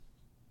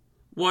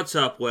What's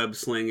up, web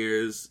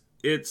slingers?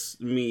 It's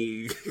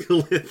me,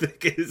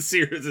 Lithic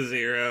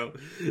 0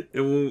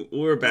 and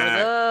we're back.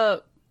 What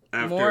up?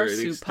 After More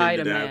an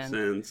extended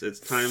absence.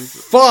 It's time for...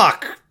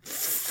 Fuck!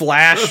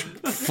 Flash.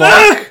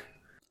 Fuck!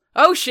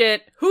 Oh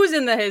shit, who's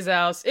in his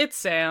house? It's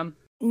Sam.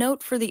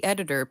 Note for the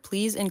editor,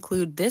 please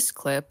include this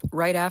clip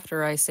right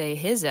after I say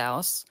his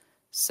house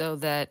so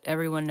that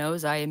everyone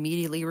knows I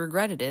immediately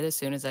regretted it as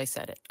soon as I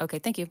said it. Okay,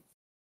 thank you.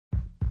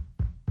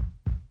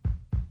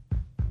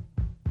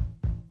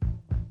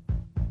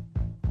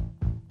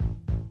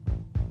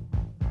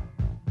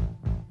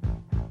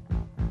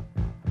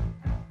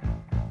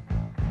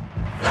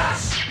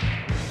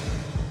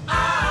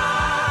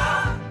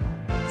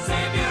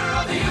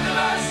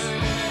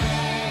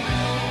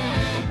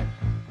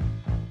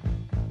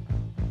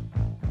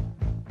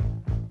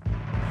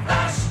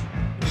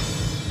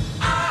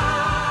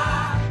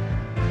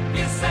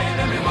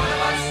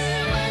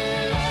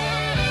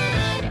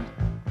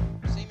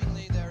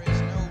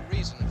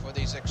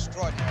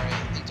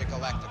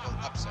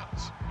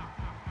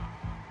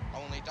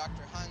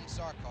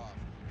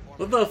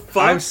 What the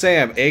fuck? I'm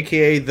Sam,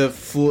 aka the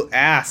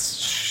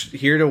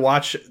here to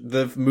watch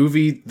the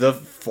movie The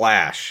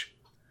Flash.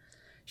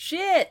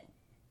 Shit,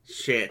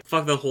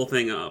 Fuck the whole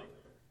thing up.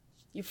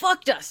 you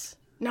fucked us.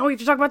 Now we have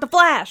to talk about The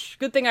Flash.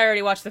 Good thing I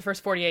already watched the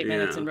first 48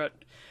 minutes and wrote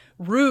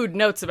rude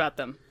notes about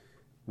them.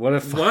 What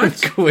a fun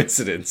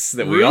coincidence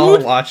that we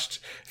all watched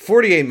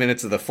 48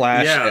 minutes of The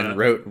Flash and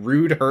wrote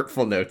rude,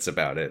 hurtful notes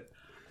about it.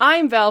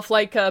 I'm Val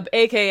Flight Cub,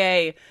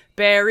 aka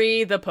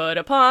Barry the Put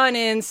Upon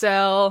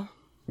Incel.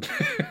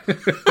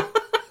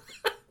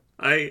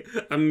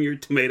 I'm your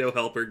tomato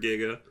helper,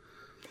 Giga.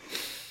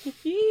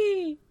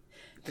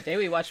 Today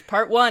we watched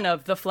part 1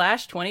 of The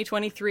Flash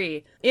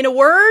 2023. In a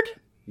word,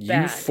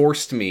 bad. You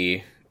forced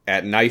me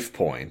at knife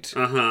point.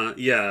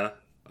 Yeah.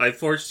 I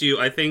forced you,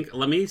 I think,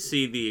 let me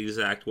see the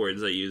exact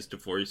words I used to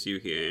force you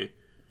here.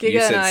 Giga You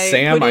said, and I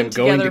Sam, put I'm in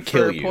going to together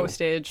kill for you.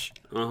 Postage.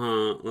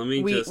 Let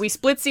me We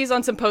split these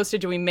on some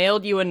postage and we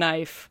mailed you a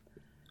knife.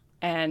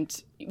 And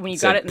when you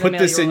So got it in the put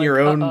mail, this you were in like, your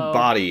own uh-oh.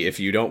 body if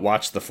you don't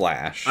watch The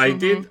Flash. I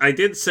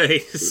did say,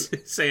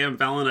 Sam,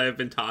 Val and I have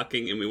been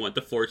talking and we want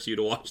to force you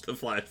to watch The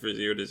Flash for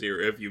 0 to 0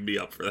 if you'd be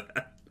up for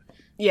that.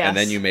 Yes. And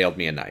then you mailed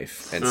me a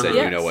knife and said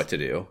you know what to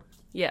do.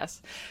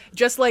 Yes.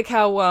 Just like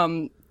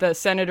how the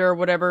senator or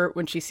whatever,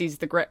 when she sees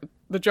the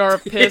jar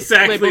of piss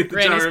Exactly, labeled the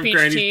Granny's jar of peach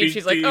Granny's tea, peach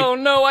she's like, tea. oh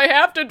no, I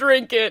have to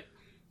drink it.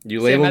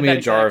 You labeled me a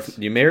jar effect.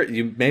 of you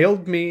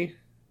mailed me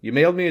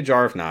a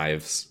jar of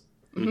knives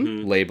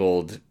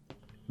labeled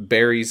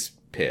Barry's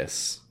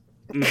piss.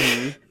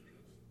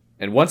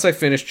 And once I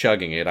finished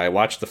chugging it, I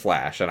watched The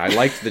Flash and I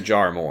liked the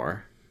jar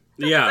more.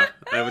 Yeah,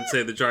 I would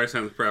say the jar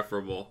sounds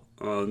preferable.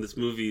 This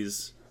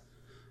movie's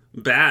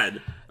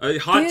bad.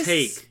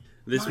 Take.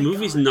 This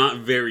movie's not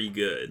very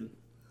good.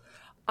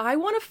 I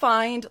want to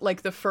find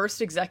like the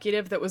first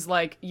executive that was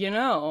like,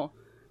 3D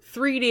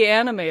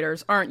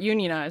animators aren't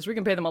unionized. We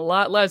can pay them a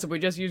lot less if we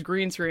just use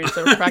green screen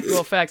instead of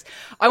practical effects.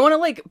 I want to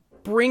like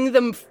bring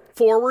them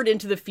forward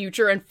into the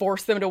future and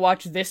force them to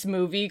watch this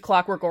movie,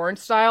 Clockwork Orange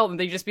style, and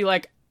they just be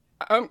like,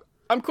 I'm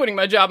quitting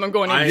my job. I'm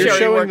going into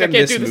charity work. I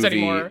can't do this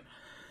anymore.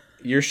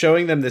 You're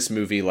showing them this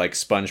movie like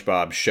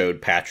SpongeBob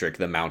showed Patrick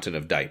the mountain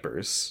of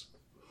diapers.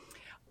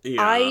 Yeah.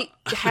 I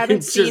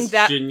haven't seen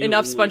that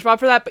enough SpongeBob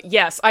for that, but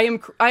yes, I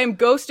am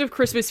Ghost of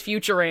Christmas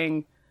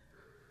futuring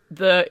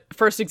the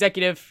first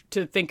executive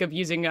to think of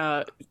using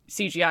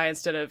CGI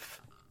instead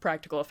of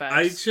practical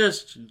effects.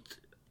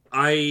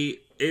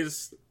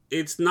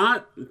 It's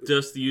not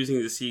just using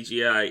the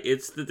CGI,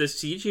 it's that the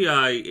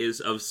CGI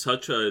is of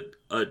such a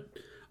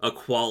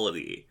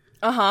quality.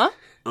 Yeah.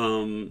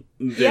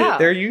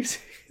 They're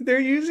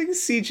using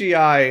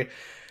CGI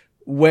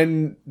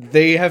when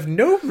they have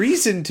no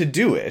reason to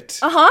do it.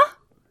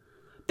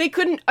 They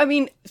couldn't,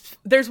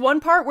 there's one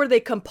part where they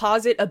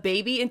composite a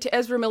baby into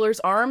Ezra Miller's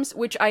arms,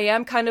 which I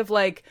am kind of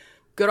like,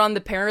 good on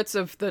the parents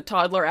of the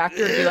toddler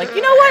actor to be like,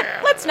 you know what?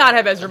 Let's not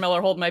have Ezra Miller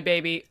hold my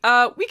baby.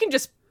 We can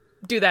just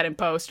do that in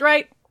post,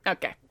 right?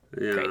 Okay.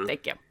 Yeah. Great,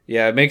 thank you.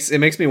 Yeah, it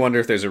makes me wonder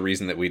if there's a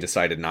reason that we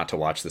decided not to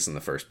watch this in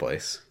the first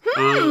place.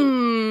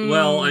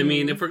 Well,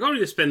 if we're going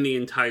to spend the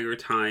entire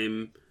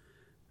time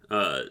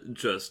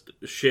just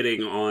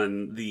shitting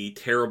on the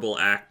terrible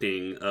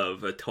acting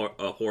of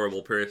a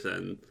horrible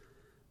person,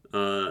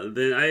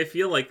 then I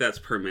feel like that's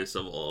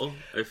permissible.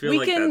 I feel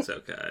that's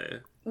okay.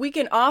 We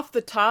can off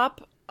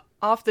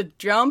the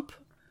jump,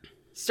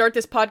 start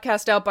this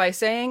podcast out by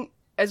saying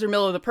Ezra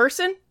Miller the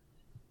person,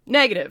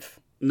 negative.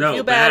 No,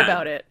 feel bad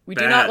about it. We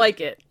do not like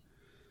it.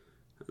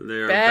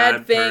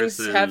 Bad things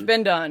person. have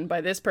been done by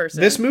this person.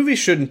 This movie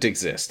shouldn't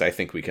exist. I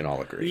think we can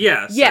all agree.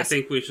 Yes. I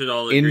think we should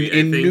all agree.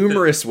 In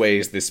numerous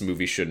ways, this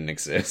movie shouldn't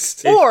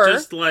exist. It's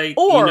just like,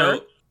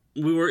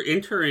 we were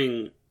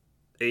entering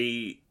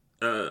a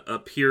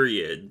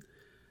period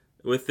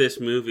with this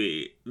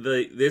movie.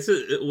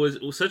 It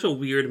was such a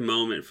weird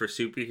moment for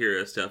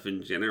superhero stuff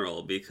in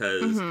general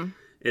because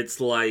it's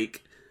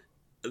like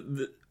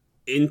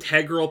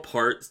integral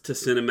parts to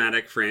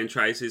cinematic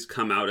franchises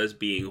come out as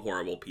being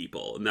horrible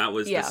people, and that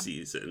was the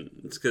season.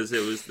 It's because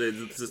it was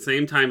the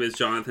same time as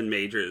Jonathan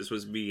Majors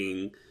was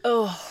being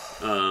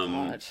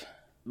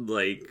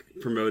like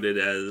promoted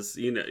as,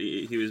 you know,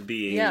 he was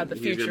being the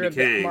future of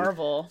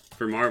Marvel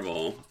for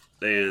Marvel,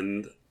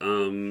 and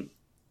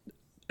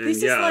this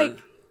is like,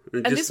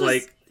 and just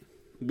like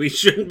we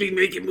shouldn't be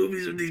making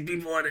movies with these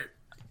people in it.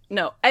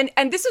 No,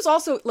 and this is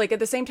also like at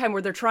the same time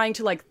where they're trying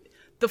to like.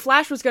 The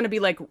Flash was going to be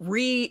like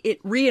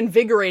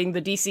reinvigorating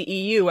the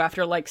DCEU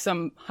after like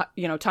some,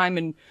 you know, time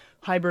in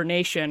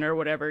hibernation or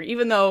whatever,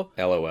 even though,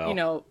 LOL. You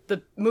know,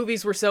 the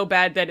movies were so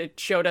bad that it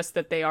showed us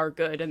that they are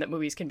good and that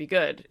movies can be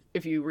good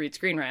if you read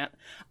Screen Rant.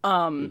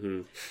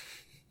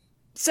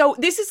 So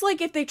this is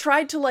like if they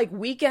tried to like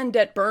Weekend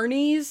at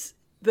Bernie's,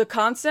 the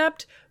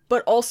concept,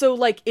 but also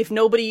like if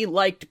nobody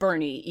liked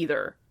Bernie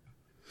either.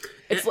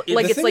 It's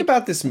like, the thing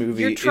about this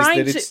movie you're trying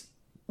is that it's...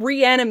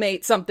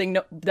 reanimate something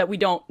that we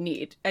don't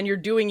need, and you're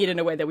doing it in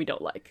a way that we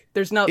don't like.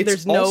 There's no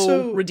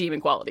redeeming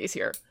qualities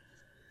here.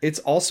 It's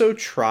also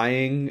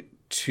trying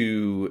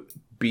to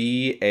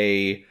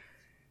be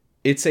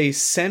it's a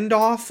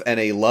send-off and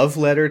a love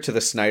letter to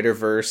the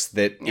Snyderverse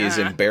that is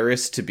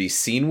embarrassed to be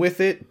seen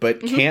with it, but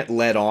can't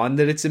let on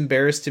that it's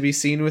embarrassed to be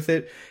seen with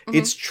it.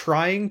 It's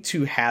trying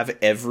to have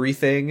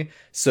everything,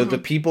 so the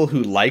people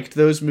who liked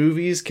those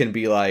movies can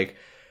be like,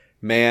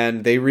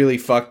 man, they really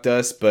fucked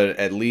us, but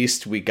at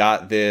least we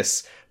got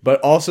this.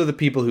 But also the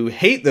people who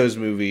hate those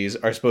movies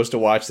are supposed to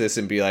watch this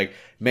and be like,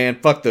 man,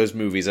 fuck those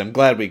movies. I'm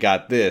glad we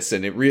got this.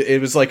 And it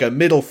was like a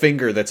middle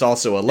finger that's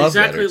also a love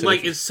letter. Exactly,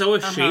 like it's so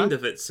ashamed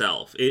of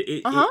itself.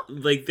 It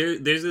like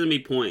there's going to be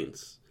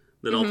points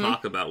that I'll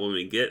talk about when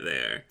we get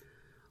there.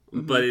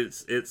 But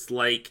it's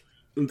like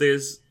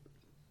this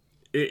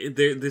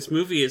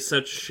movie is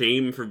such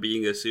shame for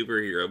being a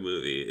superhero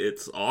movie.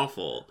 It's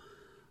awful.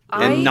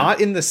 And not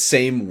in the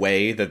same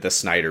way that the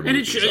Snyder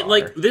movies are.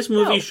 Like, this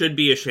movie should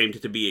be ashamed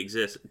to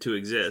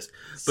exist.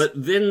 But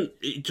then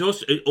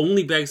it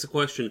only begs the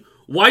question,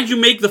 why'd you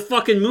make the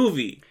fucking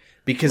movie?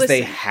 Because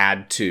they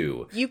had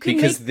to.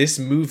 This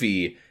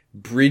movie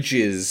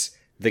bridges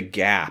the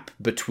gap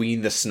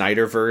between the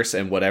Snyderverse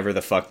and whatever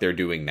the fuck they're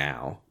doing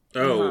now.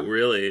 Oh,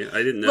 really?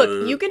 I didn't know.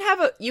 Look, you can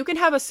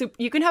have a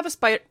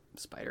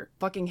spider.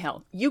 Fucking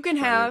hell. You can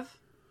have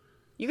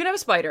a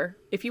spider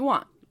if you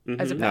want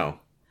as a pet. No.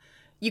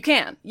 You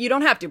can. You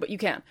don't have to, but you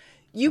can.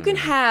 You can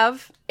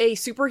have a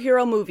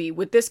superhero movie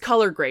with this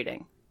color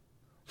grading.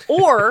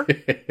 Or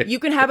you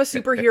can have a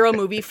superhero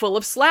movie full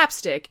of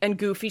slapstick and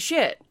goofy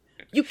shit.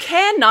 You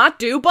cannot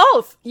do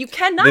both. You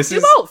cannot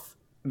do both.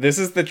 This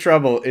is the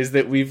trouble, is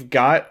that we've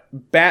got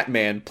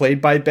Batman, played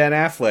by Ben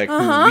Affleck,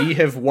 who we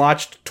have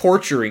watched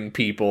torturing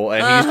people,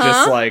 and he's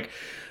just like,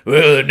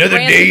 well, another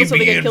day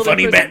being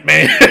funny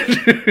Batman.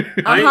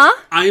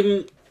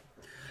 I'm...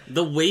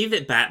 The way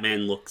that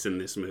Batman looks in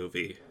this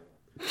movie...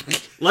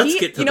 Let's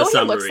get to the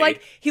summary.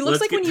 He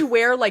looks like when you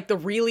wear like the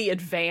really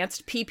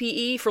advanced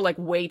PPE for like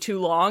way too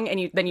long,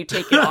 and then you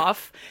take it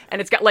off, and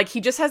it's got like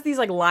he just has these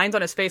like lines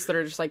on his face that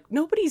are just like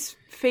nobody's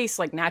face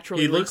like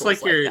naturally. He looks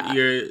like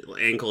your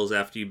ankles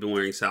after you've been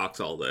wearing socks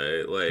all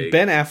day. Like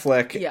Ben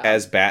Affleck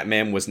as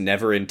Batman was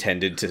never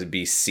intended to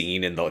be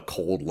seen in the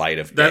cold light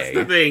of day. That's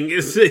the thing.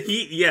 Is that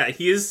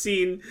he is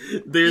seen.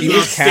 There's he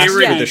was cast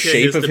to the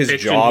shape of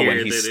his jaw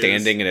when he's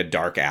standing in a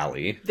dark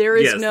alley.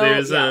 There's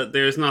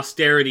an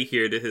austerity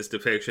here to his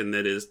depiction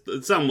that is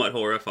somewhat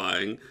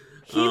horrifying.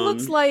 He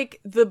looks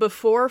like the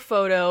before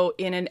photo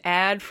in an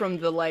ad from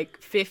the like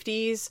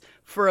 50s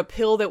for a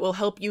pill that will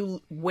help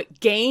you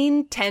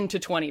gain 10 to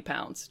 20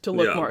 pounds to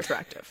look more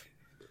attractive.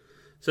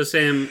 So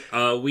Sam,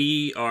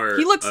 we are...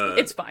 He looks...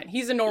 it's fine.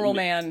 He's a normal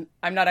man.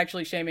 I'm not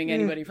actually shaming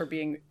anybody for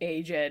being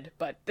aged,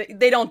 but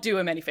they don't do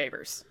him any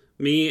favors.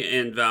 Me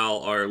and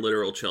Val are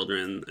literal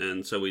children,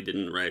 and so we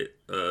didn't write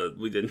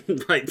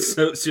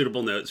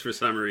suitable notes for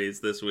summaries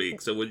this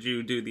week. So would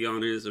you do the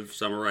honors of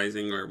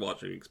summarizing our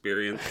watching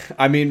experience?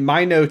 I mean,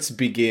 my notes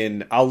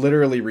begin... I'll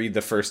literally read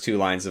the first 2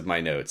 lines of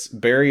my notes.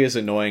 Barry is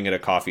annoying at a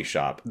coffee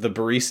shop. The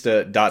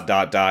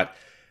barista... ...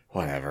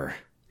 Whatever.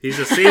 He's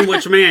a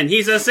sandwich man.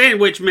 He's a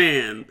sandwich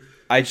man.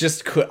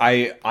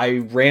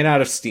 I ran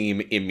out of steam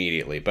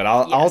immediately, but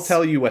I'll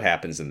tell you what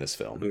happens in this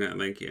film. Okay,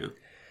 thank you.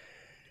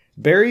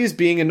 Barry is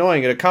being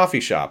annoying at a coffee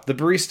shop. The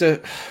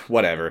barista,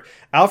 whatever.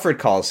 Alfred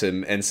calls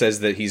him and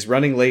says that he's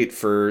running late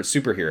for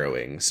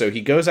superheroing. So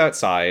he goes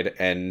outside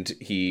and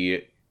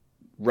he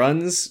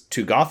runs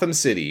to Gotham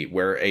City,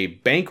 where a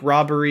bank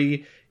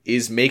robbery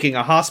is making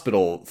a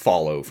hospital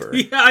fall over.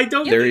 Yeah, I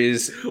don't...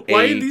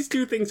 Why are these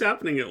two things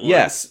happening at once?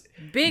 Yes.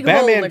 Big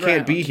Batman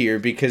can't be here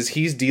because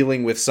he's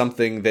dealing with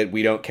something that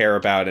we don't care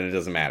about and it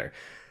doesn't matter.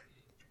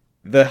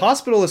 The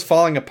hospital is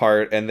falling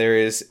apart, and there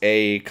is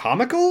a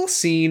comical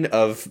scene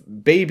of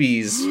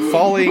babies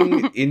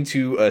falling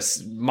into a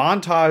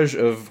montage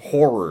of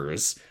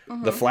horrors.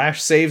 The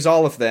Flash saves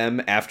all of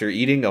them after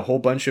eating a whole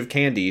bunch of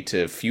candy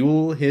to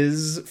fuel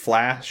his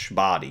Flash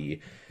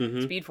body.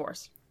 Speed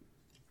Force.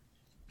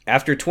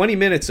 After 20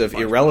 minutes of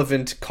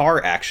irrelevant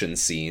car action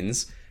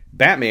scenes,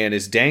 Batman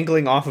is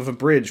dangling off of a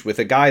bridge with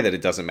a guy that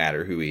it doesn't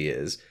matter who he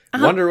is.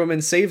 Wonder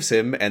Woman saves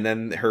him, and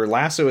then her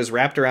lasso is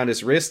wrapped around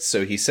his wrist,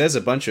 so he says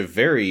a bunch of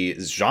very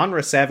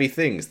genre-savvy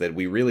things that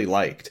we really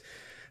liked.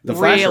 The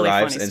Flash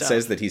arrives and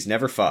says that he's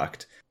never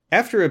fucked.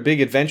 After a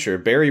big adventure,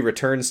 Barry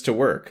returns to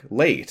work.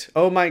 Late.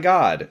 Oh my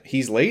god.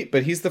 He's late,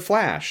 but he's the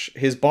Flash.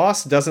 His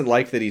boss doesn't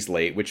like that he's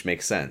late, which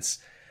makes sense.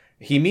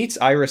 He meets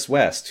Iris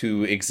West,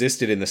 who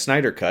existed in the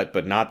Snyder Cut,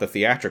 but not the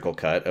theatrical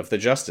cut, of the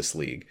Justice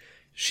League.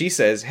 She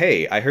says,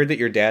 hey, I heard that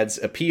your dad's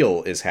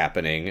appeal is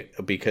happening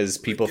because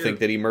people think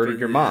that he murdered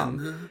your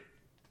mom.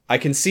 I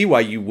can see why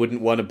you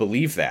wouldn't want to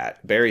believe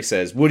that. Barry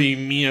says, what do you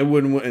mean I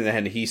wouldn't? And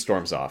then he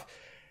storms off.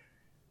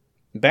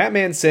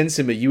 Batman sends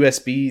him a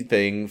USB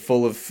thing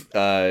full of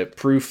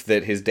proof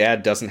that his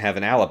dad doesn't have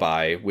an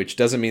alibi, which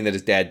doesn't mean that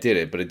his dad did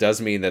it, but it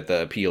does mean that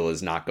the appeal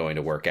is not going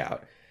to work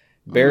out.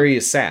 Barry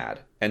is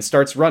sad and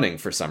starts running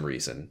for some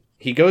reason.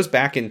 He goes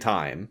back in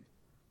time.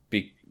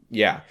 The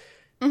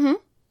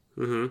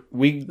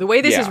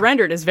way this is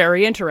rendered is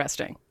very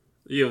interesting.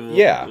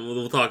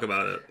 We'll talk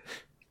about it.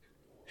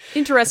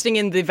 Interesting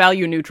in the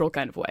value neutral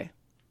kind of way.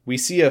 We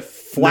see a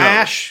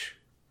flash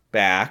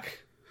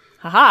back.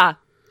 Ha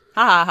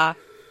ha.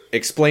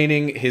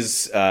 Explaining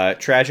his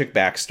tragic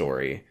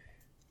backstory.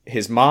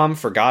 His mom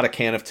forgot a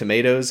can of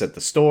tomatoes at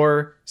the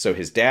store, so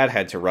his dad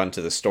had to run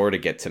to the store to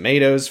get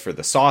tomatoes for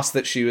the sauce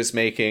that she was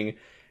making.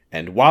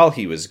 And while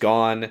he was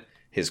gone,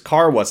 his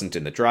car wasn't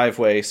in the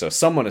driveway, so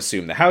someone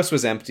assumed the house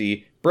was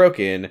empty, broke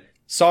in,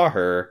 saw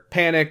her,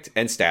 panicked,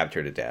 and stabbed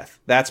her to death.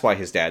 That's why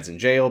his dad's in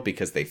jail,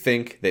 because they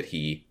think that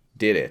he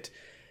did it.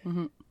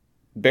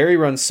 Barry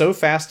runs so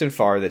fast and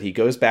far that he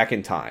goes back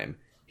in time.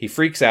 He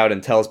freaks out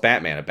and tells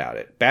Batman about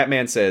it.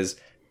 Batman says,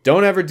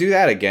 don't ever do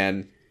that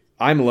again.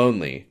 I'm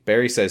lonely.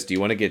 Barry says, do you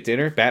want to get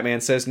dinner?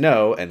 Batman says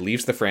no, and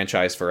leaves the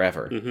franchise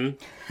forever.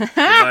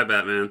 Goodbye,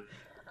 Batman.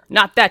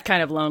 Not that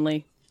kind of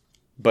lonely.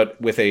 But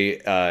with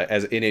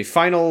as in a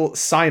final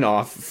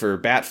sign-off for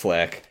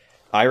Batfleck,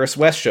 Iris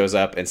West shows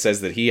up and says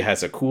that he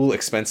has a cool,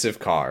 expensive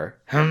car.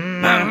 He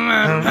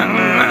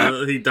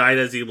died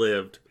as he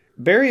lived.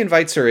 Barry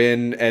invites her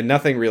in, and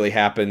nothing really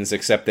happens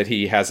except that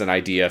he has an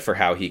idea for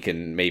how he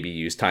can maybe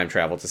use time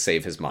travel to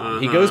save his mom.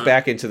 He goes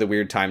back into the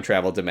weird time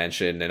travel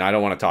dimension, and I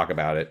don't want to talk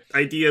about it.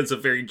 Idea is a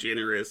very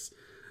generous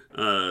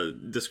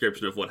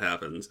description of what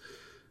happens.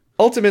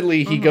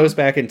 Ultimately, he goes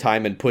back in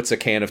time and puts a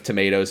can of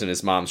tomatoes in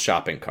his mom's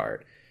shopping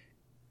cart.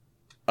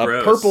 A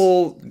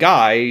purple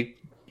guy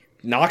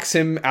knocks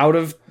him out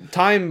of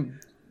time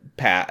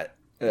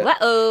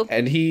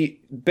and he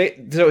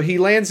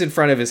lands in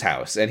front of his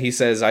house and he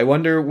says, I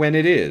wonder when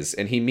it is.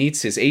 And he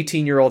meets his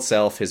 18-year-old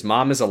self. His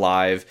mom is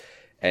alive.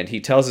 And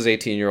he tells his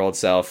 18-year-old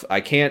self,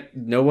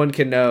 no one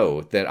can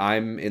know that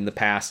I'm in the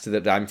past,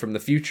 that I'm from the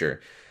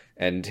future.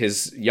 And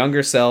his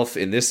younger self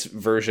in this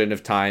version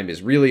of time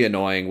is really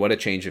annoying. What a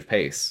change of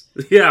pace.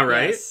 Yeah,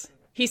 right? Yes.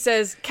 He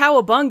says,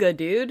 cowabunga,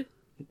 dude.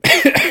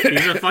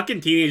 He's a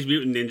fucking Teenage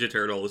Mutant Ninja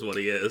Turtle is what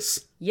he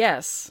is.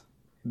 Yes.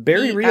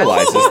 Barry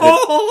realizes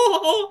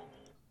that...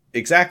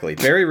 Exactly.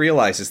 Barry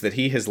realizes that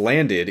he has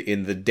landed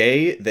in the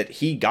day that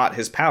he got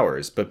his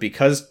powers, but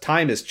because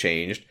time has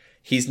changed,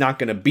 he's not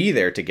going to be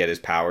there to get his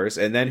powers,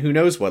 and then who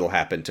knows what'll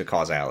happen to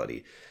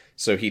causality.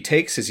 So he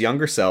takes his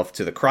younger self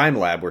to the crime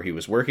lab where he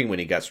was working when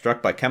he got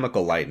struck by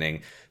chemical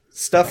lightning.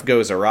 Stuff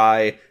goes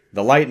awry.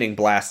 The lightning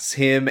blasts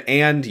him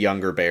and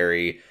younger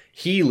Barry.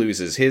 He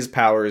loses his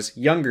powers.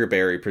 Younger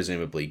Barry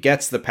presumably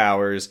gets the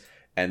powers,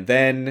 and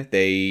then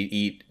they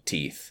eat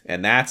teeth.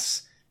 And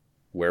that's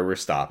where we're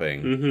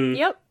stopping.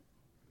 Yep.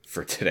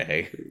 For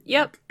today.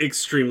 Yep.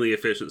 Extremely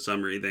efficient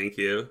summary, thank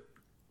you.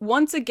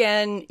 Once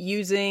again,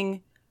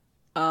 using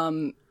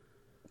cartoon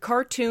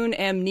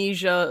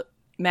amnesia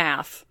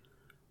math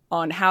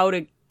on how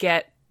to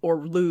get or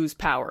lose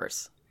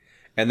powers.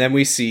 And then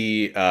we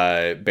see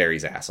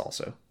Barry's ass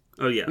also.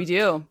 Oh, yeah. We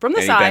do. From the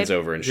and side. He bends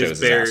over and shows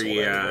his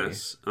asshole.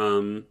 Ass.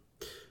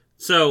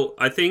 So,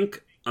 I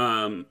think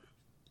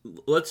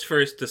let's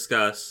first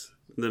discuss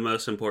the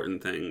most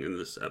important thing in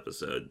this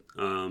episode.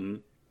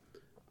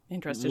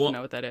 Interested to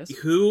know what that is.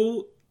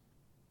 Who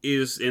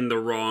is in the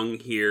wrong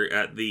here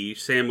at the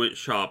sandwich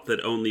shop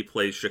that only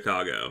plays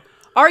Chicago?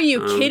 Are you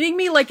kidding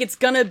me? Like it's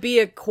gonna be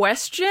a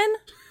question?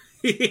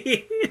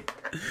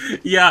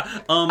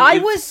 Yeah. I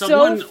was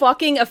so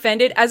fucking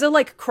offended as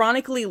a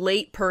chronically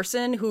late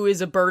person who is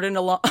a burden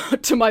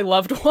to my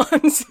loved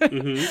ones.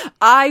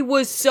 I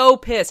was so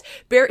pissed.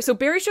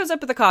 Barry shows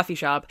up at the coffee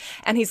shop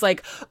and he's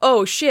like,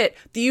 "Oh shit,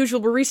 the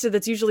usual barista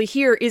that's usually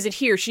here isn't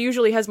here. She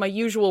usually has my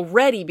usual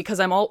ready because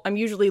I'm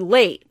usually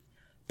late."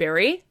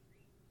 Barry,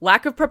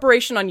 lack of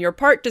preparation on your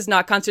part does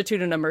not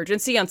constitute an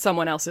emergency on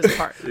someone else's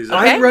part.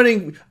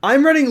 Okay?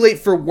 I'm running late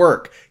for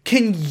work.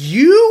 Can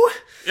you?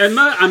 And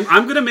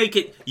I'm gonna make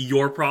it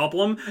your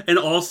problem, and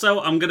also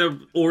I'm gonna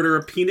order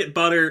a peanut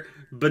butter,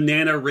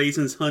 banana,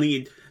 raisins, honey,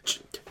 and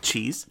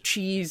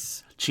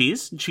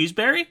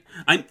cheeseberry.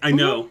 I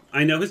know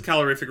his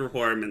calorific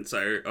requirements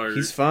are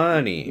he's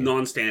funny,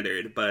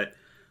 non-standard, but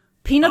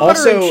peanut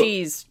butter and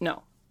cheese.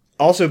 No.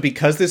 also,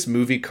 because this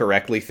movie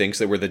correctly thinks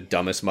that we're the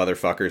dumbest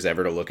motherfuckers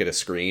ever to look at a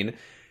screen,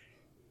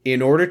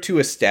 in order to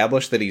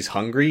establish that he's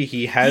hungry,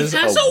 he has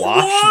a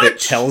watch that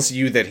tells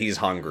you that he's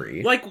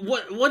hungry. Like,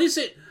 what is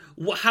it?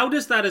 How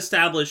does that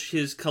establish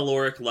his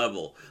caloric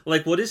level?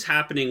 Like, what is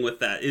happening with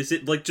that? Is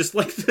it, like, just,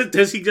 like,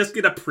 does he just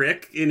get a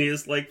prick in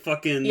his, like,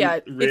 fucking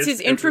wrist? It's his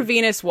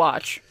intravenous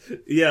watch.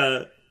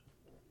 Yeah.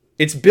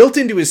 It's built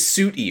into his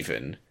suit,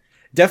 even.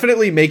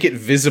 Definitely make it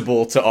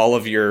visible to all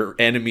of your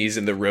enemies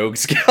in the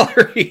rogues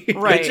gallery.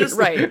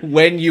 Right.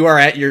 When you are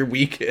at your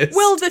weakest.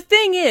 Well, the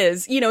thing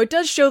is, it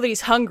does show that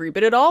he's hungry,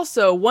 but it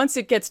also, once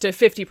it gets to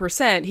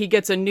 50%, he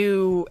gets a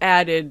new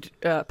added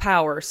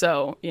power,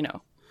 so,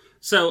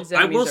 So,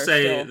 I will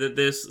say that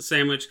this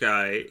sandwich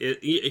guy,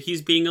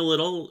 he's being a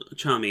little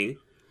chummy.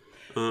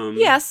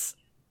 Yes.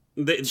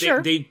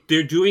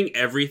 They're doing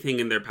everything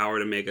in their power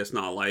to make us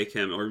not like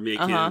him or make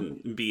him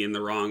be in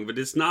the wrong, but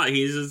it's not.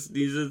 He's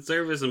a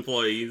service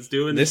employee. He's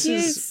doing this.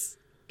 This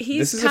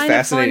is a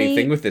fascinating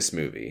thing with this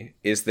movie,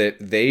 is that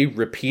they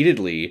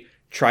repeatedly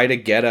try to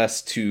get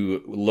us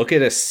to look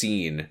at a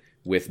scene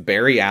with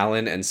Barry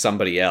Allen and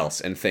somebody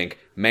else and think,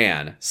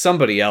 man,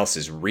 somebody else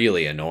is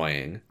really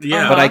annoying.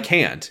 Yeah. But I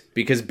can't,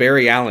 because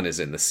Barry Allen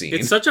is in the scene.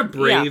 It's such a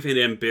brave and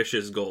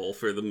ambitious goal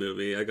for the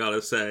movie, I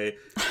gotta say,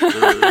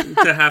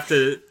 to have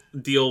to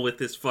deal with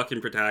this fucking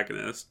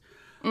protagonist.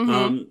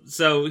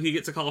 So he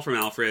gets a call from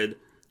Alfred.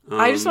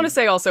 I just want to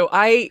say also,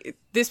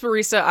 this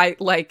barista,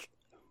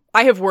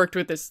 I have worked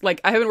with this,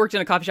 like, I haven't worked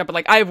in a coffee shop, but,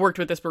 like, I have worked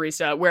with this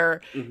barista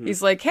where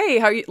he's like, hey,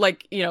 how you,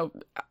 like, how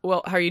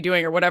are you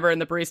doing or whatever,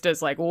 and the barista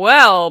is like,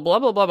 well, blah,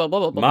 blah, blah, blah,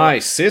 blah, blah. My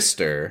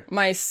sister.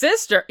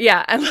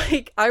 Yeah, and,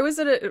 like, I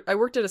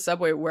worked at a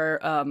Subway where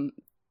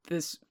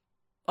this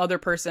other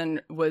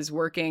person was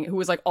working who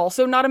was, like,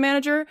 also not a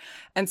manager,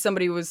 and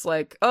somebody was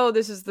like, oh,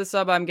 this is the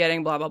sub I'm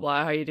getting, blah, blah,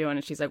 blah, how you doing?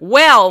 And she's like,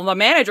 well, the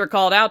manager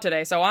called out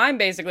today, so I'm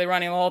basically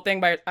running the whole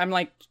thing I'm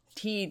like,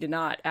 he did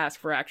not ask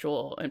for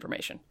actual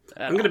information.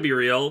 I'm going to be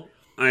real.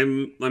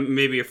 I'm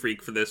maybe a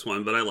freak for this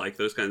one, but I like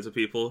those kinds of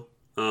people.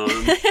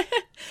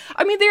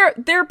 I mean,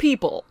 they're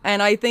people,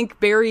 and I think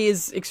Barry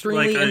is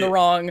extremely in the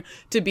wrong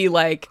to be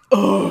like,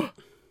 oh,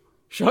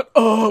 shut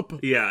up.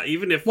 Yeah,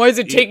 even if... Why is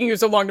it taking you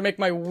so long to make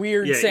my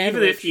weird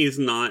sandwich?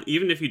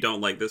 Even if you don't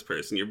like this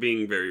person, you're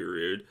being very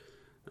rude.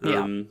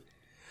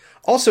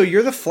 Also,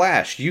 you're the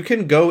Flash. You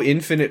can go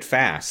infinite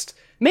fast.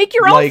 Make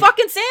your own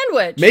fucking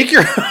sandwich. Make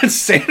your own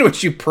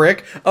sandwich, you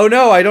prick. Oh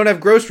no, I don't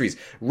have groceries.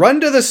 Run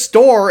to the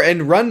store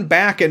and run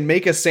back and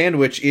make a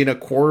sandwich in a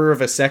quarter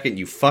of a second,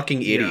 you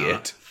fucking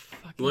idiot.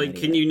 Like,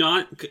 can you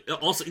not...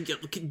 Also,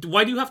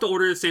 why do you have to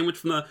order a sandwich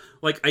from the...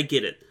 Like, I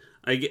get it.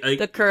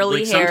 The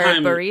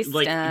curly-haired barista.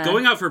 Like,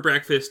 going out for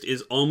breakfast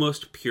is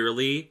almost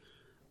purely...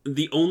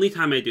 The only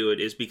time I do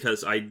it is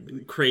because I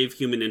crave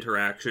human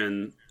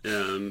interaction,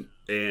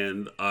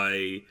 and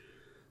I...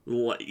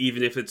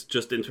 Even if it's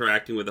just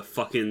interacting with a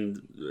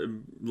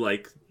fucking,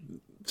 like,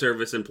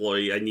 service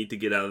employee, I need to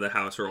get out of the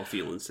house or I'll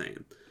feel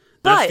insane.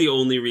 That's the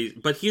only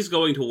reason. But he's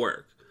going to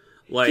work.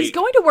 Like, he's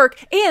going to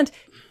work, and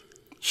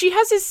she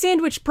has his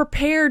sandwich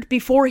prepared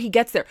before he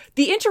gets there.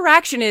 The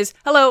interaction is,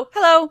 hello,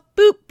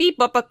 boop, beep,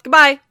 boop, boop,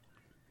 goodbye.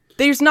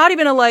 There's not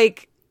even a,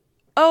 like,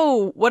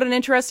 oh, what an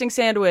interesting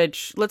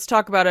sandwich. Let's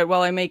talk about it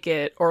while I make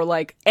it. Or,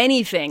 like,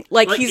 anything.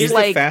 Like he's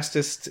like... the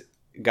fastest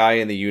guy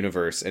in the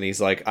universe, and he's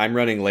like, I'm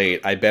running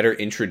late, I better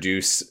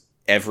introduce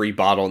every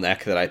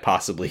bottleneck that I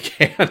possibly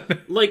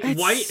can. Like,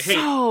 why? Hey,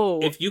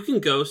 if you can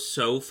go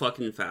so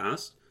fucking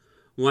fast,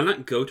 why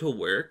not go to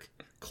work,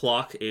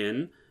 clock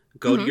in,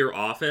 go to your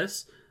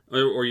office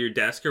or your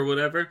desk or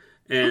whatever,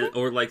 and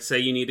or, like, say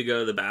you need to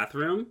go to the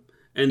bathroom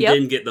and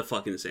then get the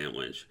fucking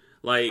sandwich.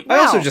 Like, I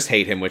also just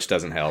hate him, which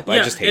doesn't help. I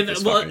just hate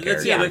this fucking character.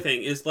 That's the other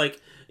thing, is,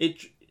 like,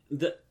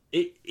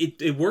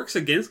 It works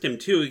against him,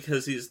 too,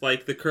 because he's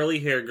like, the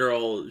curly-haired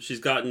girl, she's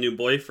got a new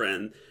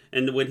boyfriend,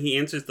 and when he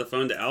answers the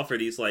phone to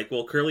Alfred, he's like,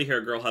 well,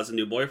 curly-haired girl has a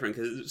new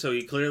boyfriend, so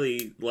he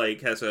clearly,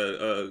 like, has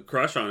a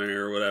crush on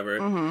her or whatever,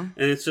 and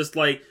it's just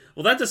like,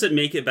 well, that doesn't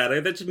make it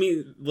better, that just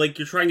means, like,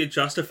 you're trying to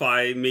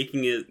justify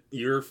making it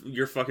your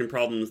fucking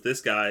problems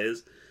this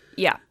guy's.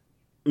 Yeah.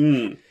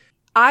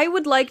 I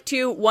would like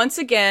to, once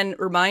again,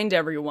 remind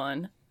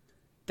everyone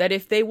that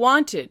if they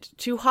wanted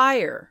to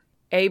hire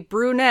a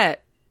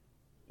brunette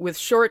with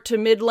short to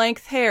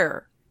mid-length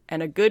hair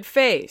and a good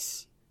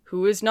face,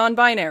 who is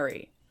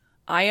non-binary,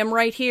 I am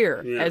right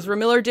here. Yeah. Ezra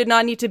Miller did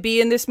not need to be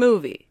in this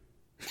movie.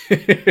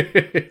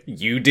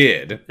 You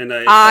did. And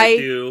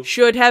I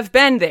should have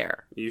been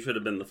there. You should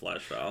have been the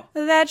Flash Val.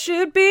 That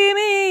should be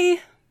me.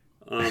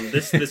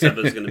 This episode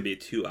is going to be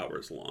 2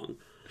 hours long.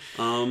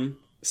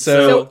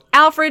 So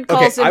Alfred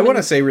calls him. I want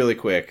to say really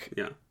quick.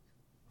 Yeah.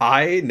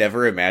 I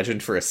never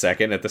imagined for a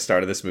second at the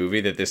start of this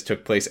movie that this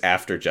took place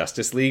after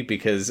Justice League,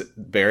 because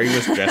Barry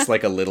was dressed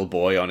like a little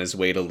boy on his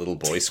way to little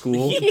boy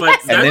school.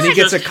 Yes. And then he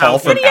gets a call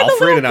from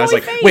Alfred, and I was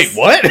like, wait,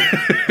 what?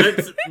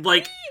 That's,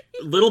 like,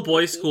 little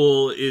boy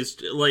school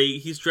is, like,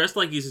 he's dressed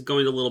like he's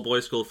going to little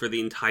boy school for the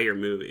entire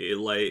movie.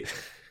 Like,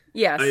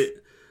 yes.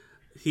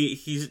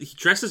 He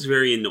dresses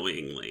very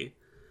annoyingly.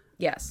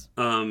 Yes.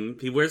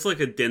 He wears like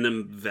a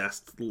denim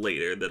vest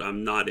later that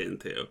I'm not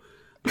into.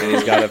 And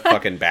he's got a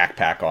fucking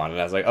backpack on. And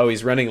I was like, oh,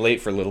 he's running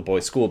late for little boy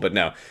school. But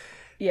no.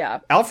 Yeah.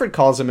 Alfred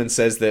calls him and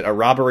says that a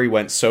robbery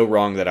went so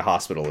wrong that a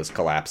hospital is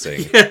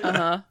collapsing.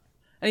 And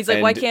he's like,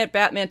 And- why can't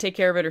Batman take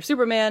care of it or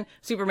Superman?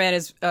 Superman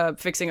is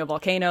fixing a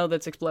volcano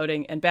that's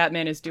exploding, and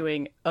Batman is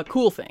doing a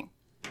cool thing.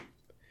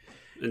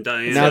 And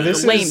Diana Now,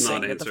 this the lame is- thing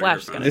not that the answering Flash her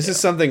is gonna phone. This is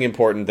something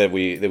important that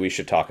we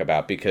should talk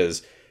about,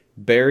 because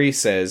Barry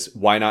says,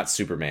 why not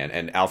Superman?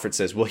 And Alfred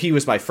says, well, he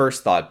was my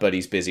first thought, but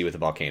he's busy with a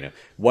volcano.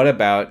 What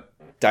about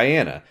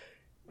Diana?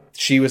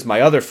 She was my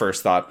other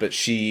first thought, but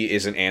she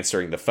isn't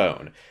answering the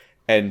phone.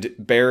 And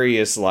Barry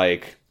is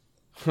like,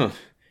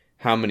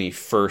 how many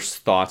first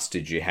thoughts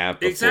did you have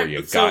before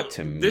you got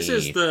to me?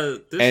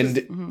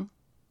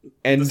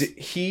 And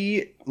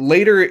he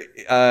later,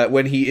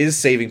 when he is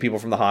saving people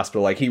from the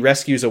hospital, like he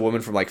rescues a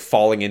woman from like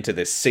falling into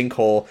this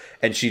sinkhole,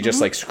 and she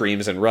just like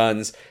screams and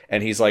runs.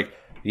 And he's like,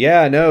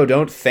 yeah, no,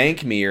 don't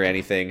thank me or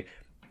anything.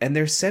 And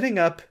they're setting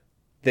up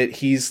that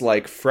he's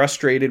like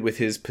frustrated with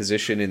his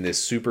position in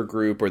this super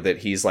group, or that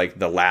he's like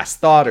the last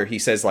thought, or he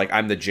says like,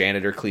 I'm the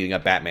janitor cleaning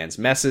up Batman's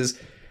messes.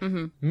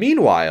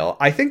 Meanwhile,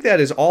 I think that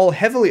is all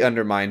heavily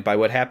undermined by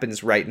what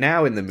happens right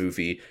now in the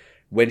movie,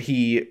 when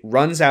he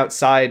runs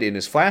outside in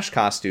his Flash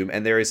costume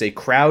and there is a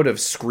crowd of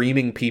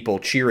screaming people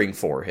cheering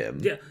for him.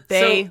 Yeah,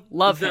 They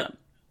love him.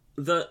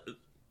 The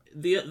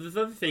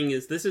other thing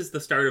is, this is the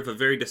start of a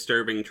very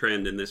disturbing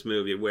trend in this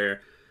movie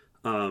where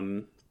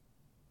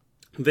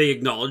they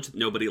acknowledge that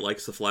nobody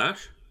likes the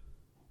Flash.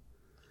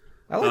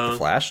 I like the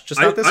Flash,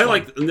 just not this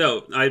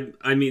one.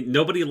 I mean,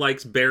 nobody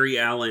likes Barry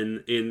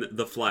Allen in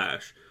the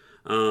Flash.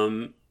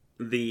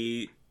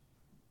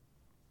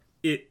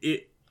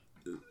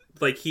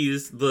 Like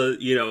he's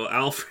the,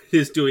 Alfred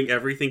is doing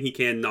everything he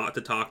can not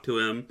to talk to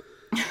him.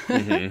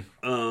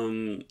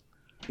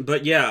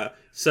 But yeah,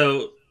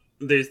 so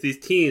there's these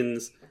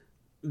teens.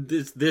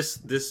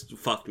 This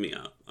fucked me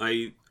up.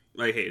 I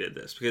hated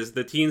this because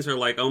the teens are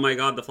like, oh my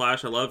god, the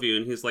Flash, I love you.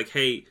 And he's like,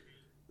 hey,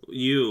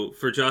 you,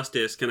 for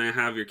justice, can I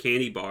have your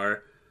candy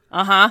bar?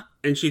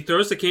 And she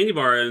throws the candy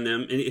bar at him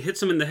and it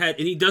hits him in the head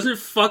and he doesn't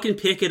fucking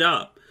pick it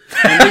up.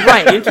 And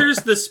he enters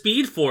the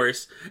Speed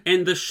Force,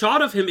 and the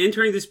shot of him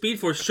entering the Speed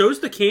Force shows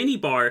the candy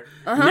bar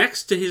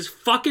next to his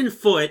fucking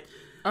foot.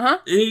 And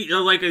he,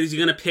 is he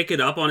gonna pick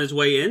it up on his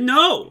way in?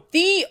 No!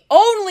 The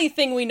only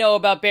thing we know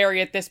about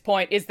Barry at this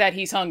point is that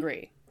he's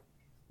hungry.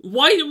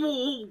 Why?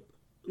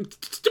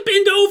 Just to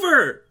bend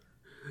over!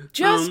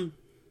 Just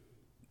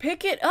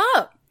pick it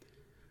up.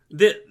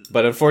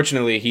 But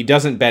unfortunately, he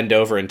doesn't bend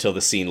over until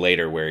the scene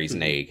later where he's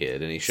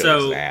naked and he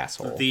shows his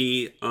asshole.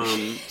 The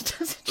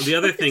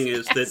other thing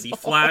is that the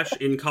Flash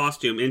in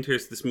costume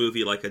enters this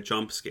movie like a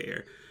jump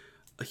scare.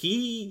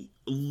 He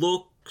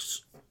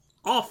looks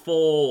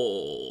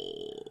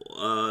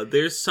awful.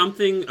 There's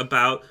something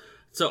about...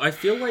 So I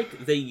feel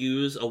like they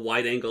use a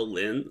wide-angle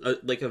lens,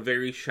 like a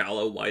very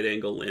shallow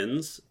wide-angle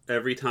lens,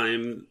 every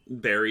time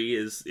Barry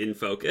is in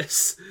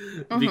focus.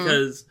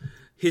 Because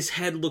his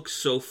head looks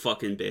so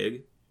fucking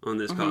big on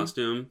this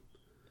costume.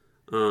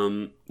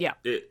 Yeah.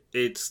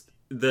 It's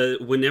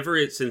whenever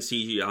it's in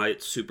CGI,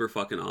 it's super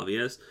fucking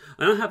obvious.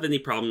 I don't have any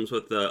problems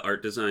with the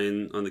art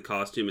design on the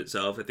costume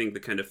itself. I think the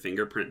kind of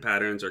fingerprint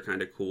patterns are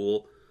kind of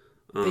cool.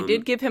 They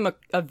did give him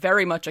a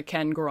very much a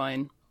Ken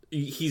groin.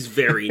 He's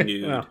very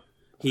nude. Yeah.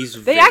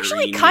 They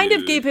actually kind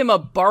of gave him a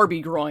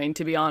Barbie groin,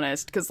 to be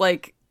honest. Because,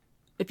 like,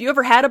 if you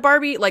ever had a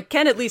Barbie, like,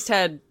 Ken at least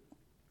had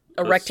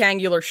a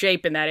rectangular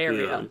shape in that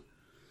area.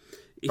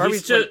 Yeah.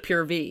 Barbie's just like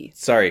pure V.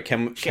 Sorry,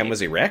 Ken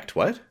was erect?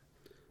 What?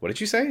 What did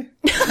you say?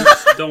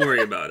 Don't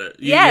worry about it.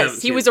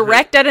 Yes, he was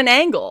erect at an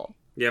angle.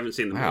 You haven't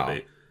seen the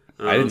movie.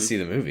 I didn't see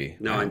the movie.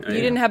 No, I You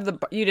didn't have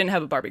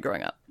a Barbie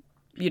growing up.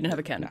 You didn't have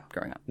a Ken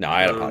growing up. No,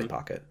 I had a Polly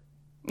Pocket.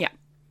 Yeah.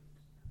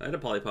 I had a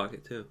Polly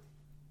Pocket too.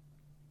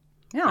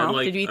 Yeah.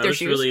 Did you eat I their was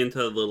shoes? really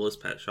into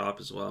Littlest Pet Shop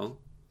as well.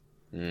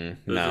 No,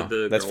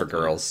 the that's for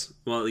girl girls.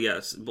 Well,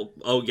 yes.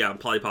 Oh, yeah,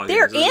 Polly Pocket.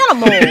 They're is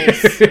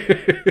animals.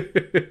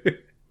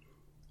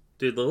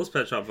 Dude, Littlest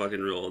Pet Shop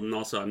fucking ruled. And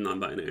also, I'm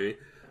non-binary.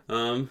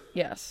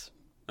 Yes.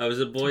 I was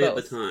a boy at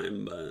the Both.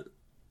 time, but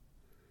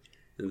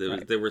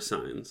there were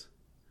signs.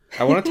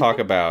 I want to talk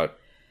about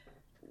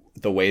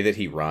the way that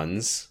he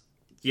runs.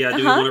 Yeah, do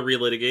we want to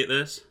relitigate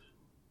this?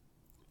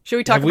 Should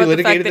we talk Have we about the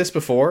fact litigated that this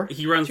before?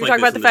 He runs Should we like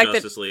talk this about in the the fact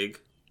that- Justice League.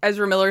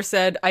 Ezra Miller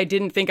said, I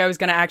didn't think I was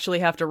going to actually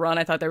have to run.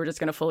 I thought they were just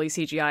going to fully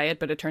CGI it,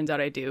 but it turns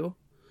out I do.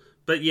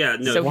 But yeah,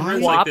 no, So he he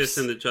runs like flops this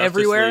in the Justice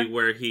everywhere? League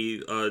where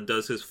he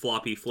does his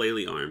floppy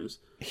flaily arms.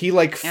 He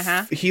like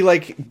he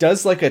like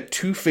does like a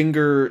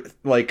 2-finger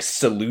like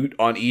salute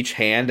on each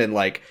hand and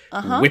like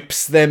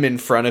whips them in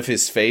front of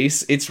his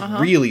face. It's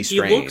really He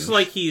strange. looks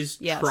like he's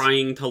Yes.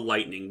 trying to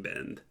lightning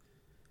bend.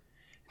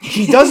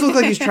 He does look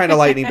like he's trying to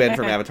lightning bend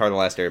from Avatar: The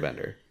Last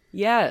Airbender.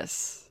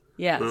 Yes.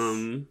 Yes.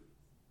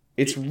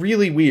 It's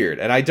really weird,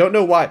 and I don't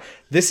know why.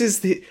 This is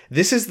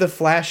the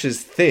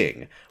Flash's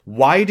thing.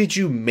 Why did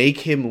you make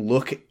him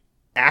look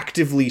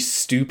actively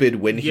stupid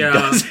when he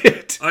does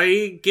it?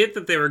 I get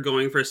that they were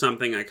going for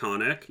something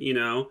iconic,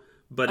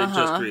 but it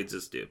just reads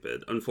as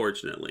stupid,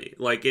 unfortunately.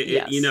 Like,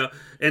 Yes. you know,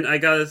 and I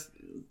gotta...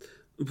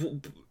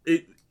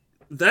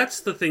 That's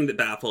the thing that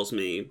baffles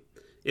me,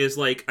 is,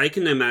 like, I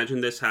can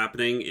imagine this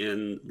happening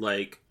in,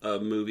 like, a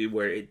movie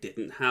where it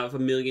didn't have a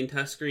million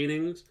test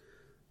screenings.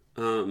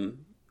 And,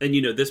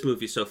 you know, this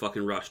movie's so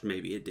fucking rushed,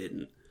 maybe it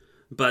didn't.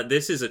 But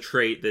this is a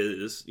trait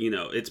that is, you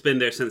know, it's been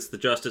there since the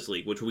Justice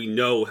League, which we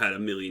know had a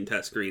million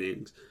test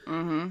screenings.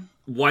 Mm-hmm.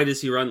 Why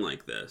does he run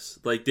like this?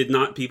 Like, did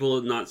not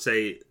people not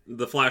say,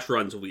 the Flash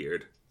runs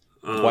weird?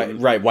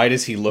 Why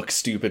does he look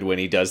stupid when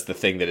he does the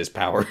thing that his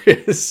power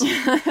is?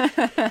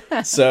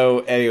 So,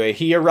 anyway,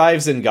 he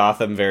arrives in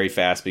Gotham very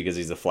fast because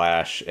he's the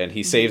Flash, and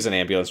he saves an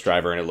ambulance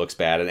driver, and it looks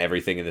bad, and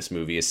everything in this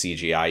movie is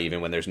CGI, even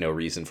when there's no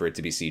reason for it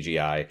to be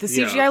CGI. The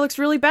CGI looks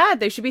really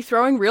bad. They should be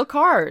throwing real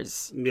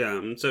cars. Yeah,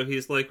 and so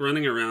he's, like,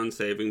 running around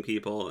saving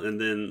people,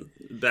 and then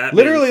Batman...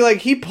 Literally, like,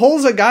 he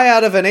pulls a guy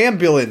out of an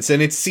ambulance,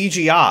 and it's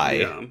CGI.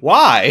 Yeah.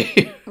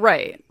 Why?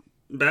 Right.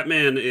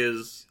 Batman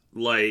is...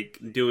 like,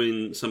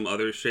 doing some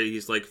other shit.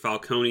 He's like,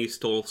 Falcone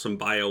stole some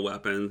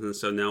bioweapons, and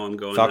so now I'm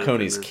going...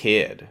 Falcone's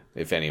kid,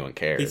 if anyone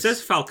cares. He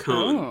says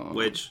Falcone,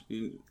 which,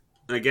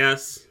 I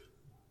guess,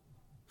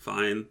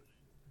 fine.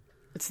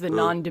 It's the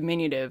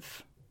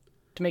non-diminutive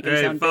to make him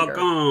sound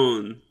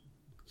Falcone! bigger.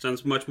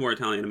 Sounds much more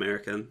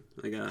Italian-American,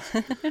 I guess.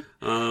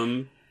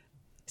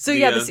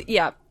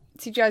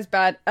 CGI's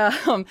bad.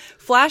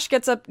 Flash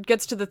gets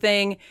to the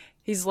thing...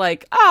 He's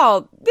like,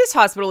 oh, this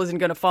hospital isn't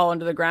going to fall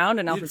into the ground.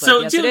 And Alfred's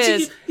like, yes, it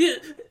is. Yeah.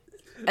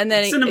 And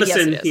then,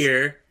 CinemaSin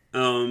here.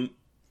 But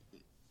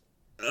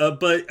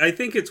I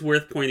think it's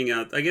worth pointing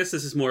out, I guess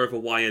this is more of a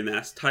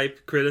YMS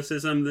type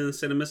criticism than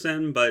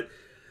CinemaSin, but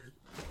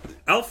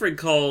Alfred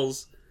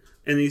calls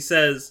and he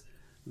says,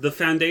 the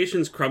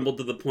foundation's crumbled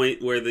to the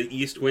point where the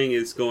East Wing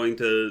is going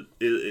to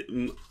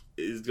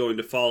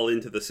fall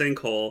into the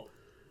sinkhole.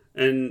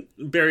 And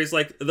Barry's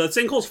like, the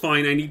sinkhole's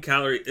fine, I need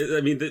calories.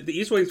 I mean, the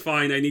East Wing's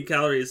fine, I need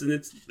calories. And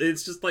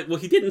it's just like, well,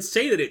 he didn't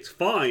say that it's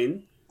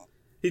fine.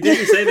 He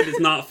didn't say that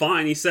it's not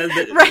fine. He said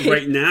that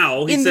right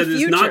now. He said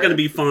it's not going to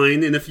be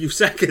fine in a few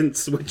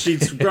seconds, which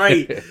he's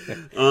right.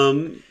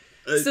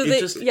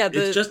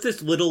 It's just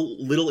this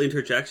little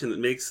interjection that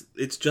makes...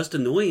 It's just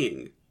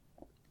annoying.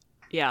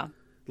 Yeah.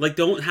 Like,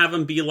 don't have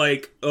him be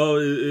like, oh,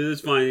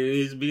 it's fine.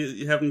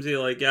 Have him say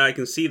like, yeah, I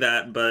can see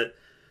that, but...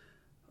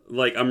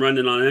 like, I'm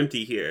running on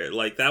empty here.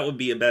 Like, that would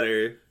be a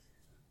better...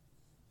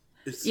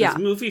 This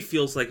movie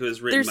feels like it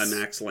was written by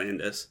Max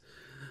Landis.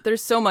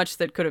 There's so much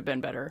that could have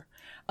been better.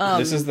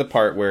 This is the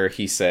part where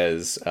he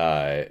says,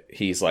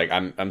 he's like,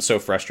 I'm so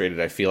frustrated.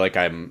 I feel like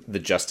I'm the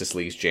Justice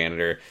League's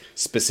janitor.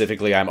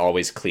 Specifically, I'm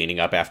always cleaning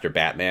up after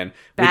Batman.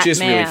 Which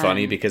is really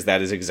funny because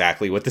that is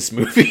exactly what this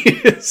movie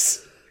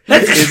is.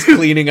 Is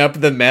cleaning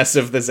up the mess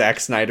of the Zack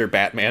Snyder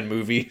Batman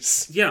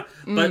movies. Yeah,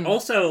 but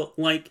also,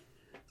 like...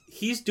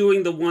 He's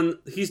doing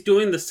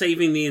the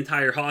saving the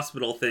entire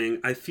hospital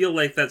thing. I feel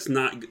like that's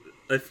not...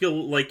 I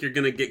feel like you're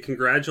going to get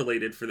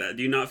congratulated for that.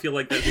 Do you not feel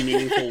like that's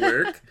meaningful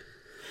work?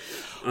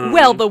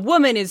 Well, the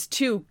woman is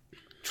too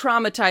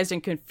traumatized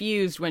and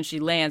confused when she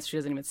lands. She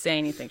doesn't even say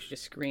anything. She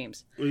just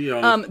screams.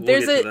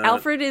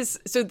 Alfred is...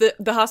 So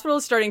the hospital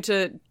is starting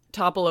to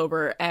topple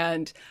over,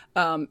 and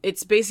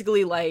it's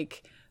basically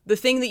like the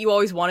thing that you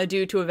always want to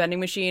do to a vending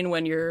machine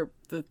when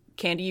the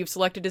candy you've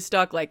selected is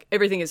stuck, like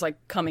everything is like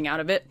coming out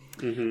of it.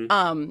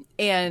 Mm-hmm.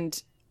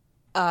 And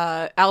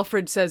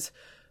Alfred says,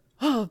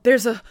 oh,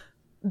 there's a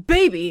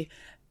baby.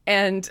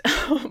 And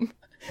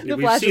the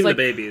Flash is like,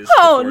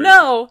 oh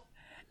no.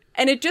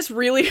 And it just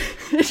really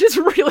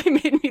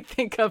made me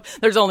think of,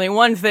 there's only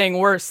one thing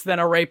worse than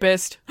a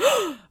rapist.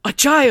 A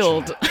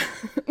child.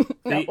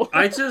 No.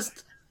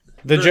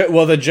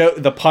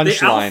 The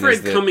punchline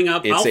is that coming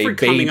up, it's Alfred a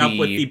baby coming up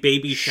with the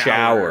baby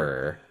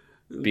shower.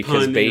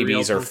 Because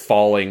babies are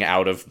falling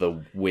out of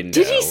the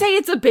window. Did he say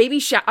it's a baby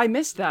shower? I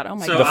missed that. Oh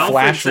my god. The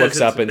Flash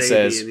looks up and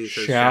says,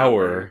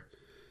 shower.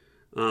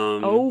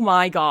 Oh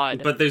my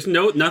god. But there's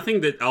nothing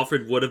that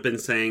Alfred would have been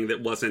saying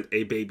that wasn't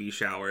a baby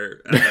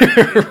shower at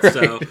that point. Right.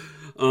 So,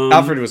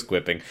 Alfred was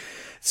quipping.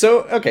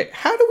 So, okay,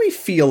 how do we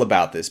feel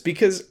about this?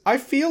 Because I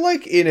feel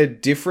like in a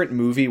different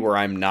movie where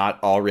I'm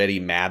not already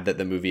mad that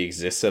the movie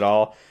exists at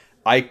all,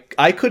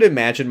 I could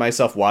imagine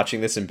myself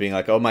watching this and being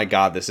like, oh my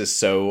god, this is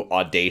so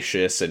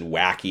audacious and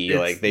wacky. It's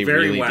like, they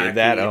very really wacky. did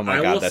that? Oh my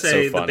god, that's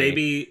so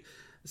funny.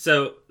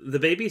 The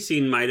baby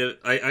scene might have...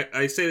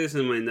 I say this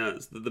in my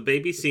notes. The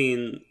baby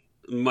scene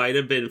might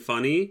have been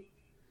funny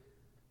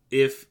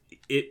if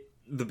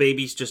the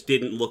babies just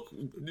didn't look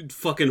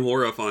fucking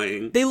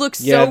horrifying. They look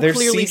so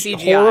clearly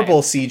CGI.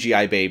 Horrible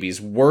CGI babies,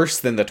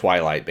 worse than the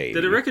Twilight baby.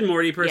 Did a Rick and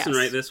Morty person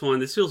write this one?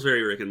 This feels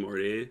very Rick and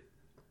Morty.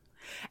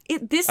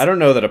 I don't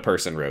know that a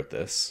person wrote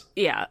this.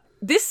 Yeah.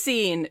 This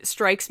scene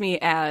strikes me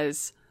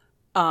as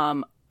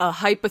a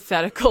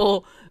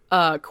hypothetical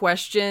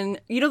question.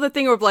 You know the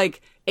thing of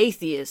like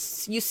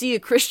atheists, you see a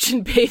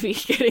Christian baby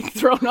getting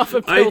thrown off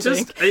a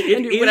building.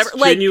 It is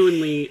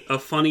genuinely a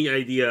funny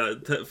idea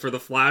for the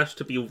Flash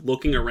to be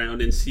looking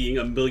around and seeing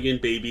a million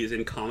babies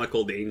in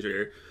comical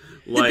danger.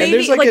 Like,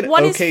 the baby,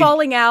 one is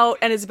falling out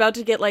and is about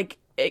to get like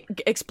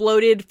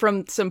exploded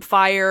from some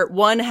fire.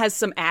 One has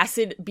some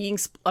acid being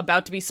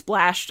about to be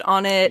splashed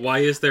on it. Why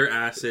is there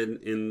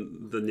acid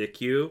in the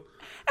NICU?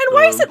 And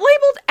why is it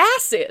labeled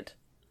acid?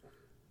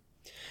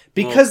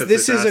 Because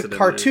this is a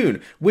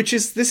cartoon,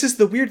 this is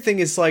the weird thing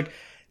is like,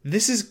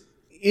 this is,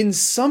 in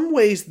some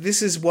ways,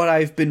 this is what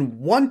I've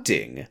been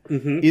wanting,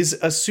 is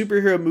a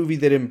superhero movie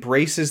that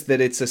embraces that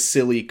it's a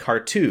silly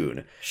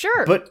cartoon.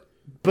 Sure.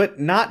 But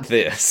not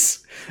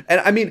this.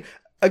 And I mean,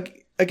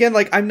 again,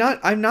 like, I'm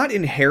not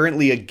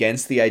inherently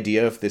against the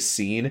idea of this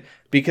scene,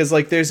 because,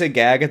 like, there's a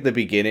gag at the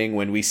beginning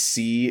when we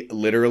see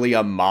literally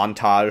a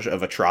montage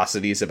of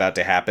atrocities about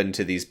to happen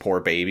to these poor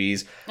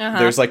babies.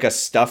 There's, like, a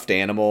stuffed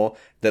animal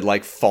that,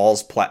 like,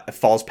 falls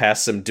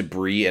past some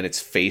debris and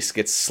its face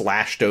gets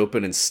slashed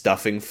open and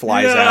stuffing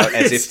flies out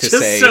as if to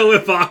say, so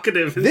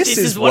evocative. This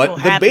is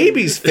what the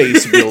baby's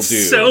face will do.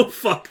 It's so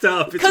fucked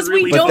up. It's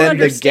really we don't but then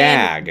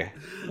understand. The gag.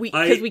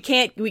 Because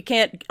we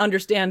can't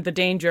understand the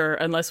danger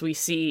unless we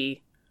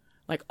see,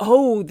 like,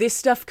 oh, this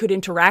stuff could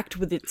interact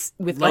with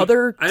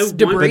other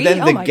debris. But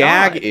then the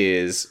gag God.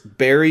 is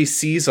Barry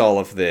sees all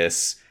of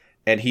this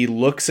and he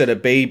looks at a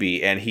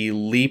baby and he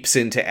leaps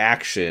into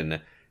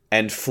action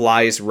and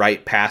flies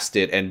right past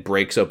it and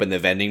breaks open the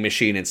vending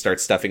machine and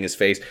starts stuffing his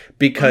face,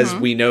 because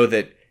we know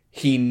that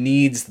he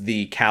needs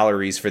the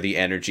calories for the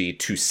energy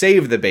to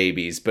save the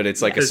babies, but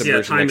it's like a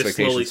subversion of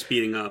expectations. Is slowly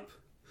speeding up.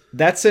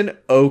 That's an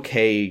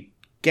okay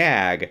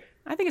gag.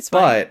 I think it's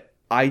fine. But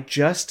I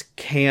just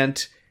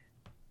can't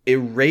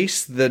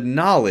erase the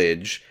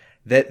knowledge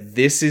that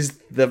this is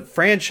the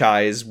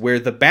franchise where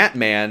the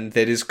Batman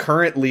that is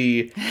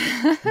currently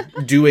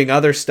doing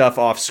other stuff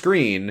off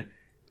screen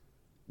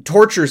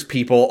tortures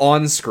people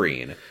on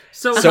screen.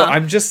 So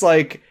I'm just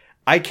like,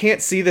 I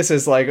can't see this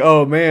as like,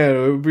 oh man,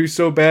 it would be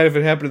so bad if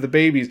it happened to the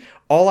babies.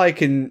 All I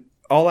can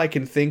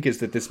think is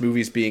that this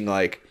movie's being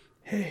like,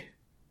 hey,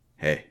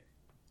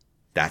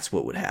 that's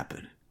what would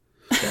happen.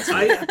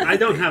 I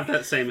don't have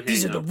that same hang-up.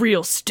 These are the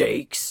real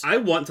stakes. I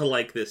want to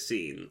like this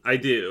scene. I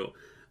do.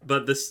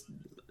 But this,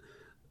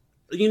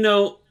 you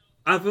know,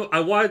 I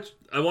watch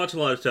a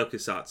lot of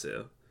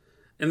tokusatsu.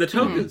 And the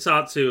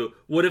tokusatsu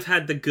would have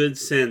had the good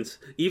sense,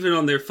 even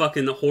on their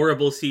fucking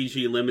horrible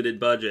CG limited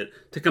budget,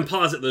 to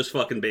composite those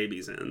fucking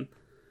babies in.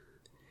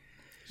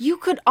 You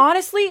could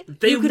honestly,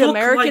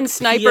 American like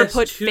Sniper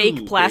put PS2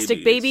 fake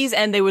plastic babies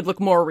and they would look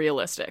more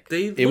realistic.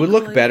 It would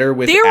look better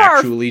with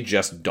actually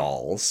just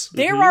dolls.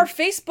 There are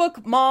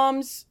Facebook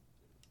moms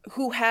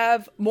who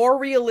have more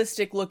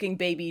realistic looking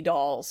baby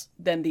dolls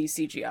than these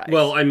CGI.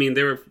 Well, I mean,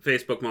 there are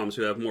Facebook moms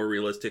who have more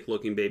realistic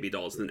looking baby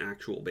dolls than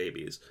actual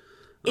babies.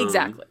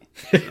 Exactly.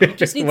 You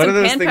just need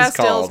some pan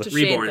pastels to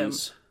shade them.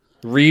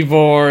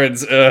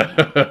 Reborns.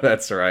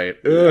 That's right.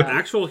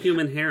 Actual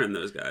human hair in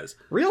those guys.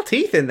 Real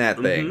teeth in that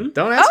thing.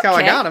 Don't ask how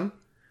I got them.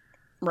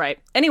 Right.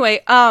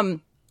 Anyway,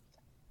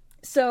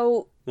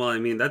 so... Well, I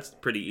mean, that's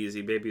pretty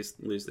easy. Babies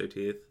lose their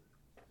teeth.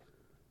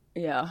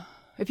 Yeah.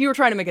 If you were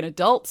trying to make an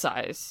adult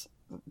size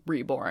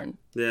reborn,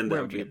 then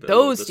where would you get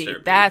those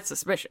teeth? That's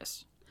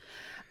suspicious.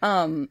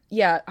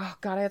 Yeah. Oh,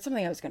 God, I had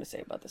something I was going to say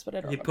about this, but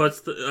I don't remember. He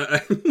puts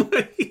the...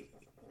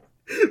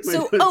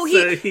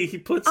 he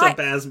puts a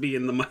Basby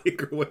in the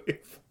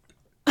microwave.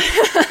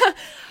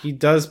 He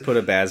does put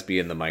a Basby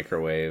in the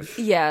microwave.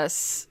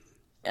 Yes.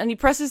 And he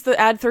presses the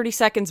add 30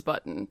 seconds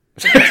button.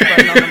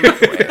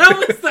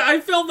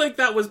 I felt like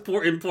that was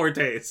in poor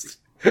taste.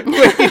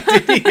 Wait,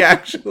 did he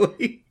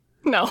actually?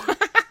 No.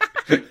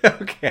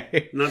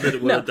 Okay. Not that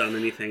it would have done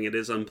anything. It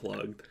is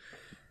unplugged.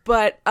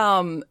 But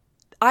I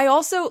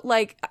also,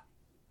 like...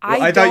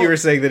 I thought you were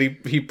saying that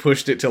he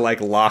pushed it to, like,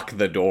 lock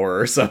the door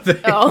or something.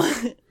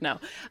 Oh, no.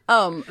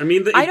 I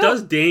mean, it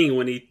does ding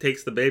when he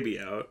takes the baby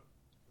out.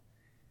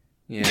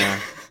 Yeah.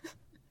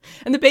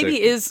 And the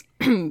baby is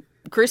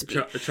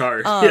crispy.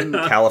 Charred.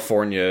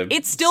 California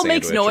It still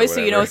makes noise, so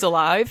you know it's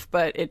alive,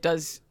 but it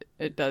does...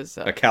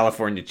 a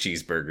California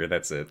cheeseburger,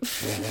 that's it.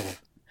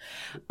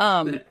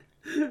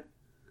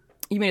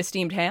 You mean a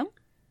steamed ham?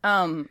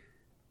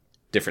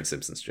 Different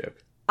Simpsons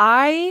joke.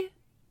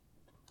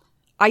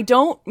 I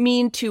don't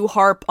mean to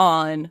harp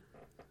on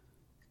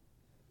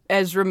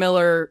Ezra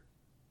Miller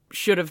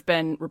should have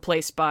been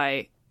replaced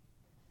by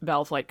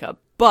Val Flight Cub,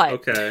 but...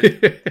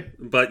 Okay.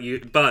 but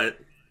you're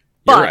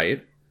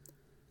right.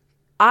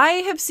 I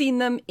have seen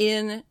them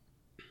in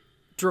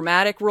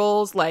dramatic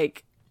roles,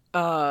 like, we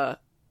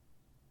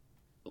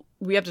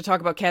have to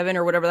talk about Kevin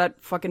or whatever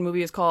that fucking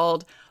movie is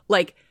called.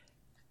 Like,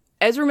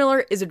 Ezra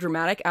Miller is a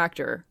dramatic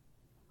actor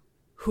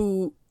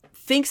who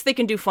thinks they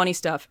can do funny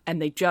stuff,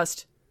 and they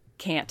just...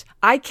 can't.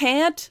 I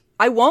can't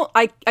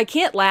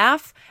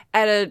laugh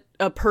at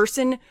a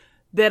person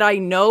that I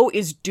know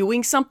is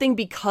doing something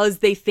because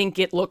they think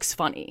it looks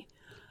funny.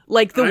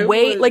 Like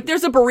like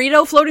there's a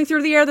burrito floating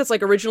through the air that's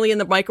like originally in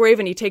the microwave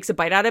and he takes a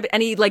bite out of it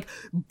and he like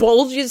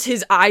bulges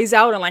his eyes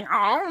out and like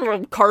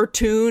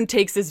cartoon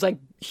takes this like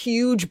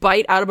huge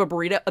bite out of the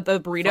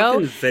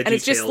burrito Fucking and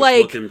it's just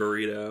like like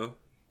burrito.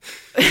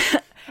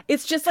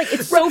 It's just like,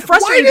 it's so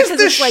frustrating.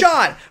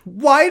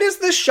 Why does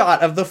the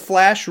shot of the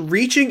Flash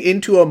reaching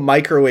into a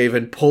microwave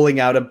and pulling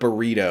out a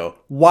burrito,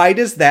 why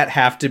does that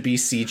have to be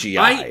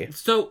CGI?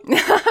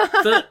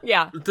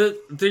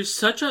 There's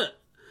such a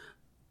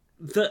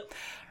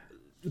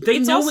they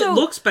know also, it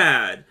looks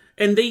bad,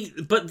 and they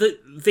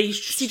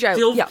CGI,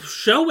 still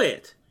show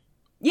it.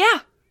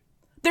 Yeah,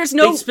 there's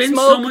no they spend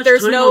smoke. So much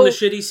there's time no on the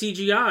shitty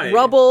CGI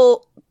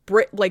rubble,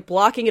 like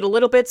blocking it a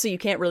little bit so you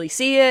can't really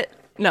see it.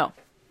 No,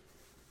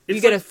 it's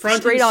you get like a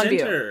front straight on and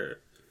center.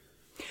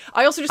 view.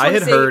 I also just I want had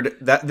to say, heard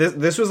that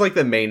this was like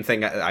the main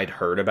thing I'd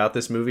heard about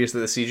this movie is that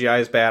the CGI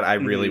is bad. I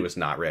really was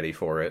not ready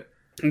for it.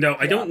 No,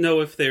 I don't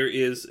know if there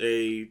is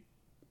a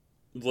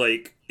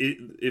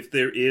if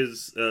there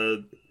is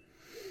a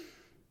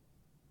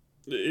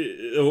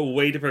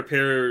way to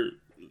prepare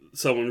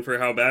someone for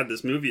how bad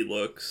this movie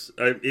looks.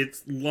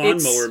 It's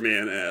Lawnmower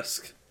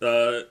Man-esque.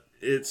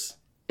 It's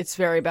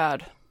very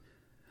bad.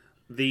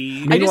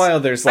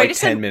 Meanwhile, there's like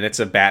 10 minutes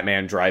of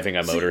Batman driving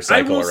a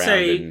motorcycle around,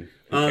 and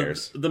who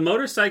cares? The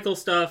motorcycle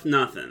stuff,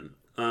 nothing.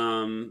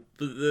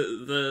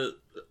 The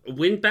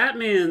when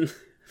Batman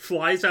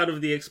flies out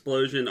of the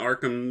explosion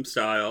Arkham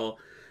style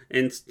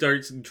and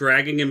starts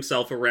dragging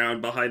himself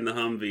around behind the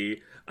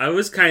Humvee, I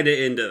was kind of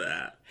into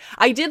that.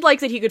 I did like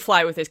that he could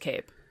fly with his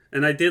cape.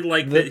 And I did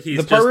like that he's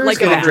the part where just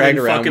getting dragged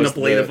around fucking was a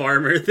blade of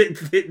armor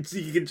that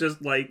he could just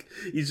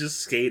he's just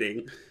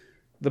skating.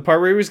 The part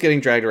where he was getting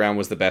dragged around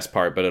was the best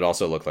part, but it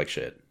also looked like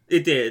shit.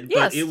 It did,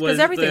 yes, but it was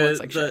everything looks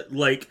like shit.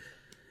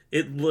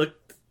 It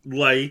looked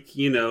like,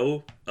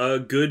 a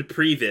good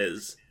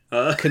previs.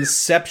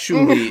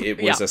 Conceptually,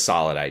 it was a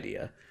solid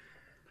idea.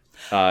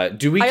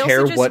 Do we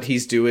care what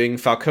he's doing?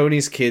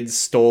 Falcone's kids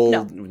stole...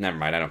 No. Never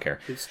mind, I don't care.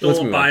 He stole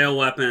a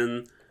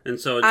bioweapon, and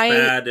so it's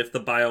bad if the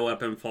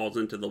bioweapon falls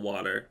into the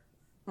water.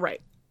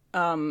 Right.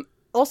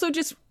 Also,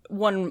 just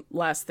one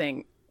last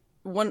thing.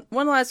 One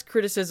last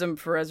criticism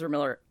for Ezra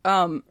Miller.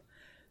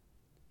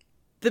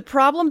 The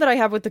problem that I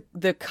have with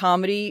the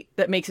comedy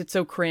that makes it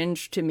so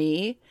cringe to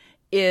me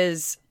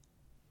is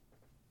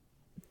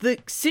the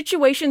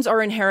situations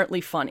are inherently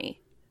funny.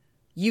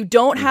 You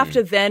don't have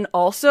to then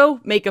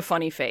also make a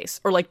funny face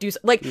or like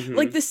like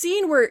the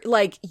scene where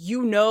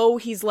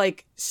he's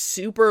like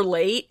super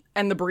late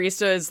and the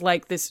barista is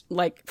like this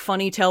like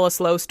funny tell a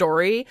slow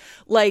story.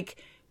 Like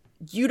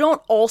you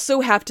don't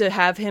also have to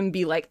have him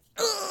be like,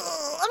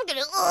 I'm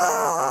gonna.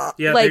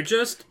 Yeah, like,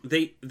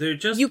 they're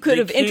just. You could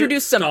have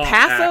introduced some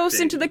pathos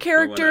into the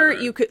character.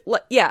 You could,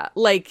 Well,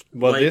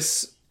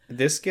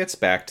 this gets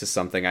back to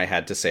something I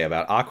had to say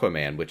about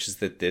Aquaman, which is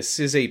that this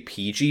is a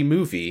PG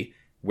movie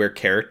where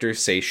characters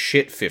say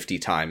shit 50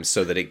 times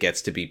so that it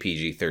gets to be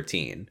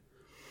PG-13.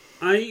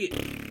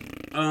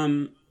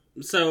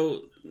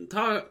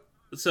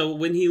 So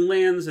when he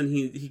lands and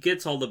he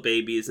gets all the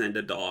babies and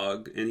a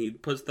dog and he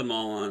puts them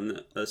all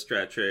on a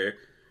stretcher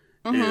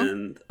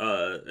and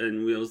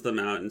wheels them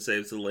out and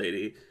saves the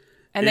lady.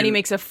 And then he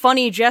makes a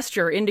funny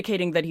gesture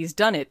indicating that he's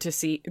done it to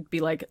be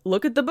like,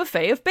 look at the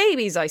buffet of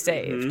babies I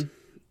saved.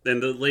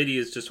 And the lady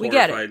is just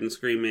horrified and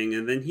screaming.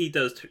 And then he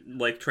does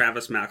like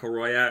Travis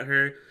McElroy at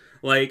her.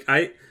 Like,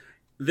 you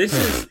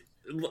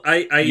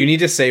need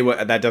to say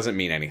what that doesn't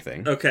mean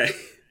anything. Okay.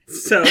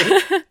 So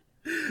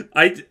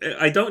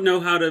I don't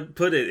know how to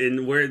put it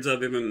in words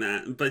other than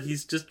that, but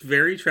he's just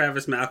very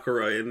Travis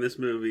McElroy in this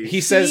movie. He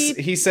says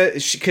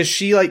because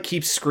she like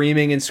keeps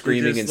screaming and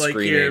screaming and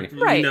screaming.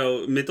 Right.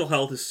 Mental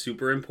health is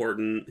super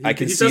important. I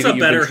can see that you've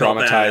been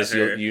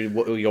traumatized.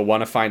 You'll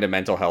want to find a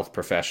mental health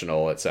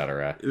professional,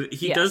 etc.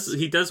 He does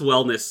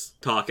wellness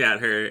talk at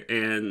her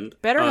and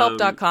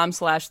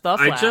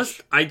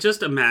BetterHelp.com/theflash. I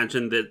just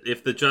imagine that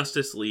if the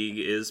Justice League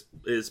is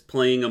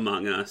playing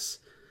Among Us,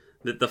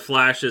 that the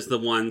Flash is the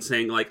one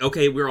saying like,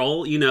 okay, we're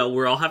all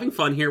having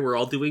fun here, we're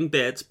all doing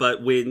bits,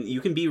 but when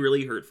you can be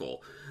really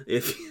hurtful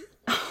if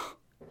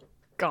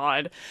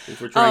God,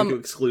 if we're trying to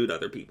exclude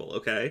other people,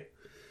 okay?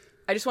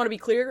 I just want to be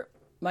clear,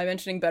 my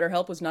mentioning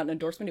BetterHelp was not an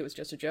endorsement, it was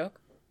just a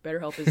joke.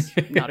 BetterHelp is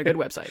not a good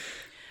website.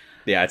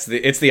 Yeah,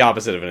 it's the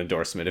opposite of an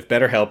endorsement. If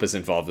BetterHelp is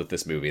involved with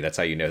this movie, that's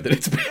how you know that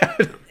it's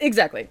bad.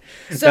 Exactly.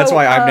 So, that's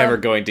why I'm never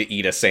going to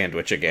eat a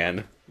sandwich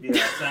again.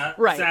 Yeah, sad,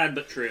 right. Sad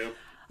but true.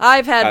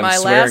 I've had my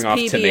last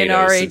PB and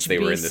RHBC. Since they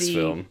were in this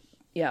film.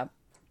 Yeah.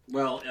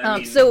 Well,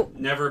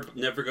 never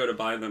go to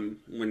buy them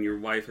when your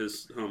wife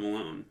is home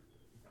alone.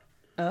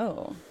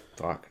 Oh.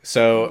 Fuck.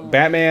 So,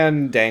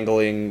 Batman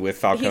dangling with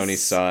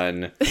Falcone's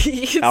son.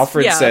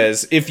 Alfred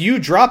says, if you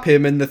drop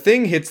him and the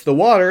thing hits the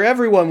water,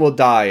 everyone will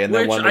die. And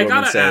then Wonder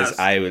Woman says,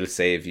 I will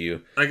save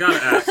you. I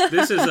gotta ask,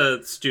 this is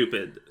a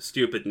stupid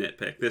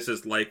nitpick. This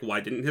is like,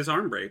 why didn't his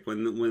arm break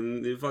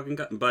when he fucking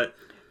got... But...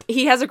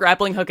 He has a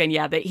grappling hook, and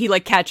he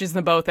like catches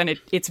them both, and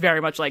it's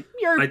very much like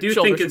your I do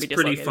think it's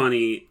pretty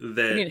funny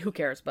that... I mean, who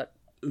cares, but...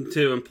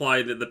 To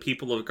imply that the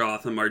people of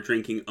Gotham are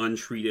drinking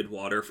untreated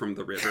water from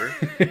the river.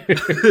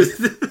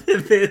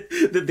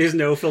 That there's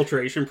no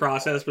filtration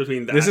process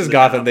between that. This is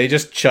Gotham. They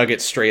just chug it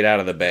straight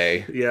out of the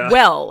bay. Yeah.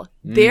 Well,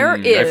 there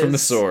is... Right from the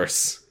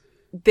source.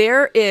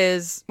 There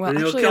is... Well,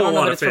 actually, I don't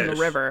know that it's from the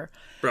river.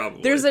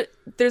 Probably. There's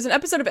an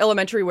episode of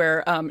Elementary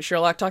where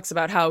Sherlock talks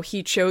about how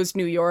he chose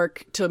New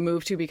York to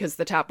move to because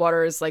the tap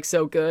water is like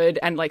so good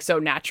and like so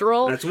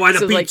natural. That's why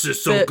the beach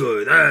is so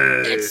good.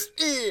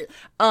 Hey.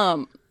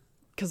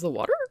 Because the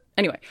water.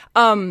 Anyway.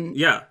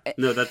 Yeah.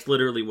 No, that's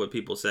literally what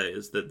people say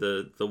is that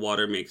the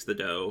water makes the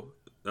dough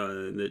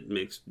that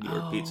makes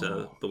your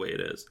pizza the way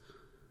it is.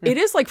 It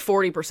is like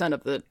 40%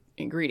 of the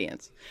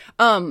ingredients.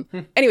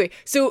 Anyway,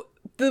 so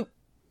the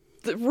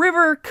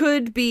river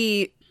could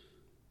be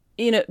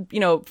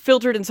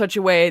filtered in such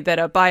a way that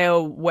a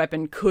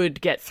bioweapon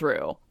could get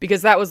through,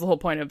 because that was the whole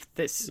point of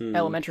this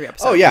Elementary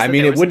episode. Oh yeah, I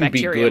mean, it wouldn't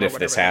be good if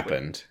this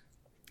happened.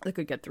 They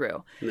could get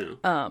through. No.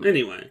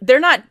 Anyway, they're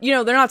not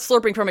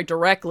slurping from it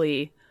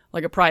directly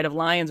like a pride of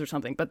lions or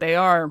something, but they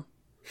are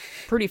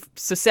pretty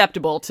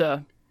susceptible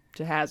to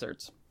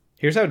hazards.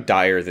 Here's how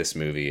dire this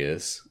movie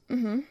is.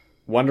 Mm-hmm.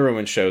 Wonder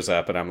Woman shows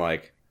up, and I'm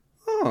like,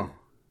 oh.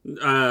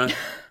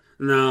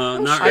 No,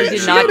 not I right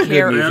did now. not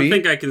care. I don't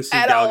think I can see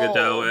At Gal all.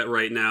 Gadot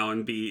right now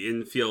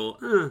and feel.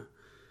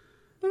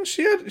 Well,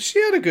 she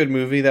had a good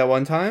movie that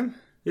one time.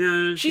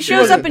 Yeah, She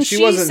shows up and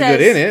she wasn't says,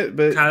 good in it,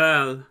 but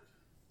Kal-El.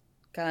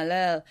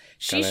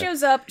 She Kal-El.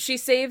 shows up, she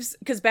saves,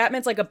 because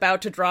Batman's like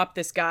about to drop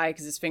this guy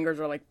because his fingers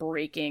are like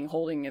breaking,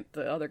 holding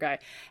the other guy.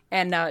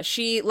 And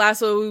she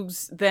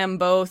lassos them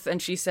both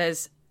and she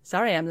says,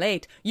 "Sorry, I'm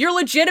late." You're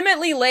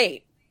legitimately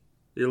late.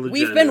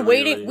 We've been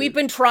waiting. Late. We've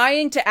been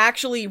trying to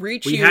actually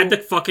reach you. We had to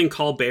fucking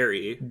call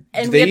Barry.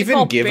 And do we they had to even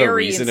call give Barry a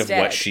reason instead.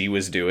 of what she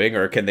was doing,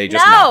 or can they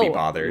just not be No!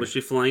 bothered? Was she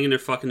flying in her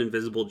fucking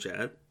invisible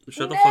jet?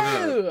 Shut the fuck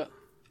up. No!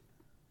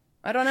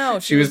 I don't know.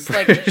 She was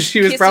like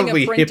she was kissing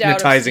probably a printout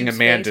of hypnizing a Steve's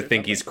man face to or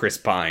think he's something. Chris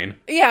Pine.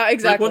 Yeah,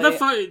 exactly. Like, what the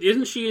fuck?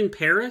 Isn't she in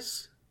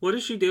Paris? What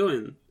is she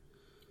doing?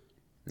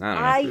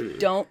 I don't know. I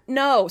don't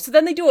know. So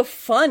then they do a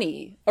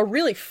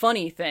really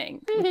funny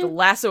thing with the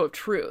lasso of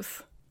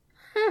truth.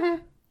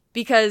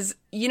 Because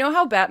you know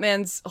how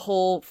Batman's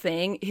whole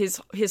thing,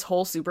 his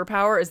whole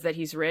superpower is that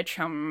he's rich.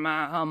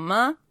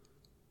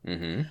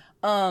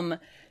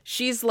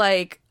 She's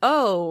like,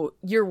 "Oh,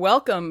 you're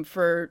welcome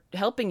for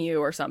helping you,"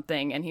 or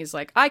something. And he's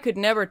like, "I could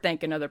never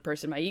thank another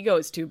person. My ego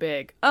is too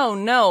big." Oh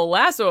no,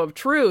 lasso of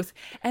truth.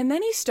 And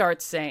then he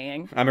starts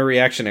saying, I'm a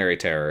reactionary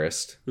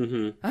terrorist.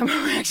 I'm a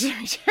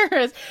reactionary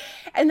terrorist.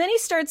 And then he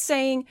starts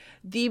saying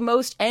the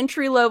most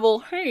entry-level,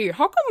 "Hey,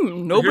 how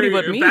come nobody Hey,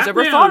 but me has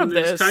ever Batman thought of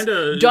is this?"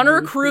 kinda-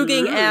 Dunner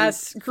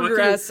Kruging-ass,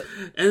 Kruger-ass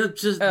and it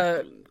just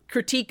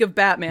critique of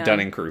Batman.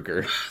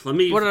 Dunning-Kruger. let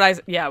me. What did I...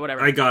 Yeah,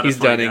 whatever. I gotta He's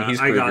find Dunning, out. he's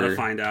I gotta Kruger.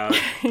 find out.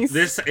 He's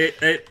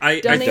I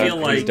Dunning, feel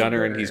like He's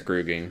Dunner and he's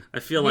Kruging.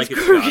 I feel like he's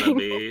it's gotta Kruging.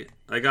 be.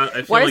 I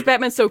feel Why like is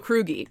Batman so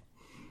Krugy?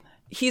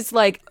 He's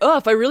like, "Oh,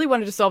 if I really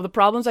wanted to solve the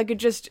problems,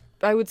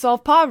 I would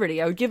solve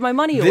poverty. I would give my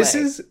money away."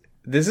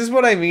 This is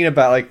what I mean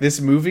about, like,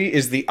 this movie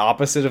is the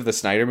opposite of the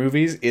Snyder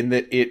movies in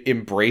that it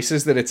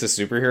embraces that it's a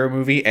superhero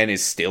movie and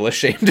is still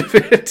ashamed of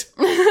it.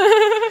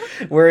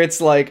 Where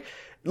it's like,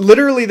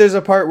 literally there's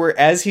a part where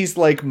as he's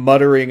like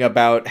muttering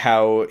about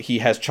how he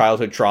has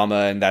childhood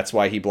trauma and that's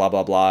why he blah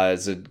blah blah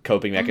as a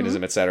coping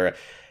mechanism, etc.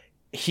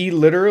 He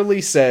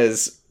literally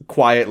says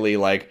quietly,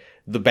 like,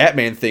 "The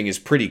Batman thing is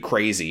pretty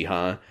crazy,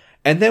 huh?"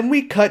 And then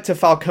we cut to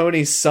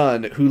Falcone's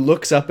son, who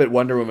looks up at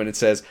Wonder Woman and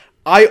says,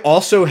 "I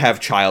also have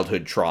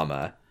childhood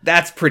trauma."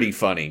 That's pretty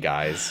funny,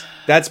 guys.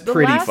 That's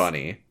pretty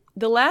funny.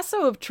 The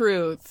lasso of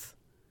truth,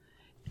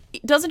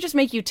 it doesn't just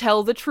make you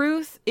tell the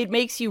truth, it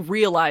makes you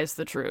realize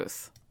the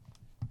truth.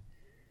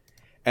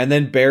 And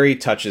then Barry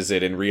touches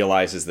it and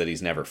realizes that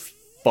he's never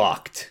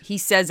fucked. He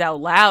says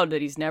out loud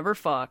that he's never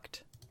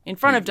fucked. In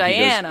front of He goes,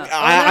 Diana.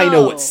 I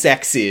know what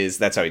sex is.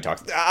 That's how he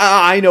talks.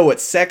 I know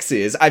what sex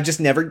is. I've just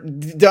never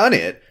done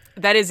it.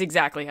 That is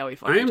exactly how he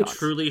fucking I am talks.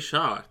 truly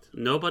shocked.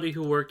 Nobody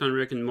who worked on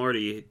Rick and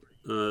Morty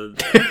wrote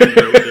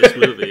this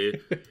movie.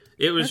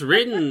 It was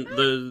written.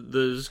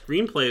 The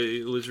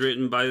screenplay was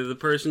written by the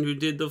person who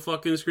did the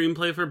fucking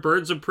screenplay for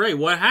Birds of Prey.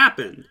 What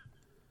happened?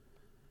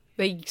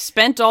 They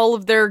spent all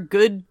of their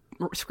good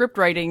script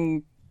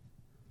writing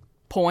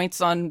points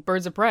on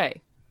Birds of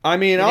Prey. I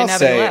mean, They I'll didn't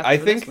have any say, left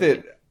for this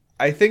movie.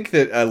 I think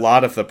that a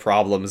lot of the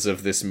problems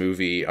of this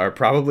movie are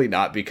probably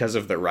not because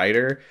of the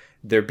writer.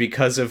 They're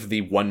because of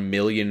the 1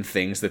 million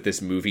things that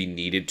this movie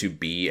needed to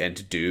be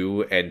and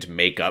do and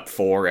make up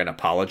for and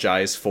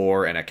apologize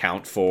for and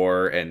account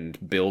for and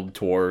build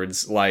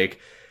towards. Like,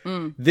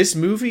 this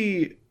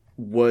movie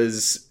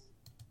was...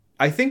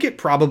 I think it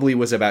probably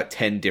was about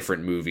 10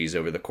 different movies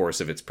over the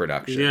course of its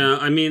production. Yeah,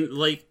 I mean,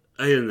 like,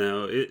 I don't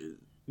know.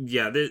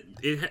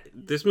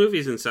 This movie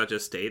is in such a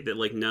state that,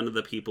 like, none of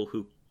the people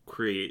who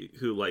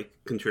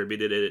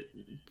contributed it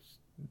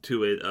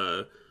to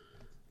it,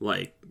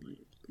 like,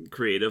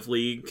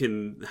 creatively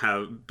can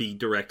be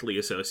directly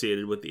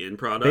associated with the end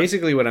product.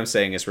 Basically what I'm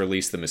saying is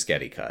release the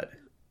Muschietti cut.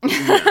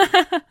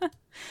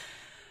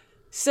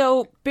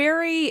 So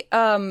Barry,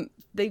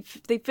 they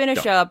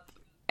finish up,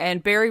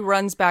 and Barry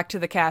runs back to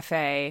the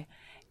cafe,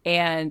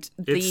 and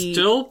it's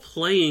still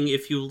playing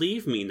If You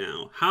Leave Me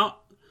Now. How?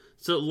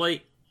 So,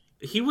 like,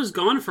 he was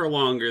gone for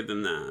longer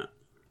than that.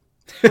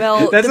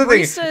 Well, That's the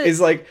thing, barista- is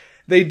like,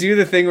 they do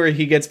the thing where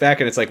he gets back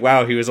and it's like,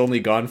 wow, he was only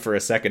gone for a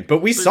second.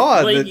 But we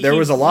saw like, that there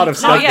was a lot of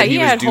stuff that he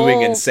was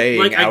doing and saying.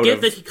 Like, I get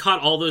of... that he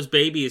caught all those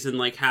babies in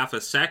like half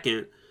a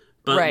second.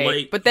 But right.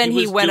 like, but then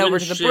he went over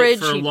to the bridge.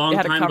 For a long he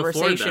had a time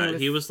conversation.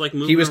 He was like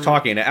moving. He was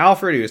talking to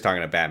Alfred. He was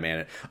talking to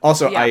Batman.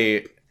 Also,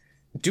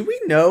 do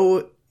we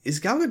know, is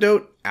Gal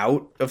Gadot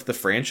out of the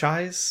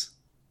franchise?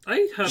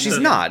 She's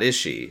not, is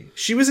she?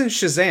 She was in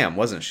Shazam,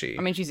 wasn't she?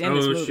 I mean, she's in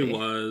this movie. She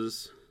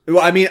was.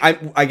 Well, I mean,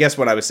 I guess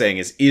what I was saying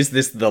is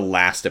this the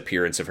last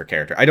appearance of her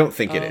character? I don't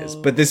think it is,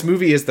 but this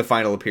movie is the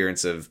final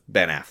appearance of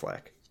Ben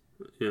Affleck.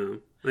 Yeah,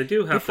 I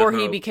do have before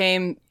he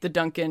became the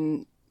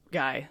Duncan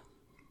guy.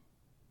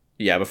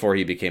 Yeah, before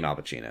he became Al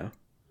Pacino.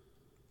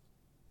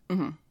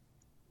 Mm-hmm.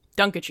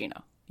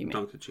 Dunkachino, you mean?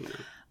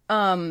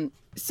 Dunkachino.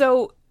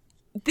 So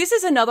this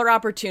is another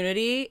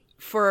opportunity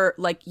for,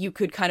 like, you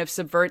could kind of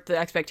subvert the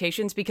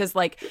expectations, because,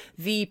 like,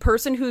 the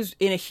person who's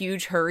in a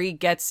huge hurry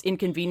gets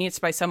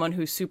inconvenienced by someone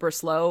who's super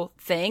slow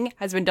thing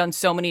has been done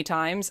so many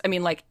times. I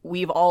mean, like,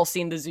 we've all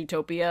seen the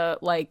Zootopia,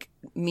 like,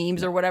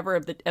 memes or whatever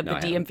of the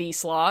DMV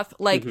sloth.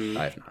 Like,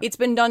 it's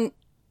been done...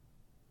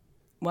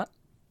 What?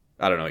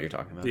 I don't know what you're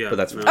talking about, yeah, but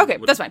that's fine. Okay,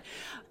 that's fine.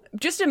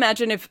 Just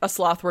imagine if a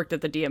sloth worked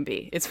at the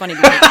DMV. It's funny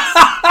because...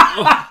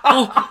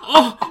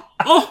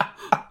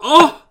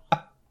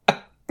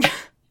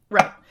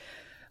 Right.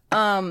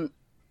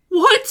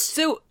 What?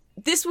 So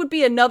this would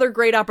be another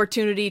great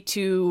opportunity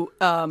to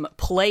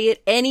play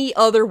it any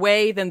other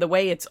way than the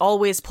way it's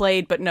always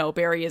played. But no,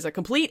 Barry is a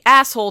complete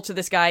asshole to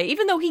this guy,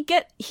 even though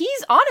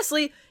he's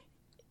honestly...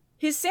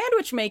 His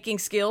sandwich making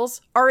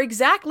skills are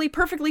exactly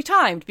perfectly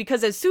timed,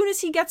 because as soon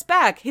as he gets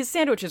back, his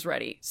sandwich is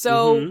ready.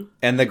 So,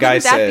 and the guy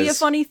says, "Would that be a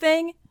funny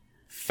thing?"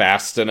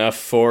 Fast enough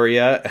for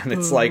you, and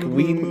it's like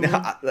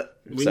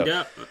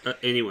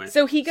anyway.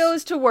 So he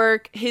goes to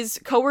work. His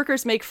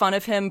coworkers make fun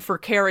of him for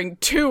caring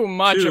too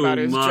much about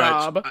his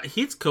job.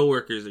 His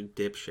coworkers are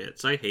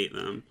dipshits. I hate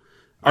them.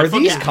 Are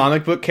these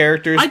comic book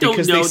characters?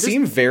 Because they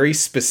seem very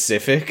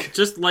specific.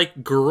 Just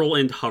like Girl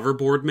and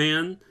Hoverboard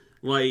Man.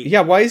 Like, yeah,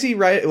 why is he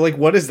writing? Like,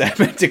 what is that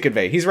meant to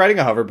convey? He's riding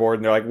a hoverboard,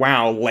 and they're like,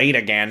 "Wow, late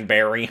again,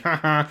 Barry." The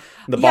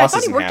boss I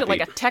thought he worked happy. at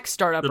like a tech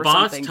startup. The or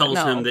boss something, tells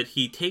him that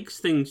he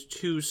takes things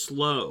too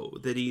slow,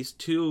 that he's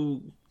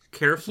too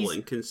careful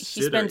and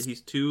considerate.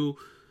 He's too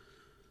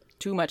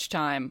much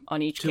time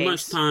on each case. Too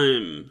much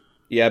time.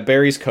 Yeah,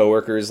 Barry's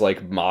coworkers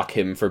like mock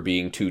him for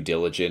being too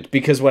diligent,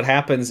 because what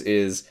happens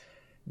is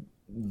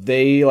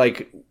they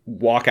like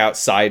walk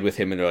outside with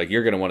him, and they're like,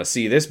 "You're going to want to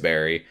see this,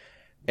 Barry."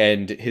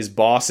 And his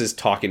boss is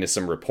talking to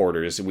some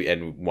reporters,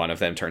 and one of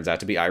them turns out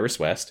to be Iris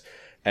West.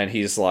 And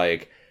he's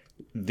like,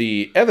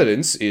 the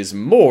evidence is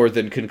more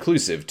than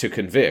conclusive to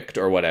convict,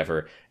 or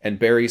whatever. And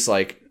Barry's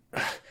like,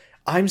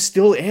 I'm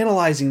still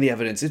analyzing the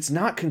evidence. It's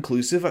not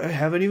conclusive. I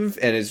haven't even...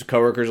 And his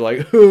coworker's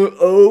like,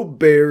 oh,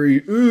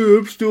 Barry,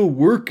 I'm still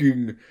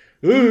working.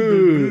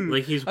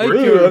 Like, he's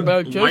working...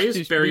 Why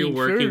is Barry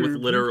working with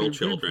literal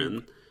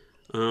children?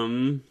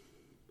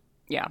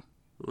 Yeah.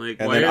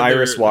 Like, and then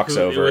Iris walks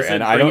over,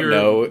 and I don't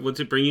know... Was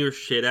it bring your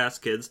shit-ass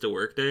kids to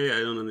work day? I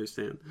don't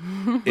understand.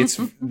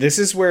 This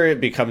is where it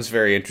becomes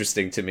very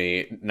interesting to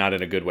me, not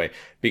in a good way,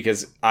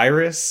 because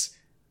Iris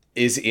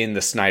is in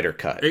the Snyder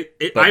Cut.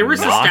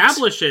 Iris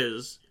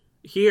establishes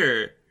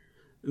here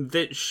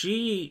that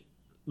she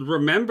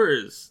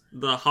remembers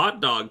the hot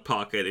dog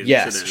pocket incident.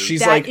 Yes,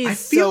 she's like, I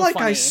feel like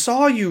I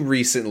saw you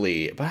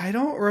recently, but I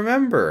don't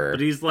remember. But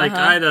he's like,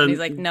 I don't... He's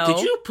like, no.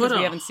 Did you put we a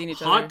haven't seen each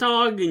hot other.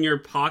 dog in your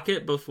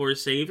pocket before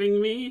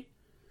saving me?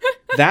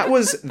 That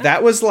was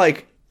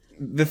like...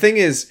 The thing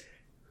is,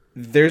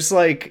 there's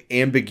like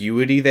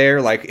ambiguity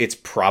there. Like, it's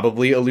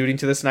probably alluding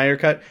to the Snyder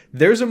Cut.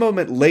 There's a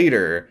moment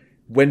later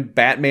when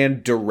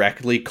Batman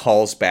directly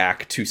calls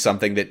back to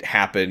something that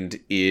happened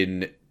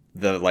in...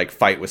 the like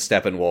fight with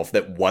Steppenwolf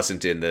that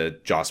wasn't in the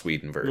Joss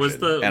Whedon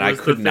version, I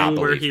could not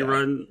believe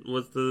that.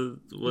 Was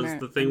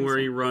the thing where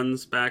he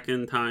runs back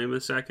in time a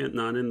second,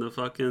 not in the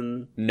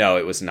fucking... No,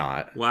 it was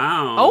not.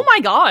 Wow. Oh my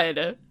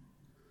god.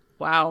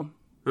 Wow.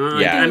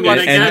 Yeah, I mean,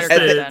 I guess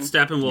that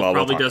Steppenwolf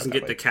probably we'll doesn't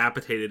get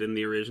decapitated in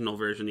the original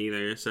version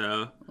either,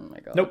 so... Oh my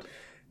god. Nope.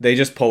 They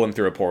just pull him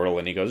through a portal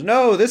and he goes,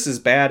 no, this is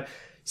bad.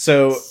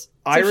 So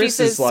Iris she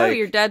says, is like... so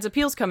your dad's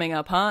appeal's coming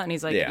up, huh? And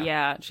he's like,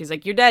 yeah. She's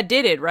like, your dad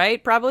did it,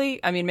 right? Probably.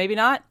 I mean, maybe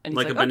not. And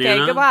he's like, okay,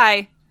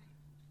 goodbye.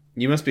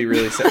 You must be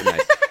really sad.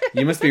 Nice.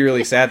 You must be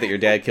really sad that your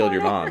dad killed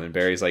your mom. And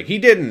Barry's like, he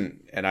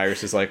didn't. And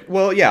Iris is like,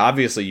 well, yeah,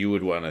 obviously you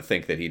would want to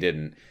think that he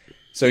didn't.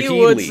 So he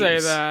would leaves. say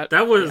that.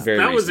 That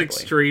was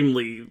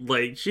extremely,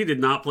 like, she did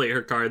not play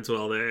her cards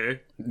well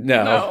there.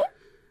 No.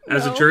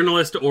 As a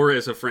journalist or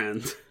as a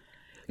friend.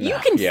 You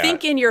can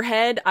think in your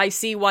head, I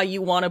see why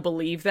you want to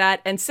believe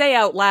that, and say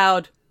out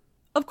loud,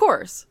 of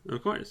course.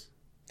 Of course.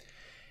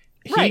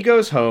 He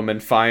goes home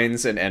and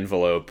finds an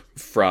envelope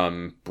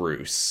from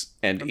Bruce,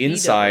 and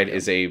inside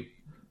is a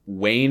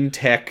Wayne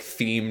Tech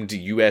themed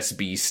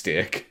USB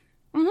stick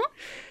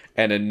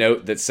and a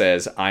note that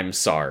says, I'm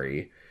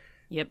sorry.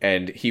 Yep.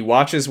 And he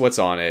watches what's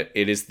on it.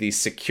 It is the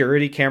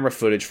security camera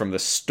footage from the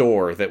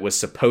store that was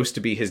supposed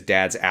to be his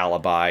dad's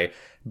alibi,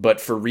 but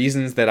for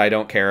reasons that I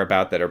don't care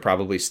about that are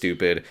probably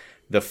stupid,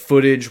 the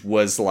footage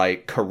was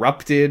like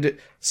corrupted,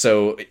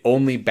 so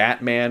only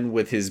Batman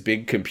with his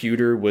big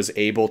computer was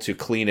able to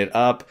clean it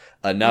up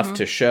enough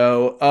to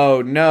show,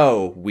 oh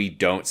no, we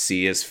don't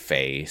see his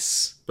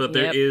face. But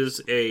there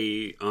is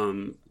a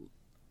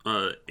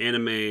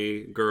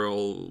anime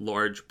girl,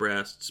 large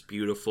breasts,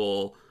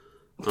 beautiful,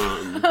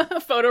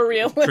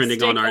 photorealistic,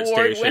 trending on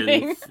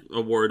award-winning. ArtStation,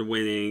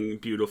 award-winning,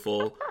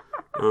 beautiful,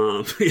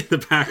 in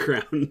the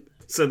background.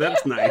 So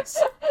that's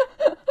nice.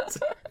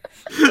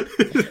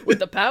 With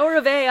the power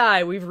of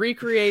AI, we've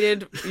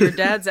recreated your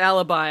dad's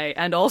alibi,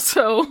 and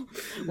also,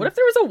 what if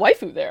there was a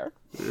waifu there?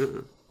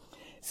 Yeah.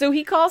 So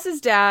he calls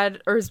his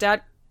dad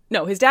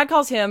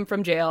calls him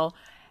from jail,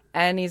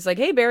 and he's like,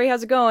 hey, Barry,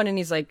 how's it going? And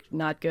he's like,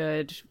 not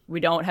good. We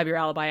don't have your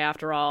alibi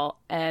after all.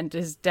 And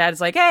his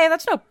dad's like, hey,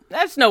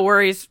 that's no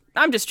worries.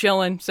 I'm just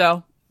chilling,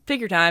 so take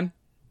your time.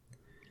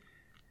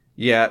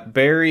 Yeah,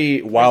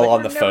 Barry, while like,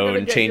 on "We're the never gonna phone,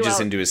 get you changes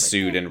out." into his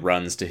suit and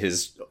runs to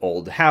his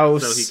old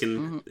house. So he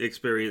can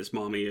experience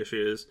mommy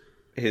issues.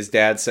 His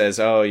dad says,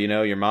 oh,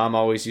 your mom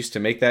always used to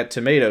make that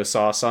tomato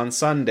sauce on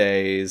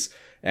Sundays.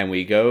 And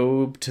we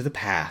go to the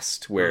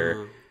past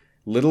where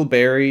little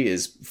Barry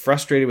is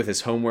frustrated with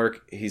his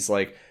homework. He's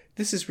like,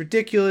 this is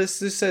ridiculous.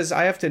 This says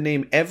I have to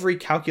name every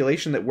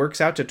calculation that works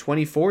out to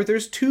 24.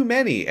 There's too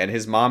many. And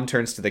his mom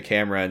turns to the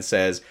camera and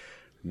says,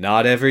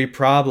 not every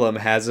problem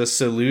has a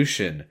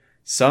solution.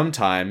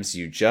 Sometimes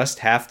you just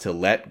have to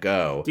let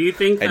go. Do you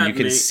think and that you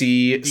can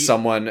see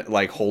someone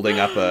like holding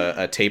up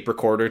a tape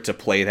recorder to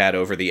play that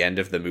over the end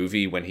of the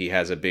movie when he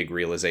has a big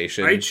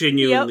realization? I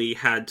genuinely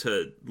had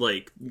to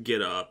like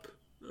get up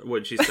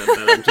when she said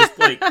that. I'm just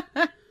like,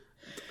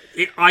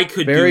 I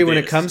could Barry, do this. when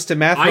it comes to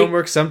math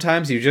homework,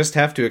 sometimes you just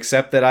have to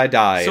accept that I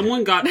died.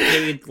 Someone got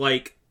paid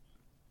like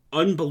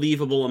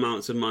unbelievable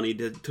amounts of money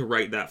to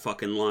write that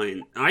fucking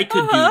line. I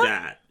could do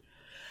that.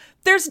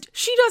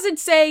 She doesn't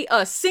say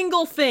a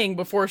single thing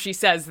before she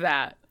says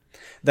that.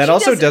 That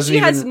also doesn't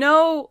even... She has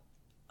no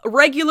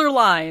regular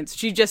lines.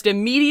 She just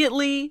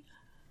immediately...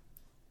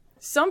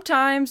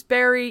 Sometimes,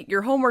 Barry,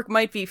 your homework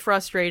might be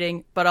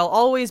frustrating, but I'll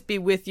always be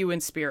with you in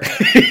spirit.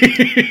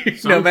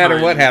 No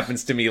matter what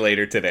happens to me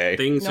later today.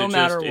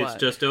 It's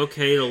just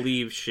okay to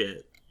leave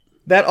shit.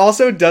 That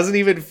also doesn't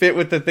even fit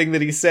with the thing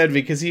that he said,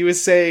 because he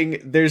was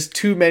saying there's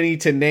too many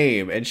to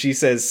name, and she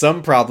says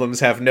some problems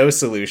have no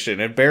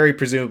solution, and Barry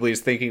presumably is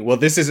thinking, well,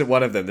 this isn't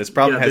one of them. This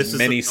problem has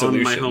many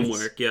solutions. On my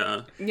homework,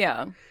 yeah.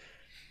 Yeah.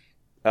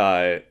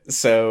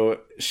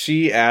 So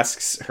she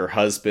asks her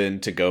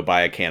husband to go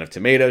buy a can of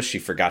tomatoes. She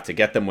forgot to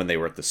get them when they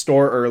were at the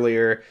store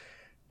earlier.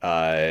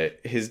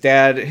 His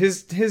dad,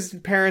 his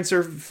parents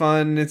are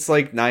fun. It's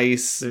like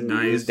nice. They're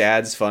nice. His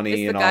dad's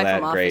funny and all that. It's the guy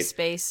from Great. Office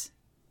Space.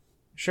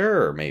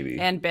 Sure, maybe.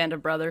 And Band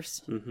of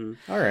Brothers. Mm-hmm.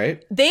 All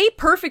right. They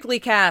perfectly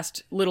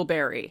cast Little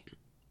Barry.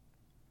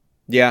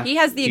 Yeah. He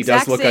has the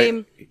exact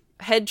same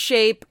head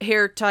shape,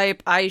 hair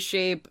type, eye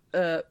shape,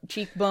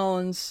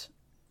 cheekbones.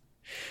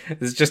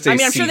 It's just a I'm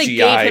CGI. sure they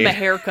gave him a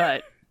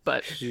haircut,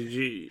 but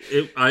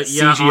CGI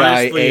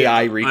honestly,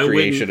 AI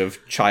recreation of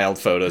child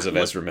photos of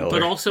Ezra Miller.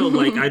 But also,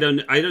 like, I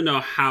don't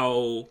know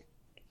how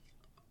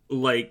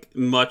like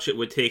much it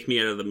would take me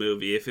out of the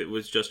movie if it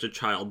was just a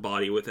child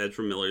body with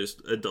Ezra Miller's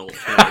adult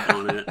head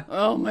on it.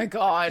 Oh my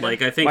god!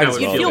 Like, I think Might I as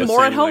would well. feel the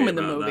more at same home way in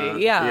the about movie. that.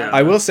 Yeah.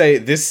 I will say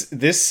this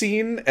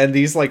scene and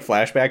these like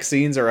flashback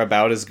scenes are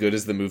about as good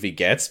as the movie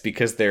gets,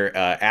 because they're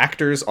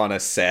actors on a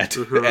set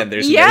and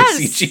there's no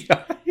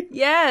CGI.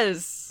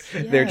 Yes.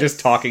 They're just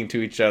talking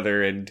to each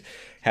other and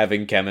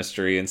having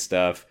chemistry and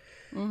stuff.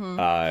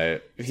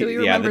 The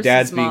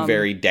dad's being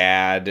very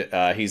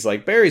dad. He's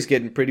like, Barry's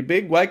getting pretty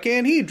big. Why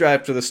can't he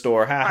drive to the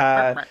store? Ha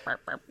ha.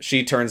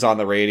 She turns on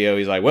the radio.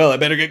 He's like, well, I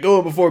better get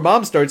going before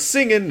mom starts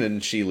singing.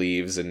 And she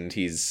leaves, and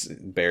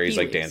Barry's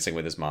like dancing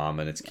with his mom,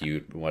 and it's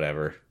cute.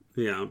 Whatever.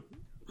 Yeah.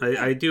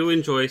 I do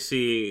enjoy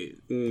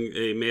seeing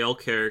a male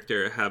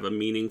character have a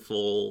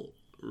meaningful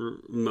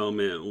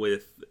moment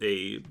with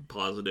a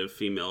positive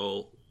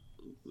female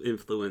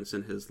influence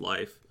in his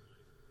life.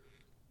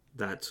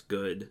 That's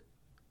good.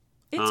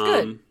 It's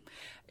good.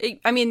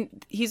 I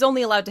mean, he's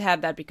only allowed to have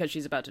that because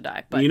she's about to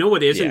die. But you know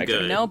what isn't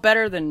good? No,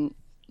 better than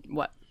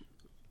what?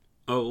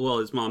 Oh, well,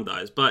 his mom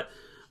dies, but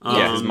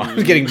his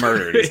mom's getting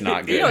murdered is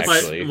not good.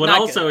 Actually, what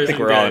not also good. is I think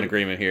we're all in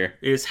agreement here.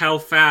 Is how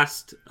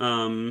fast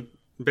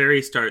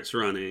Barry starts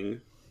running.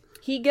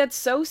 He gets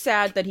so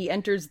sad that he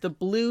enters the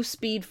Blue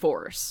Speed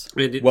Force.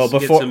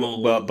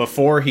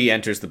 Before he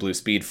enters the Blue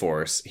Speed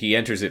Force, he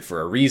enters it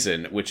for a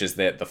reason, which is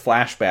that the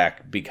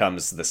flashback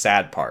becomes the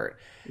sad part.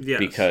 Yes,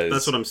 because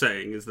that's what I'm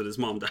saying, is that his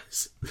mom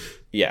dies.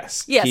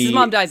 Yes, his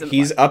mom dies in the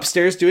He's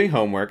upstairs doing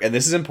homework, and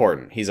this is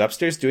important. He's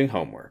upstairs doing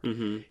homework.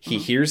 He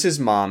hears his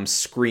mom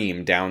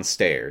scream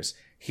downstairs.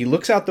 He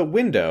looks out the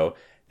window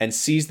and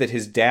sees that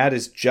his dad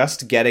is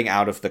just getting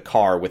out of the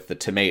car with the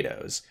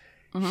tomatoes.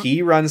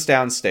 He runs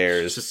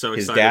downstairs. Just so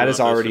his excited dad about is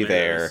already those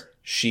tomatoes. there.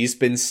 she's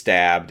been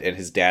stabbed, and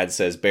his dad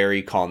says,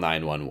 Barry, call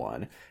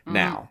 911.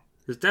 Now,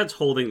 his dad's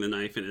holding the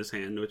knife in his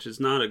hand, which is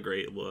not a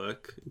great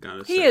look.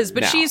 Gotta say. He is,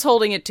 but Now. she's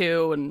holding it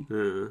too,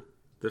 and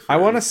I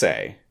want to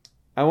say,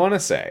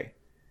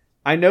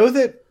 I know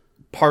that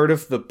part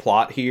of the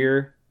plot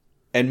here,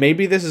 and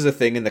maybe this is a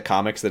thing in the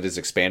comics that is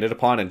expanded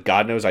upon, and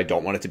God knows I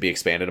don't want it to be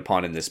expanded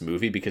upon in this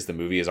movie because the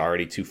movie is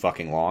already too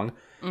fucking long.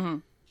 Mm-hmm.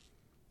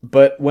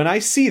 But when I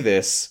see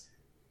this,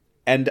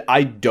 and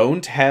I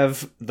don't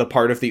have the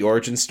part of the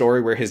origin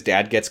story where his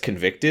dad gets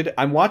convicted,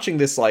 I'm watching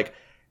this like,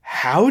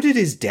 how did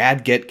his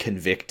dad get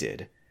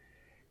convicted?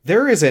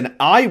 There is an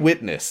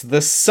eyewitness,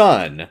 the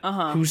son,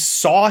 who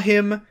saw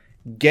him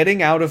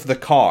getting out of the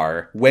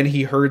car when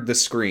he heard the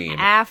scream.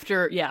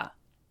 after, yeah.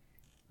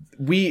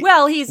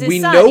 He's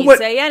his son, he'd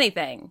say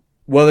anything.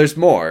 Well, there's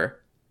more.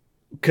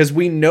 Because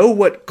we know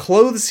what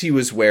clothes he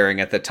was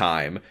wearing at the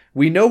time.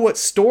 We know what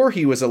store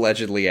he was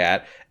allegedly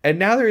at. And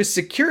now there is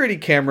security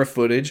camera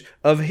footage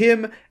of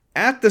him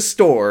at the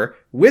store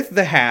with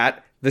the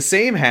hat, the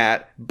same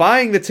hat,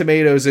 buying the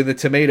tomatoes in the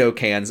tomato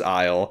cans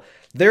aisle.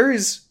 There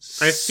is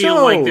I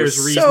feel like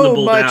there's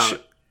reasonable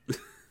doubt.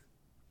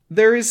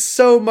 There is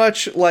so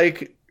much,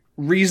 like,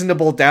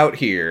 reasonable doubt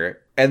here.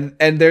 And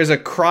there's a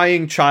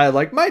crying child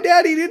like, my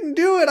daddy didn't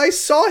do it. I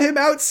saw him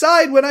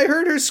outside when I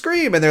heard her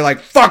scream. And they're like,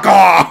 fuck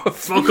off!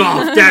 Fuck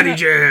off, daddy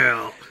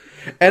jail!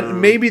 And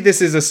maybe this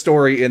is a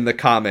story in the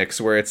comics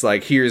where it's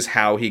like, here's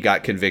how he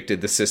got convicted.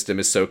 The system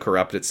is so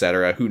corrupt,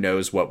 etc. Who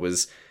knows what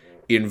was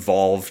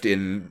involved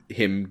in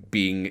him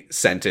being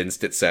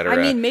sentenced, etc. I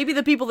mean, maybe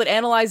the people that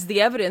analyze the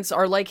evidence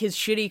are like his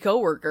shitty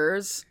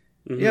coworkers.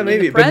 Yeah,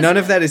 maybe. But none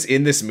of that is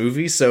in this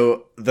movie.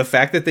 So the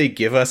fact that they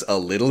give us a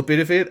little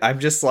bit of it, I'm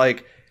just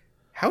like,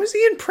 how is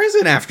he in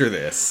prison after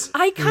this?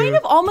 I kind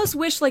of almost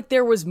wish like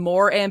there was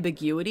more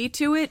ambiguity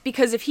to it,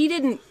 because if he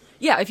didn't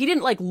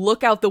like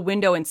look out the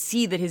window and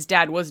see that his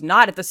dad was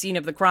not at the scene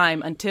of the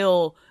crime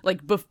until like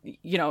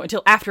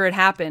until after it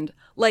happened,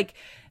 like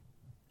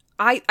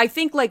I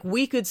think like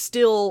we could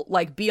still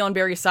like be on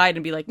Barry's side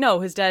and be like,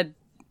 no, his dad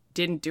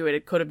didn't do it.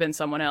 It could have been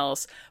someone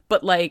else.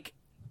 But like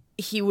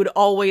he would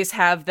always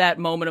have that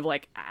moment of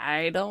like,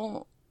 I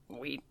don't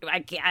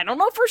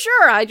know for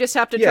sure. I just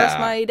have to trust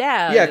my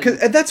dad. Yeah,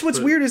 and that's what's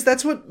weird is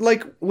that's what,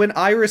 like, when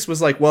Iris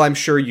was like, well, I'm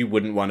sure you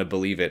wouldn't want to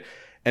believe it.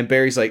 And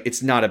Barry's like,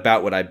 it's not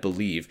about what I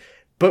believe.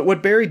 But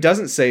what Barry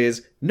doesn't say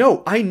is,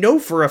 no, I know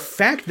for a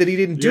fact that he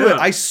didn't do it.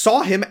 I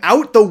saw him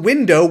out the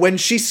window when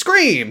she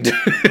screamed.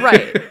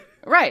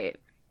 Right.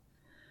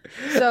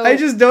 So I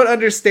just don't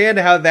understand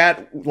how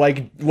that,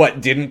 like,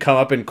 what, didn't come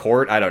up in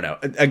court? I don't know.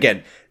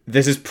 Again,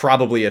 this is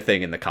probably a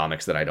thing in the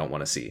comics that I don't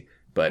want to see.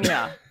 But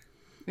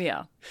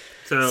yeah.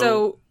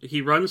 So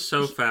he runs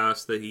so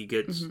fast that he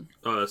gets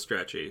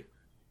stretchy.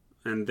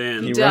 And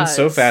then he runs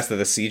so fast that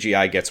the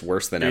CGI gets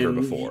worse than ever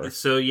before. He gets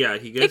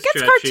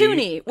stretchy.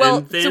 Cartoony.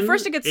 Well, so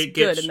first it gets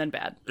good and then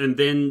bad. And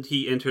then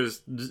he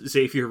enters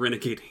Xavier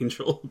Renegade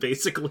Angel,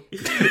 basically.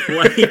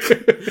 Like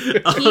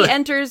he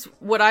enters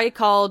what I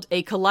called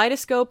a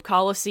kaleidoscope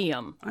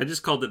coliseum. I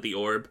just called it the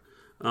orb.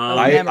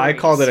 I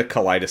called it a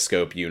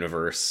kaleidoscope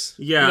universe.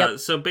 Yeah,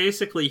 So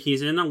basically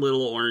he's in a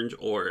little orange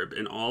orb,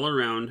 and all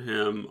around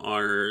him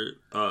are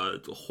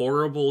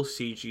horrible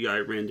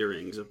CGI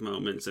renderings of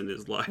moments in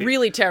his life.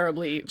 Really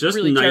terribly. Just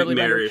really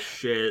nightmarish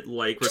shit,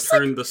 like just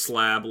Return the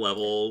Slab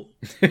level.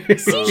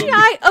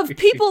 CGI of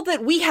people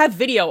that we have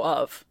video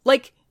of.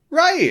 Like,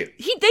 right.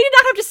 They did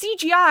not have to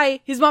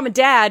CGI his mom and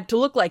dad to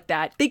look like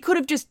that. They could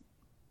have just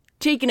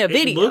taken a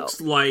video. It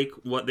looks like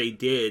what they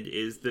did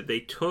is that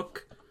they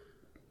took...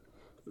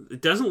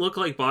 It doesn't look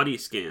like body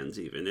scans,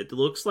 even. It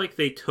looks like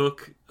they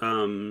took,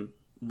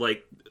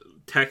 like,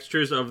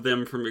 textures of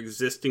them from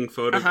existing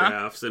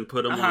photographs and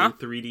put them on a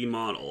 3D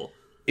model.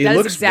 It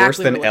looks worse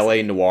than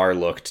L.A. Noire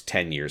looked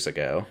 10 years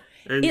ago.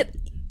 And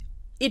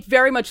it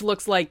very much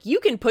looks like you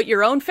can put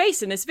your own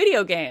face in this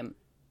video game.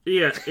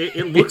 Yeah,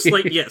 it looks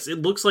like, yes,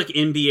 it looks like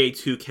NBA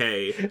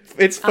 2K.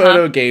 It's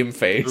photo game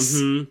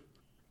face. Mm-hmm.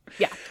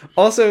 Yeah.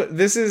 Also,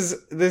 this is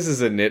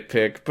a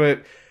nitpick,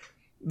 but...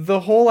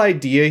 The whole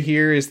idea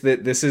here is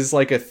that this is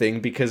like a thing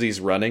because he's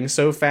running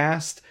so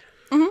fast,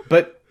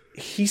 but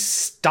he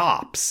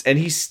stops and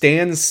he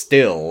stands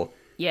still.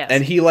 Yes.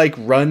 And he like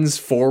runs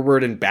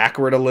forward and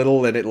backward a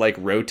little and it like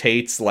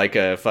rotates like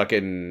a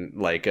fucking,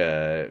 like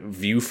a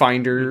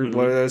viewfinder,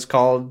 what are those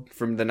called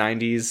from the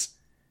 90s?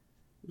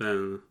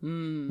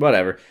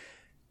 Whatever.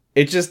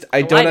 It just,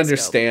 I don't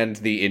understand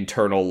the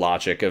internal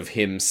logic of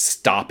him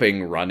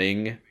stopping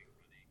running.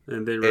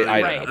 And then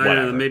I don't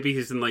know, maybe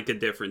he's in like a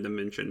different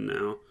dimension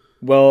now.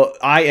 Well,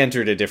 I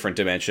entered a different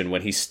dimension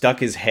when he stuck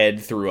his head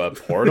through a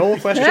portal,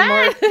 question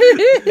mark,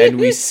 and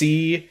we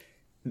see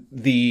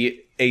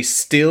a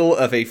still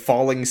of a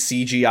falling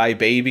CGI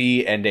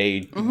baby and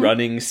a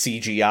running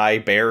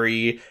CGI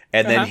Barry,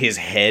 and then his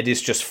head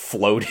is just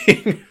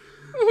floating.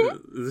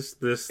 This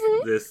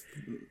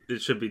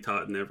it should be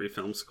taught in every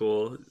film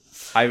school.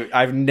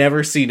 I've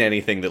never seen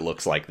anything that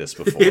looks like this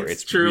before.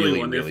 It's truly really,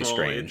 wonderful. really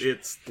strange.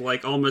 It's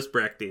like almost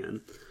Brechtian.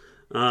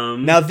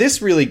 Now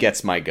this really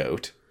gets my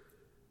goat.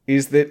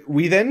 is that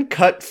we then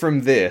cut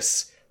from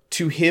this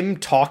to him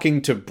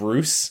talking to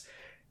Bruce,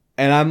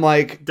 and I'm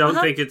like,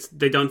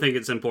 they don't think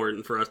it's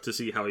important for us to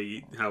see how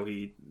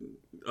he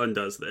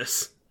undoes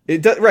this.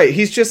 Right,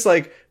 he's just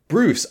like,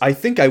 Bruce, I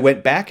think I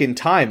went back in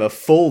time a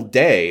full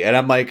day, and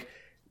I'm like,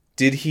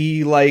 did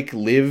he like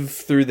live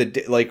through the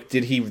day? Like,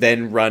 did he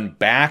then run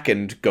back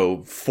and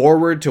go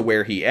forward to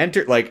where he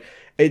entered? Like,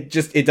 it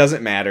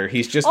doesn't matter.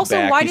 He's just also,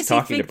 back. Why he's does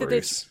talking he to think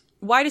Bruce.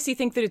 Why does he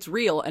think that it's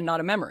real and not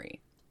a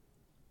memory?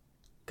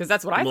 Because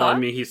that's what I Well, thought. I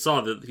mean, he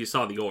saw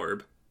the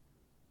orb.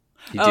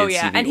 He did see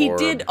the and he orb.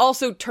 did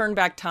also turn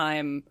back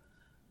time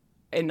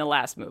in the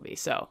last movie.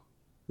 So,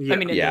 Yeah. I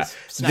mean,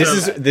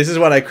 This is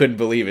what I couldn't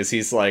believe is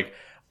he's like,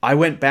 I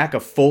went back a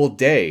full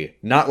day,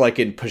 not like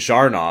in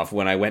Pazharnov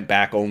when I went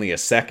back only a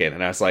second.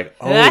 And I was like,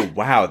 oh,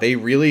 wow, they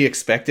really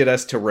expected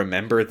us to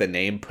remember the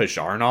name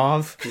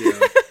Pazharnov?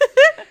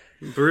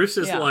 Yeah. Bruce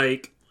is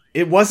like...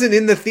 It wasn't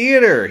in the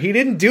theater. He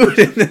didn't do it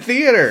in the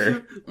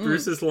theater.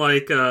 Bruce is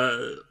like,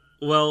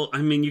 well,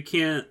 I mean, you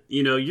can't,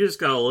 you just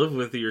gotta live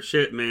with your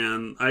shit,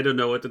 man. I don't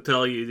know what to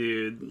tell you,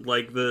 dude.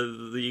 Like,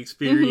 the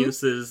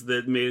experiences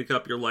that make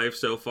up your life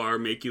so far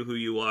make you who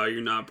you are.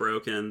 You're not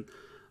broken.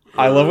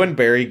 I love when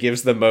Barry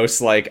gives the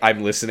most, like,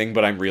 I'm listening,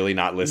 but I'm really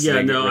not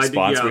listening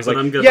response. I where he's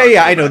like,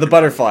 I know, the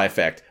butterfly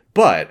effect.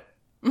 But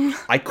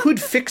I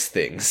could fix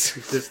things.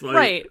 Just like,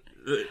 right.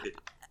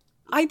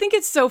 I think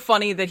it's so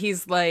funny that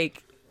he's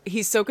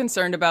so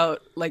concerned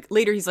about, like,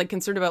 later he's, like,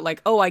 concerned about,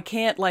 like, oh, I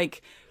can't,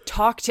 like,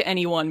 talk to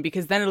anyone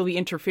because then it'll be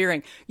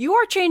interfering. You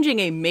are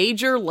changing a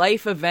major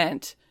life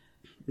event,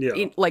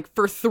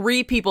 for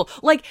 3 people.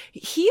 Like,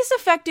 he's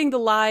affecting the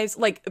lives,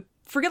 like...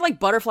 Forget, like,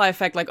 butterfly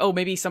effect, like, oh,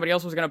 maybe somebody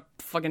else was gonna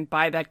fucking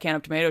buy that can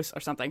of tomatoes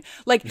or something.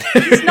 Like,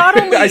 he's not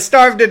only... I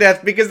starved to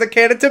death because the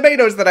can of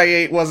tomatoes that I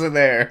ate wasn't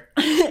there.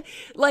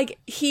 Like,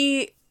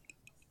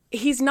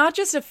 he's not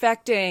just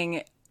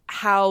affecting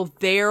how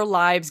their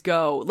lives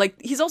go. Like,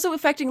 he's also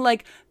affecting,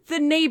 like, the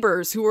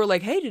neighbors who are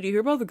like, hey, did you hear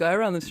about the guy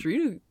around the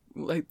street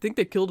who, I think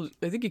he killed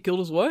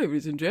his wife.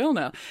 He's in jail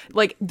now.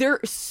 Like, they're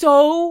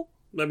so...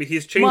 I mean,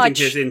 he's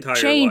changing his entire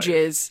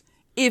changes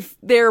life. If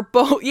they're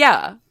both...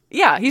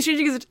 Yeah, he's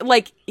changing his...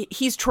 Like,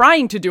 he's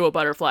trying to do a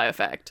butterfly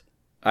effect.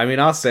 I mean,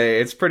 I'll say,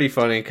 it's pretty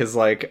funny, because,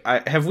 like,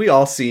 have we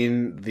all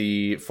seen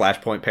the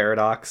Flashpoint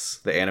Paradox,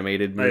 the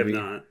animated movie? I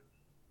have not.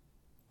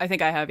 I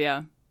think I have,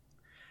 yeah.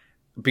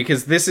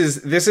 Because this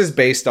is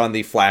based on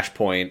the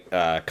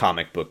Flashpoint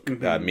comic book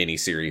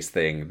miniseries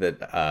thing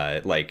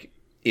that, like,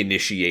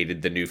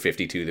 initiated the New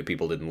 52 that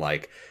people didn't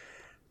like.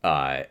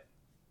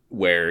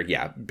 Where,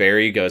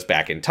 Barry goes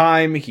back in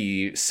time,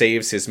 he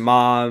saves his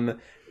mom...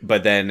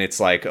 But then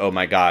it's like, oh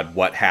my god,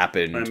 what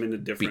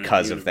happened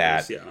because of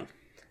that?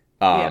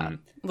 Yeah.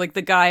 Like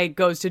the guy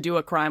goes to do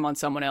a crime on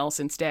someone else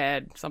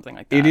instead, something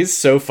like that. It is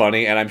so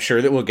funny, and I'm sure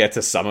that we'll get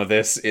to some of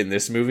this in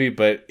this movie,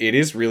 but it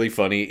is really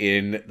funny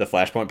in The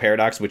Flashpoint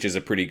Paradox, which is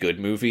a pretty good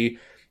movie.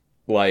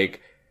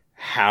 Like,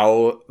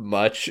 how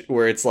much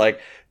where it's like,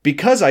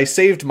 because I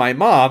saved my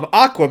mom,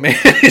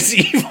 Aquaman is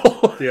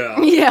evil. Yeah.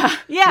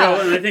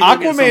 No,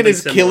 Aquaman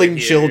is killing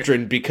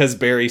children because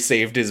Barry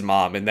saved his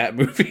mom in that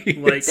movie.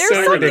 Like, there's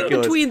so something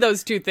ridiculous. between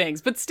those two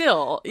things, but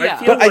still, yeah.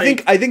 But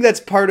I think that's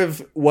part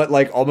of what,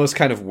 like, almost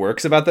kind of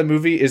works about the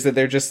movie is that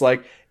they're just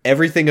like,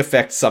 everything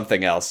affects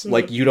something else.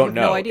 Like, you don't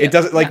know. No idea. It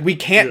doesn't, like, we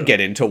can't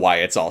get into why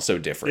it's all so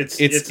different.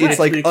 It's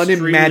like an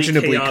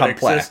unimaginably extremely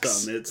complex.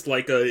 system. It's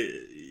like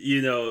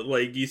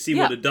like, you see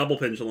what a double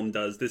pendulum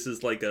does. This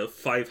is like a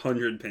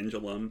 500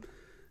 pendulum.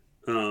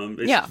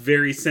 It's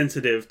very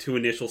sensitive to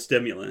initial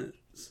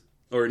stimulants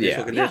or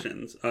initial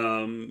conditions.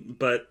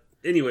 But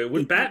anyway,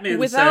 when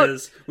Batman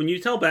says, when you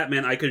tell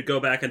Batman, I could go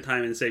back in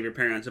time and save your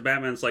parents, and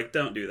Batman's like,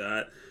 don't do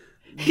that.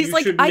 He's you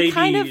like, should I maybe,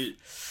 kind of...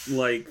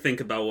 like, think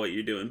about what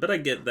you're doing. But I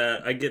get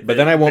that. But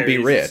then I won't be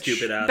Barry's a rich.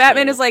 stupid asshole.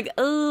 Batman is like,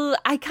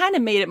 I kind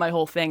of made it my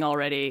whole thing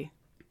already.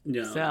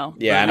 Yeah. So,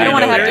 yeah, and I don't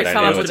want to know have that. to I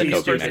come know up with it's a a new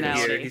coping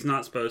personality. mechanism. He's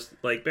not supposed to,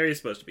 like, Barry's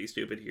supposed to be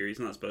stupid here. He's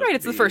not supposed Right, to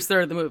it's be... the first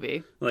third of the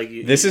movie. Like,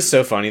 This is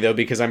so funny, though,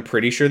 because I'm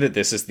pretty sure that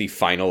this is the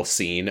final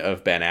scene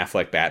of Ben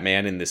Affleck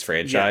Batman in this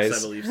franchise. Yes,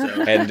 I believe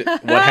so. And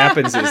what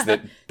happens is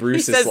that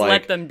Bruce He is says, like...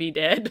 let them be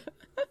dead.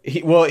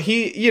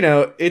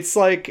 It's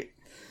like...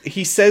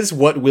 He says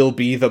what will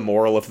be the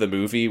moral of the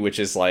movie, which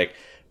is like,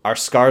 our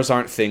scars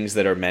aren't things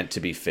that are meant to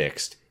be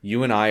fixed.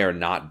 You and I are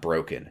not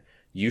broken.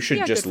 You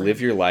should just live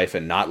your life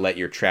and not let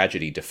your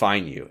tragedy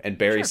define you. And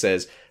Barry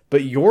says,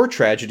 but your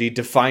tragedy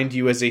defined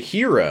you as a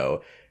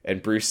hero.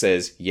 And Bruce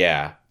says,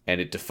 yeah, and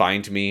it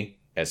defined me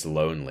as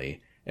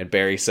lonely. And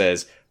Barry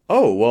says,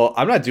 oh, well,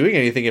 I'm not doing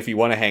anything if you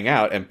want to hang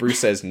out. And Bruce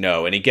says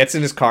no. And he gets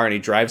in his car and he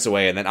drives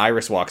away. And then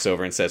Iris walks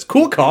over and says,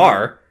 cool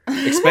car.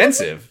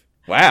 Expensive.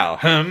 Wow.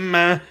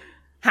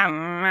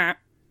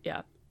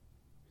 Yeah.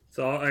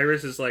 So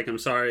Iris is like, I'm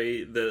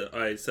sorry that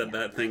I said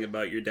that thing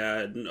about your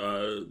dad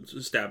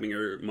stabbing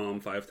your mom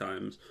 5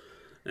 times.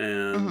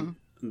 And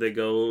they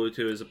go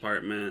to his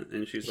apartment,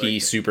 and she's like, he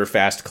super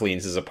fast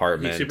cleans his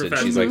apartment, and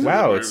fast she's cleans like, his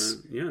 "Wow,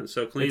 apartment.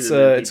 So clean."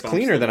 it's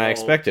cleaner than I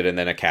expected." And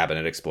then a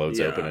cabinet explodes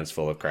open and it's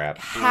full of crap.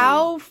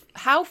 How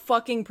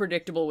fucking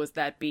predictable was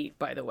that beat,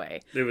 by the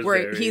way? It was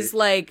where he's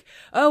like,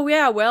 "Oh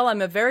yeah, well,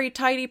 I'm a very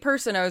tidy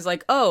person." I was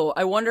like, "Oh,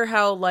 I wonder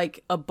how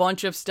like a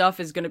bunch of stuff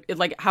is gonna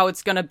like how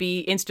it's gonna be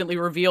instantly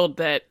revealed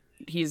that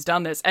he's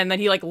done this." And then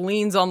he like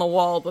leans on the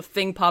wall, the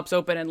thing pops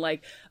open, and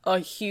like a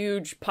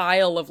huge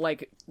pile of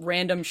like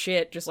random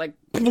shit just like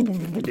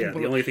the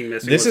only thing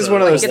missing. This was is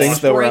one of those things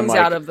though where I'm like,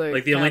 out of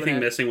the the only thing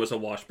cabinet. missing was a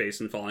wash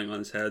basin falling on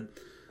his head.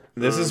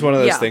 This is one of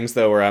those things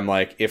though where I'm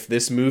like, if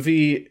this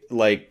movie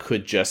like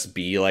could just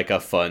be like a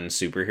fun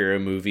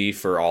superhero movie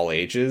for all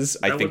ages,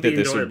 I think that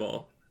this would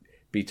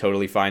be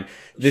totally fine.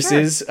 This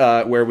is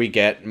where we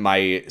get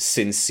my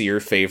sincere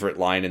favorite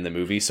line in the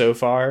movie so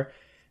far,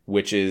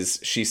 which is,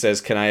 she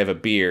says, "Can I have a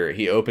beer?"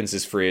 He opens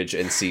his fridge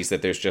and sees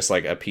that there's just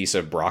like a piece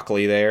of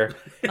broccoli there.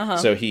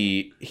 So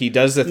he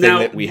does the thing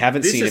that we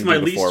haven't seen him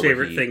do before. This is my least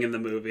favorite thing in the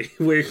movie,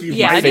 where he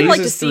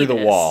phases through the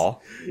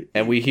wall,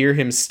 and we hear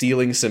him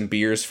stealing some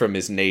beers from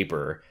his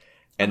neighbor,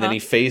 and then he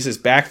phases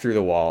back through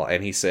the wall,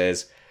 and he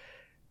says,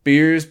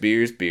 "Beers,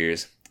 beers,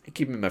 beers. I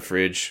keep them in my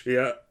fridge."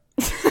 Yeah,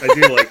 I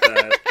do like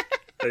that.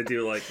 I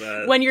do like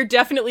that. When you're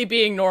definitely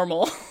being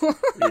normal.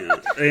 Yeah,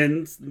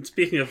 and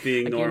speaking of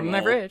being normal, in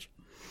my fridge.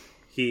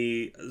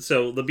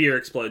 So the beer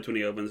explodes when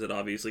he opens it,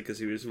 obviously, because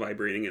he was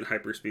vibrating at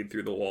hyperspeed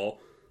through the wall.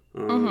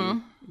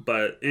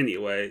 But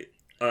anyway,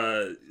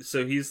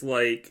 so he's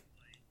like,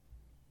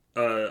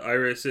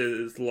 Iris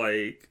is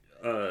like,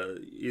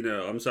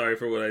 "I'm sorry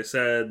for what I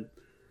said.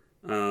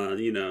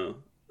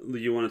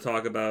 You want to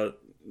talk about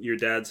your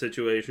dad's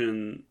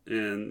situation?"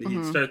 And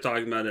he starts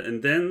talking about it,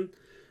 and then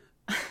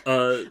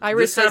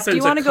Iris says, "Do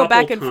you want to go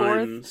back and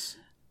forth?"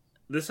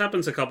 This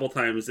happens a couple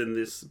times in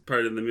this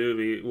part of the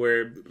movie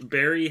where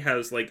Barry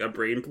has like a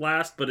brain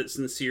blast, but it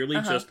sincerely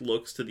just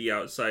looks to the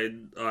outside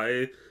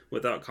eye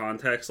without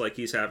context, like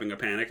he's having a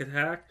panic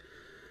attack.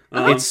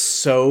 It's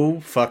so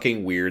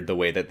fucking weird the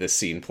way that this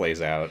scene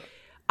plays out.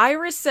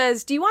 Iris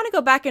says, "Do you want to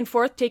go back and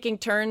forth taking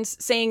turns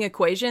saying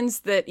equations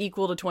that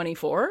equal to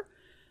 24?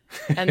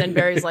 And then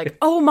Barry's like,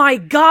 "Oh my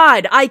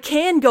god, I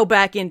can go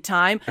back in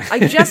time. I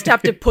just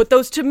have to put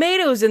those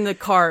tomatoes in the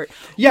cart."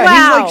 Yeah, wow.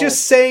 he's like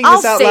just saying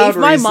this out loud. I'll save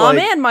my mom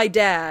like, and my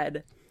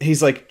dad.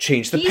 He's like,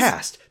 change the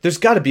past. There's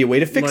got to be a way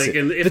to fix it.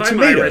 And if the I'm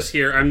tomatoes. Iris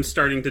here, I'm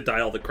starting to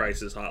dial the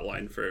crisis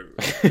hotline for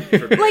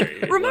Barry.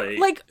 Remember,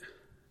 like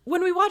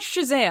when we watched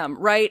Shazam,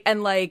 right?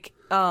 And like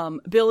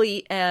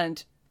Billy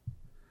and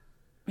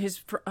his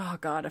I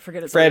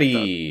forget his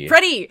Freddy.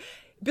 Freddy.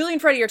 Billy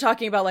and Freddy are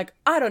talking about, like,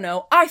 I don't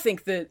know, I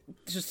think that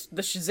just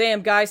the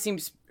Shazam guy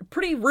seems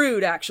pretty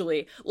rude,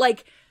 actually.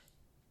 Like,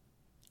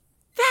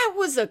 that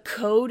was a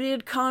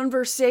coded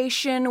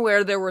conversation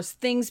where there was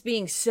things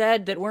being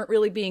said that weren't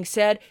really being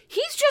said.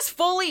 He's just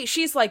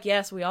she's like,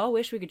 "Yes, we all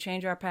wish we could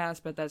change our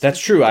past, but that's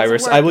true,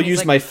 Iris. work." I will and he's use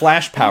like, my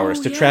flash powers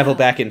to travel yeah.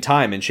 back in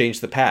time and change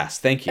the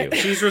past. Thank you.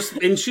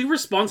 She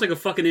responds like a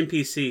fucking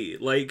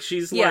NPC. Like,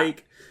 she's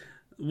like,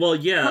 "Well,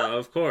 yeah,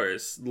 of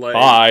course. Like,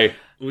 Bye.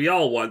 We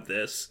all want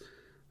this."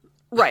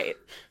 Right.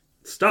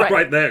 Stop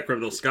right there,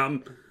 criminal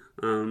scum.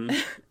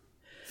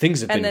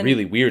 Things have been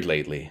really weird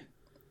lately.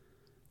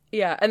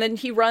 Yeah, and then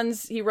he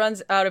runs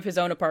out of his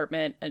own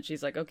apartment, and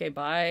she's like, "Okay,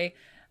 bye."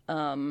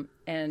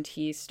 And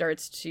he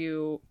starts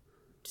to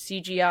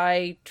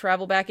CGI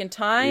travel back in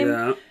time.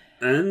 Yeah.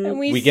 And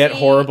we get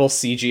horrible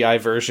CGI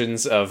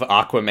versions of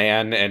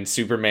Aquaman and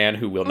Superman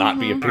who will not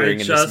be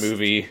appearing in this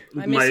movie.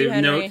 My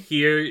note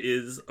here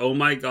is, oh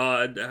my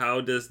god,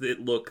 how does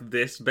it look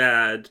this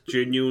bad?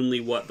 Genuinely,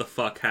 what the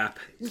fuck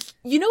happened?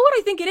 You know what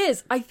I think it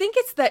is? I think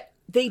it's that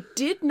they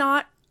did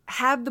not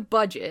have the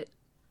budget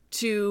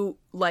to,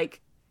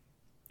 like,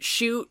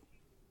 shoot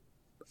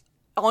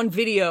on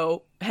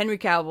video Henry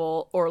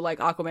Cavill or like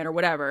Aquaman or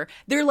whatever.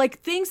 They're like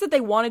things that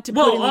they wanted to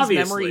put in these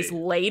memories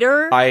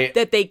later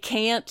that they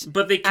can't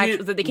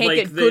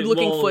get good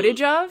looking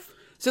footage of.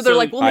 So they're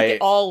like, we'll make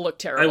it all look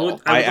terrible.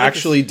 I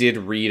actually did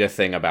read a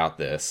thing about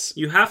this.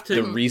 You have to.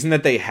 The reason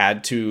that they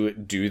had to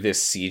do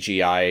this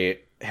CGI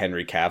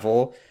Henry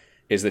Cavill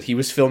is that he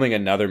was filming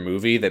another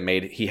movie that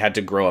he had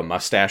to grow a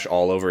mustache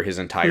all over his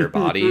entire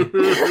body.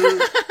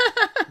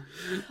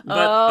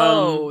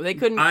 But, they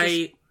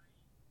couldn't.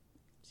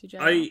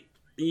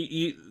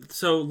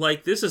 So,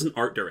 like, this is an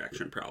art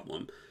direction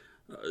problem.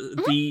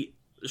 The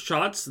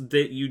shots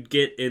that you'd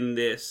get in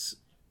this,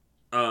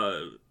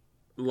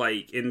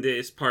 in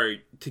this part,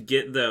 to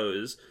get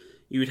those,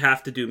 you'd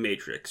have to do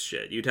Matrix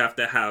shit. You'd have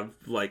to have,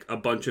 like, a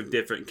bunch of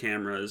different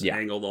cameras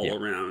angled all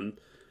around.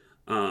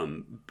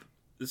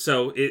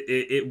 So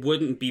it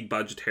wouldn't be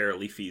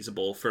budgetarily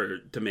feasible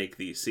to make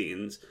these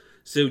scenes.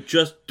 So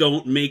just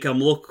don't make them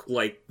look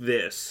like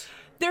this.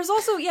 There's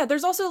also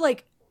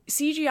like,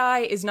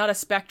 CGI is not a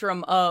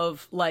spectrum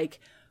of,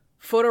 like,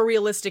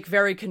 photorealistic,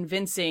 very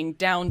convincing,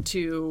 down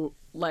to,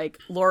 like,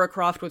 Laura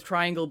Croft with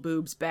triangle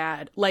boobs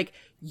bad. Like,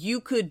 you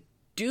could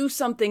do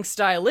something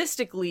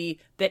stylistically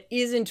that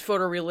isn't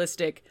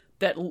photorealistic,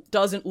 that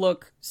doesn't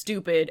look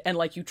stupid, and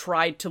like you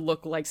tried to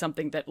look like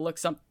something that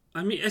looks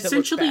I mean,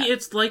 essentially,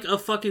 it's like a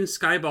fucking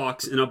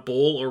skybox in a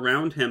bowl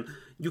around him.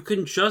 You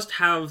can just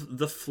have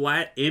the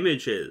flat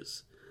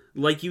images.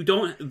 Like, you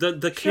don't...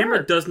 The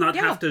camera does not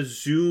have to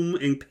zoom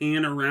and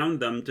pan around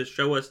them to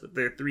show us that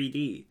they're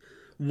 3D.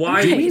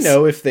 Why? Do we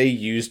know if they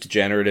used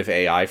generative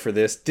AI for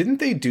this? Didn't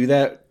they do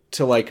that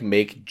to, like,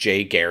 make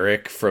Jay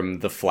Garrick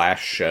from the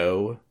Flash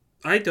show?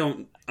 I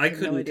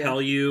couldn't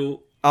tell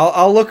you.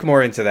 I'll look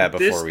more into that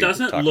before we talk about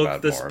This doesn't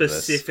look the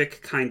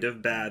specific this. kind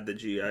of bad the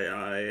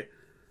GII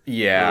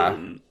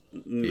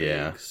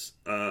makes.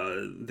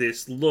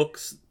 This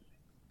looks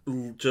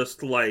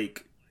just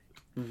like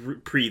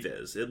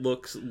previs. It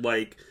looks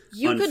like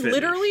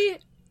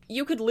unfinished.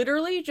 You could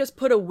literally just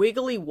put a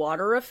wiggly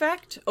water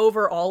effect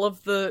over all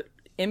of the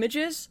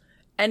images,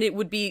 and it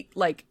would be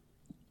like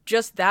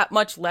just that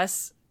much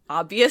less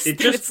obvious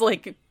that it's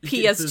like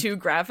PS2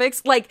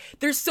 graphics. Like,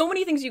 there's so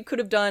many things you could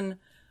have done,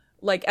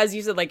 like, as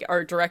you said, like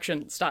art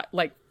direction,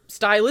 like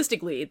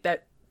stylistically,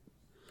 that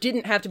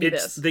didn't have to be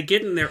this. They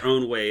get in their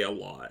own way a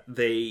lot.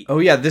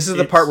 This is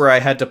the part where I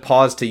had to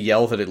pause to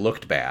yell that it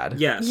looked bad.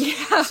 Yes.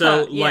 Yeah.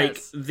 So, like,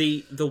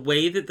 the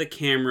way that the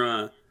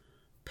camera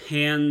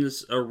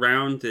pans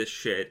around this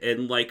shit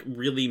and, like,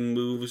 really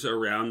moves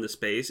around the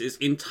space is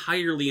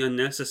entirely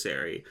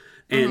unnecessary.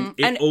 And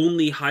it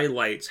only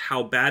highlights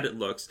how bad it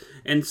looks.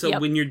 And so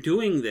when you're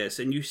doing this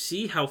and you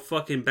see how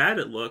fucking bad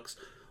it looks,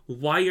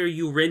 why are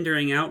you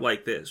rendering out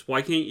like this?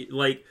 Why can't you,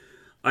 like...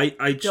 I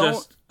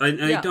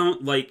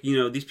don't like, you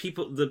know,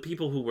 the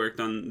people who worked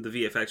on the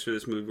VFX for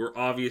this movie were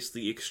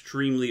obviously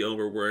extremely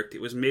overworked. It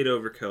was made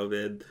over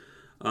COVID,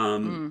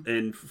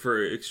 and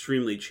for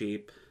extremely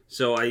cheap.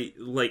 So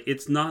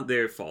it's not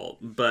their fault,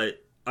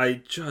 but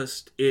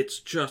it's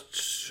just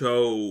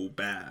so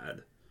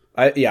bad.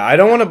 I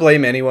don't want to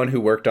blame anyone who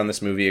worked on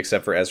this movie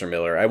except for Ezra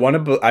Miller. I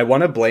want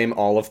to blame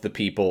all of the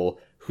people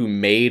who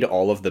made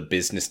all of the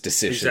business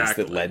decisions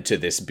that led to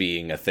this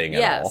being a thing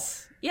at all.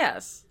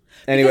 Yes.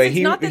 Anyway,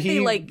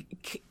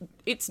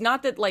 it's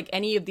not that like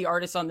any of the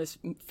artists on this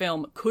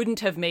film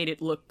couldn't have made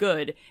it look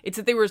good. It's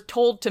that they were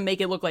told to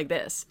make it look like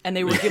this, and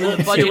they were given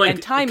the budget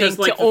and timing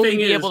to only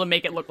be able to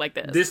make it look like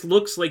this. This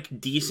looks like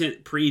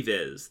decent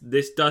previs.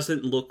 This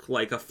doesn't look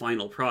like a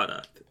final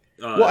product.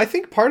 Well, I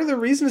think part of the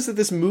reason is that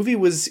this movie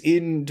was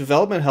in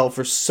development hell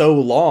for so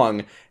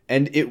long,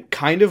 and it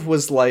kind of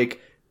was like,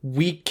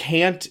 we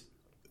can't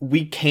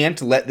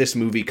let this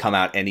movie come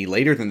out any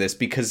later than this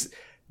because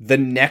the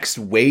next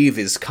wave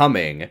is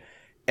coming,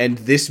 and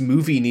this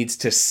movie needs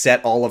to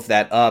set all of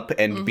that up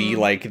and be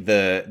like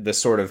the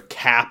sort of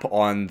cap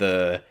on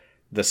the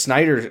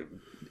Snyder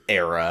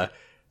era.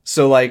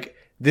 So like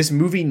this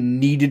movie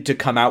needed to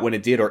come out when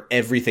it did, or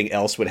everything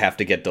else would have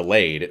to get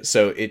delayed.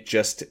 So it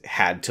just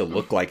had to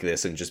look like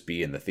this and just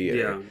be in the theater.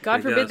 Yeah,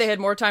 God forbid they had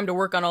more time to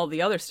work on all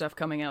the other stuff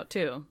coming out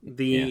too.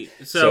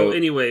 So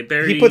anyway,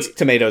 Barry, he puts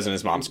tomatoes in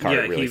his mom's cart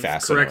really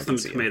fast. He corrects the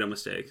tomato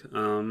mistake.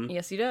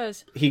 Yes, he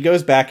does. He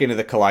goes back into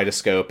the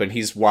kaleidoscope and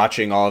he's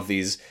watching all of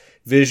these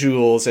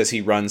visuals as he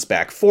runs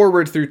back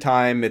forward through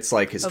time. It's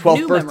like his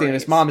 12th birthday and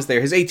his mom is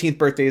there. His 18th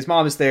birthday, his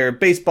mom is there.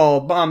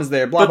 Baseball, mom is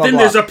there. Blah, blah, blah. But then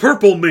there's a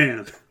purple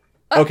man.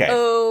 Okay,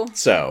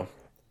 so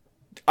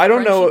I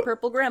don't know.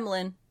 Purple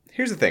gremlin.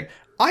 Here's the thing.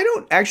 I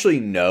don't actually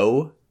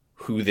know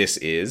who this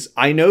is.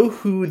 I know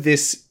who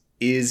this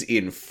is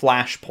in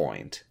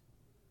Flashpoint.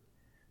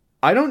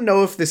 I don't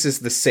know if this is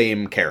the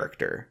same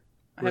character.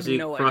 Was he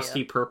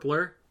crusty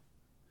purpler?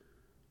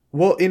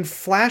 Well, in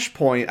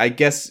Flashpoint, I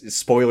guess,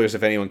 spoilers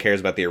if anyone cares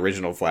about the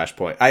original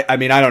Flashpoint. I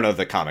mean, I don't know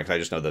the comics. I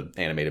just know the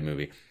animated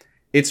movie.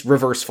 It's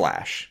Reverse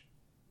Flash.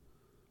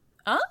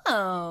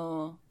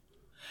 Oh.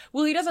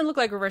 Well, he doesn't look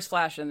like Reverse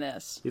Flash in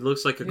this. He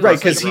looks like a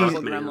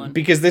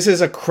because this is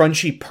a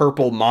crunchy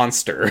purple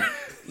monster.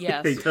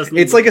 Yes.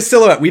 It's like a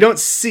silhouette. We don't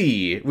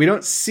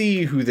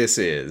see who this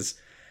is,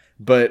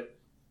 but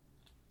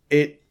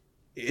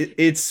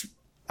it's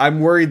I'm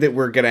worried that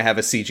we're going to have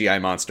a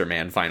CGI Monster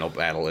Man final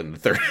battle in the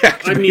third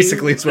act. I mean,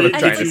 basically is what I'm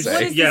trying to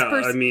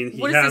say.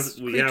 What is this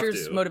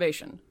creature's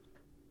motivation?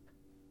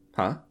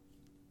 Huh?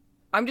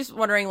 I'm just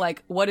wondering,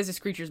 like, what is this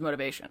creature's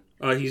motivation?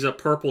 He's a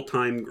purple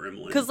time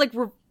gremlin. Because, like,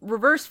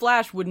 Reverse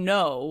Flash would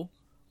know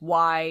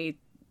why,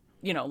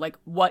 you know, like,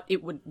 what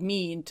it would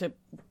mean to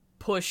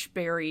push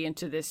Barry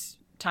into this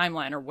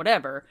timeline or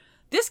whatever.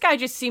 This guy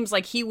just seems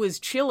like he was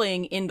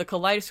chilling in the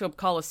Kaleidoscope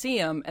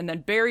Coliseum, and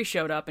then Barry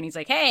showed up, and he's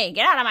like, hey,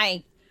 get out of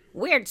my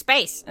weird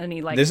space. And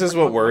he, like... This is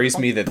what worries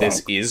me, that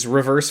this is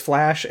Reverse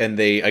Flash, and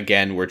they,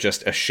 again, were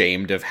just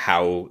ashamed of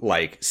how,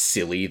 like,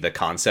 silly the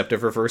concept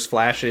of Reverse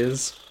Flash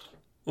is.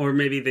 Or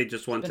maybe they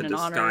just want to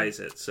disguise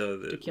it so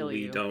that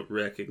we don't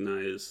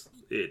recognize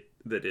it,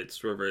 that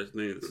it's reverse.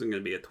 It's going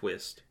to be a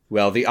twist.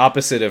 Well, the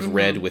opposite of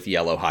red with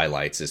yellow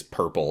highlights is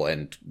purple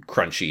and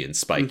crunchy and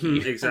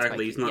spiky.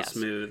 Exactly. He's not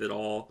smooth at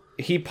all.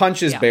 He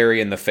punches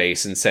Barry in the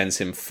face and sends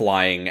him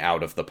flying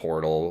out of the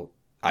portal,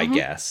 I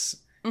guess.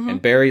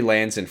 And Barry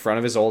lands in front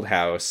of his old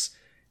house.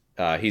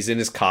 He's in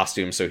his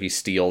costume, so he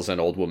steals an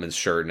old woman's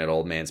shirt and an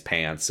old man's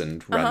pants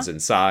and runs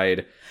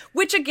inside.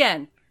 Which,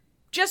 again...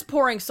 just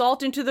pouring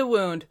salt into the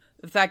wound.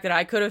 The fact that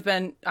I could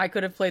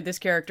have played this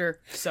character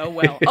so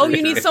well. Oh,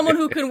 you need someone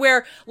who can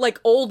wear, like,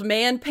 old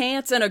man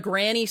pants and a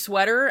granny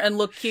sweater and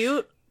look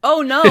cute?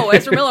 Oh no,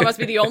 Ezra Miller must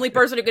be the only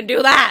person who can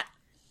do that!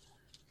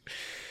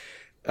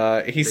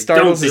 He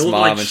startles his mom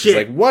like and shit. she's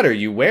like, "What are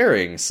you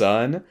wearing,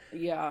 son?"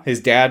 Yeah. His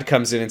dad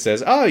comes in and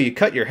says, "Oh, you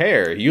cut your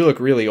hair. You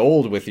look really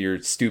old with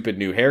your stupid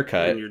new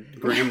haircut." And your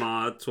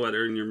grandma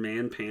sweater and your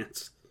man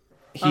pants.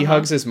 He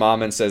hugs his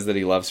mom and says that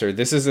he loves her.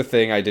 This is a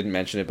thing, I didn't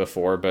mention it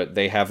before, but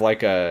they have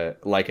like an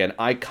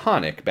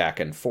iconic back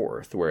and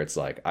forth where it's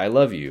like, I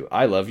love you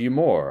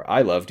more,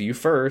 I loved you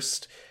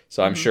first.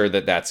 So I'm sure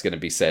that that's going to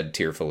be said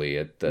tearfully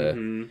at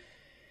the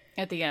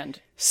end.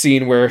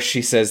 Scene where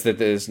she says that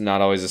there's not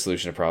always a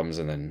solution to problems,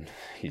 and then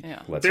he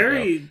lets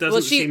Barry her go.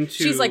 doesn't seem to...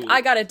 She's like, I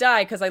gotta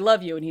die because I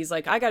love you. And he's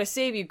like, I gotta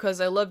save you because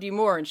I loved you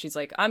more. And she's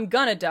like, I'm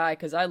gonna die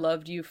because I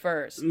loved you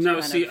first. No,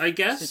 see, I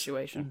guess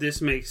situation.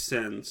 This makes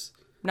sense.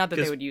 Not that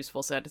they would use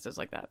full sentences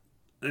like that.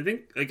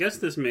 I guess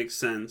this makes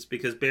sense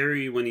because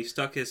Barry, when he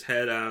stuck his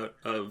head out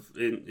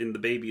in the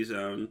baby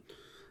zone,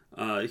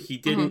 he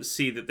didn't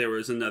see that there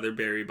was another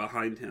Barry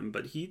behind him,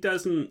 but he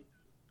doesn't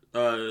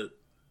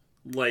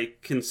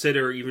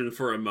consider even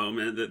for a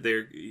moment that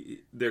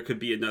there could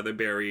be another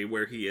Barry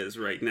where he is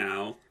right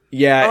now.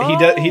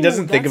 Yeah, he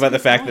doesn't think about the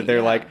fact that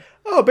they're like,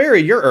 "Oh,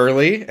 Barry, you're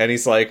early," and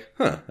he's like,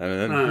 "Huh."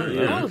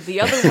 Oh, the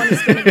other one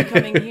is going to be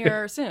coming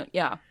here soon.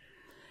 Yeah.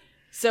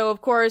 So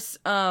of course,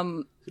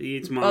 he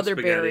eats mom other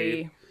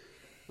spaghetti.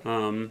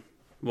 Barry.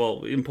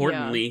 Well,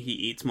 importantly, he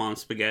eats mom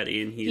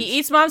spaghetti, and he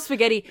eats mom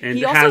spaghetti. And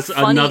he has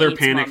also another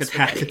panic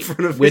attack spaghetti. in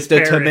front of with his the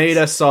parents.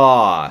 tomato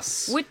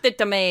sauce. With the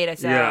tomato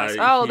sauce.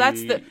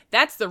 Yeah,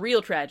 that's the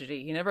real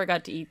tragedy. He never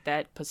got to eat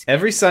that pussy.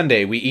 Every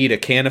Sunday, we eat a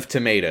can of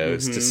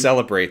tomatoes to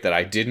celebrate that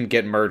I didn't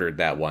get murdered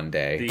that one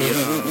day.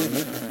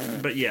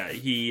 But yeah,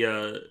 he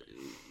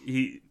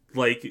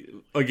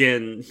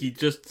again, he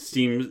just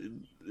seems...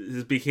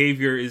 His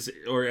behavior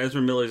or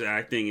Ezra Miller's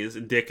acting is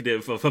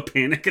indicative of a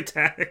panic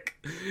attack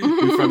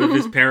in front of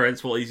his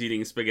parents while he's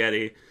eating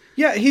spaghetti.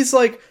 Yeah, he's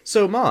like,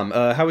 "So, Mom,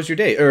 how was your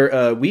day?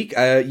 Or week,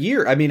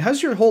 year? I mean,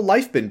 how's your whole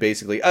life been,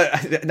 basically?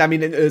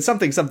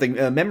 Something,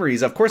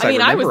 memories. Of course, I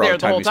remember all the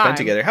time we spent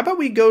together. How about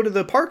we go to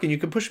the park and you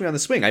can push me on the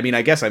swing? I mean,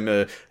 I guess I'm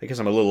a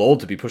little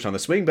old to be pushed on the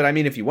swing, but I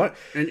mean, if you want."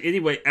 And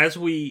anyway, as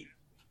we've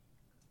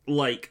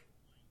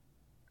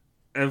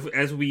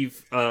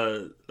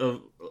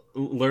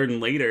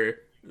learned later,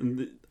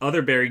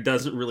 other Barry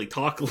doesn't really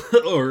talk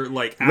or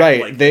act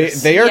like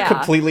this. They are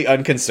completely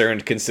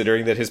unconcerned,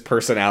 considering that his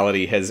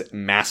personality has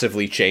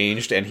massively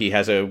changed and he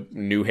has a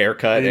new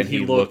haircut and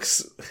he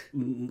looks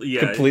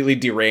completely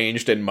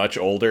deranged and much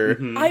older.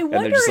 Mm-hmm. And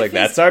they're just like,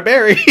 "That's our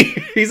Barry."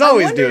 He's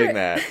always doing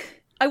that.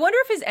 I wonder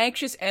if his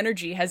anxious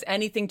energy has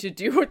anything to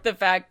do with the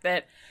fact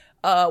that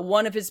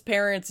one of his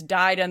parents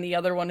died and the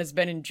other one has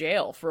been in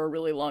jail for a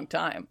really long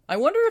time. I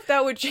wonder if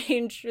that would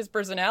change his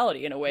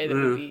personality in a way that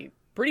would be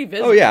pretty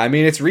visible. Oh yeah, I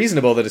mean, it's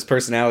reasonable that his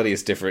personality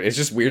is different. It's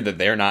just weird that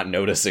they're not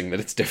noticing that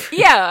it's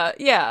different.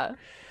 Yeah.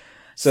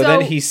 So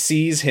then he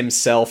sees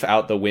himself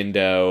out the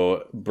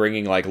window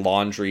bringing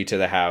laundry to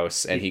the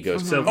house, and he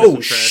goes,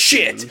 "Oh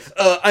shit!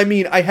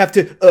 I have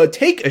to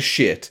take a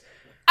shit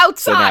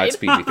outside." So now it's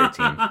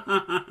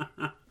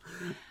PG-13.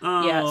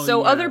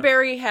 Other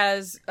Barry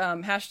has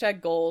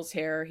hashtag goals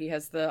hair. He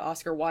has the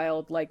Oscar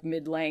Wilde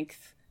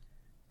mid-length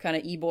kind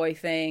of e-boy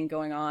thing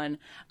going on.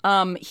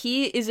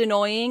 He is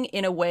annoying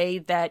in a way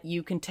that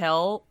you can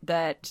tell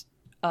that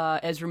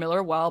Ezra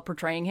Miller, while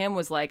portraying him,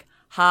 was like,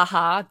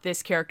 "Ha,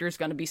 this character is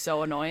going to be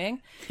so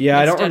annoying." Yeah,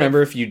 I don't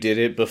remember if you did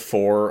it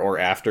before or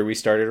after we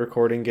started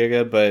recording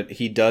Giga, but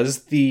he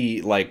does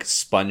the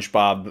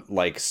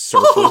SpongeBob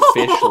surfer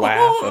fish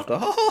laugh of the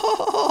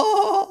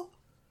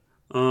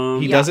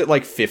he does it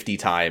 50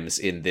 times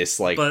in this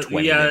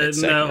 20-minute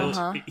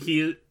segment.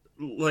 He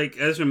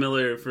Ezra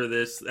Miller for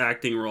this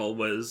acting role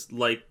was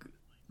like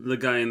the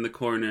guy in the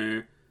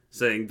corner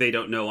saying, "They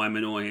don't know I'm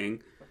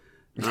annoying."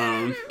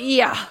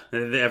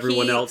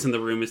 Everyone else in the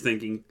room is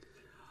thinking,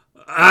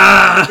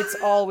 it's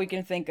all we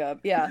can think of.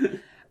 Yeah.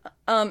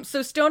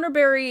 So Stoner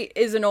Barry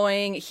is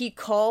annoying. He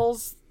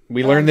calls.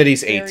 We learned that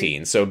he's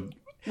 18. So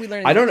we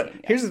learned. I don't know.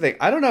 Here's the thing.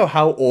 I don't know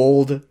how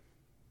old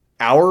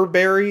our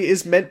Barry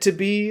is meant to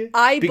be.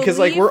 Because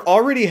we're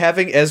already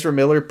having Ezra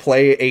Miller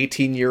play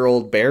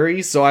 18-year-old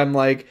Barry. So I'm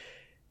like,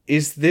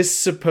 is this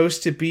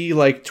supposed to be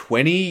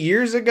 20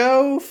 years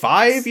ago?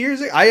 5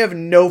 years ago? I have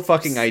no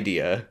fucking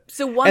idea.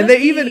 So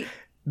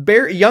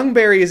young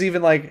Barry is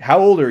even like, "How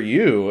old are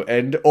you?"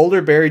 And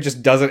older Barry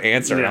just doesn't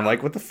answer. Yeah. I'm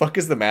like, what the fuck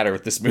is the matter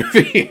with this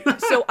movie?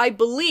 So I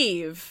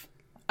believe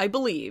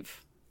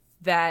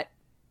that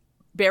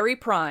Barry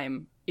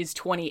Prime is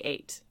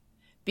 28.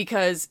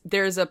 Because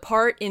there's a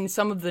part in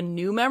some of the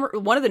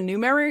one of the new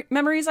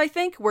memories, I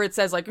think, where it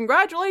says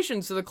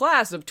 "Congratulations to the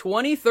class of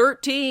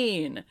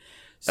 2013."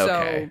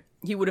 So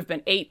he would have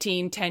been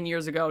 18 10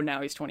 years ago.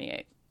 Now he's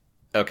 28.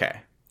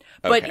 Okay.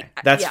 But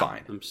that's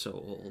fine. I'm so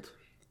old.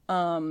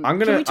 I'm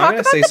can we talk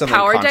about say the something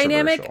power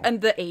dynamic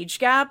and the age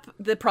gap,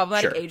 the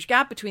problematic Sure. age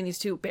gap between these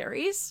two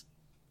Barrys?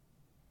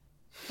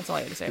 That's all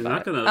I had to say You're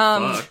about not it.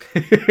 gonna fuck.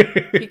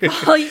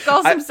 He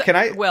calls himself.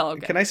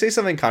 Can I say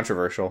something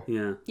controversial?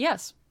 Yeah.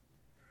 Yes.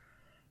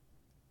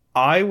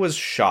 I was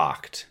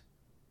shocked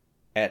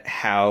at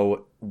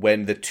how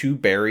when the two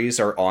berries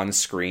are on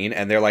screen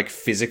and they're like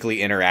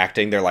physically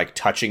interacting, they're like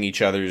touching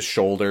each other's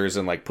shoulders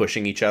and like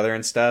pushing each other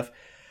and stuff.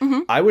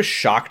 Mm-hmm. I was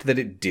shocked that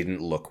it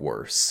didn't look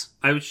worse.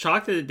 I was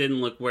shocked that it didn't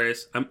look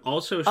worse. I'm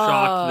also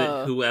shocked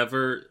that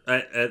whoever,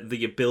 at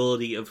the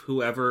ability of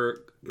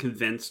whoever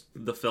convinced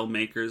the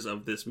filmmakers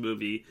of this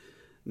movie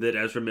that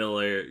Ezra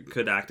Miller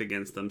could act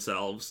against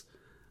themselves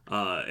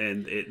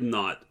and it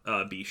not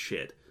be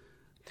shit.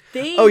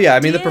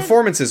 The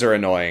performances are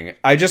annoying.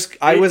 I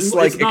was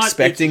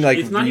expecting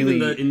it's not really even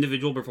the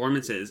individual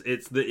performances.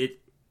 It's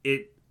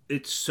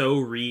it so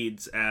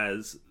reads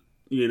as,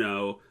 you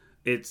know,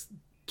 it's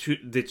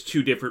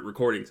two different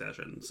recording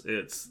sessions.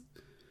 It's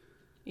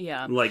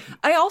like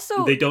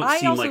they don't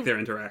seem like they're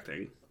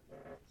interacting.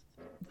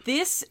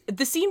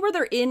 The scene where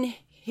they're in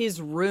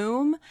his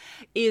room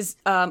is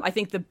I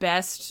think the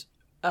best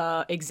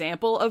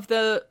example of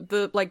the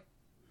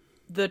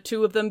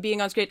two of them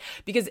being on screen,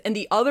 because in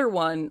the other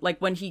one, like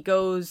when he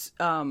goes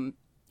in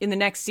the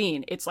next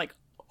scene, it's like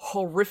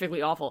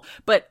horrifically awful.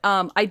 But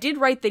I did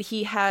write that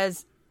he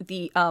has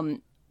the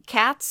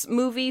Cats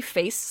movie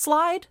face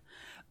slide.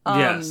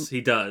 Yes,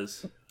 he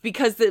does.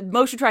 Because the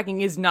motion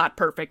tracking is not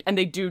perfect, and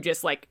they do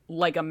just like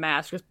a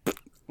mask, just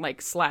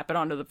like slap it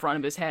onto the front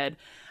of his head.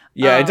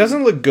 Yeah, it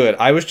doesn't look good.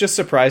 I was just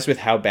surprised with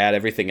how bad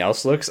everything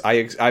else looks.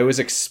 I was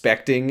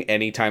expecting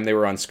anytime they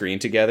were on screen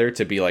together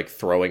to be like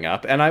throwing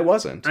up, and I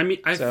wasn't. I mean,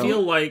 I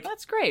feel like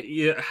that's great.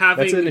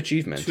 Having that's an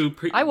achievement. Two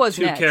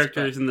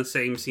characters in the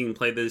same scene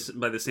played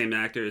by the same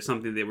actor is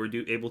something they were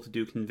able to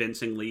do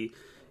convincingly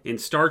in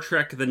Star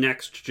Trek: The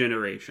Next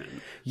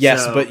Generation.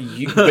 Yes, but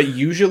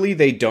usually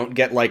they don't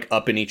get like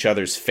up in each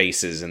other's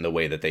faces in the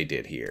way that they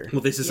did here.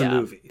 Well, this is a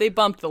movie. They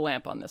bumped the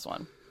lamp on this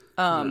one.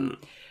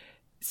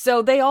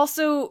 So they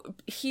also,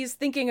 he's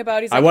thinking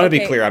about, he's like, I want to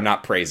be clear, I'm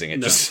not praising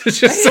it, just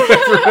so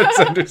everyone's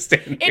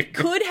understanding. It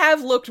could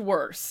have looked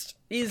worse.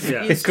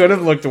 It could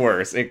have looked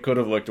worse. It could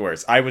have looked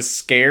worse. I was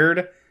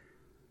scared,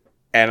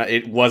 and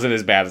it wasn't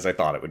as bad as I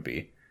thought it would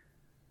be.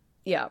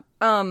 Yeah.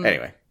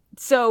 Anyway.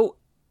 So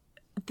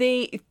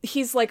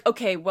he's like,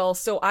 okay, well,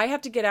 so I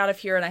have to get out of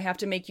here, and I have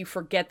to make you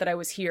forget that I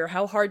was here.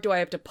 How hard do I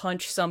have to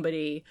punch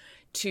somebody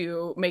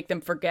to make them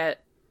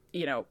forget,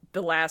 you know,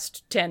 the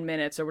last 10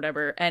 minutes or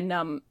whatever?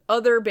 And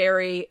other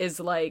Barry is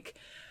like,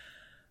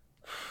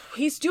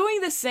 he's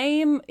doing the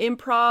same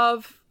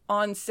improv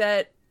on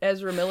set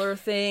Ezra Miller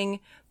thing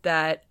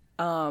that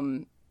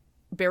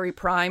Barry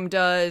Prime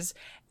does,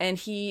 and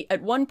he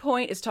at one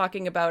point is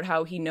talking about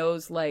how he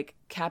knows like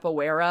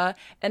capoeira,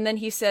 and then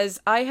he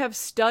says, I have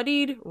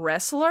studied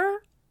wrestler.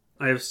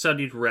 I have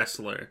studied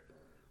wrestler.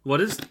 What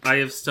is I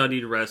have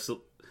studied wrestler?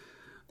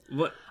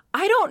 What?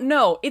 I don't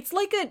know. It's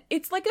like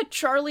a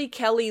Charlie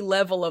Kelly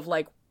level of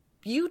like,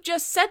 you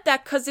just said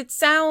that because it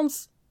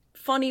sounds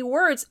funny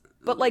words,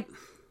 but like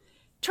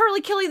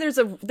Charlie Kelly,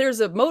 there's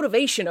a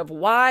motivation of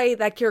why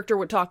that character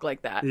would talk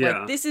like that. Yeah.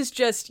 Like, this is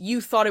just, you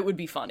thought it would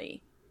be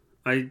funny.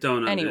 I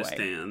don't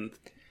understand.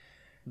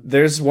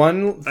 There's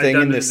one thing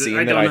in this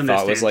scene that I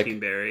thought was like, Team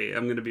Barry.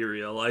 I'm gonna be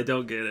real. I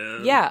don't get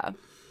it. Yeah.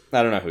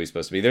 I don't know who he's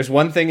supposed to be. There's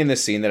one thing in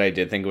this scene that I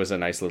did think was a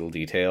nice little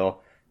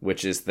detail,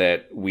 which is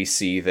that we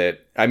see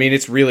that, I mean,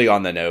 it's really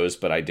on the nose,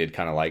 but I did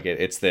kind of like it.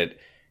 It's that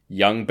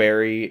young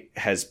Barry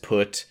has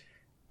put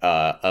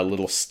a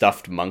little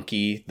stuffed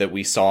monkey that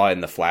we saw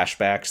in the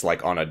flashbacks,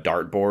 like on a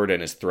dartboard,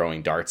 and is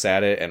throwing darts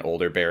at it, and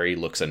older Barry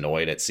looks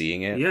annoyed at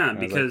seeing it. Yeah,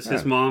 because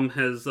his mom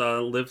has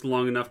lived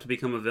long enough to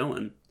become a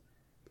villain.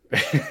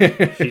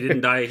 She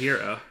didn't die a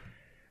hero.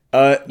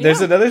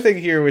 There's another thing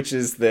here, which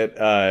is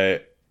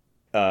that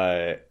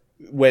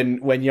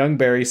when young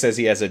Barry says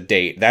he has a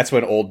date, that's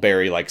when old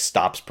Barry like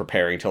stops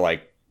preparing to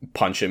like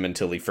punch him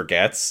until he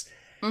forgets.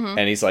 Mm-hmm.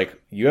 And he's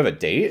like, you have a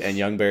date? And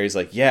young Barry's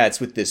like, yeah, it's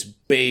with this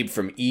babe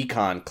from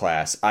econ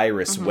class,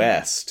 Iris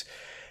West.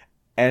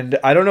 And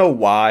I don't know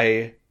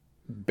why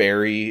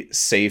Barry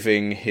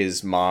saving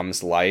his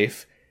mom's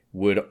life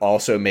would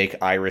also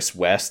make Iris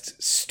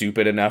West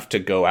stupid enough to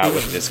go out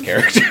with this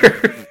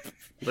character.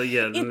 But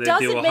yeah, then it they do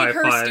doesn't a make high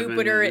her five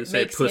stupider, and it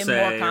makes him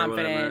more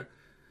confident.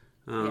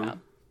 Yeah.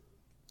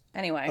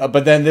 Anyway.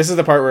 But then this is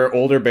the part where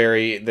older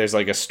Barry, there's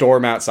like a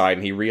storm outside,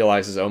 and he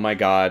realizes, oh my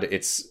god,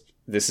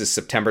 this is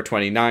September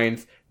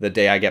 29th, the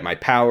day I get my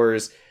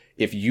powers.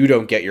 If you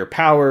don't get your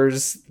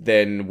powers,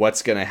 then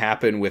what's going to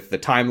happen with the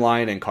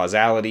timeline and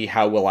causality?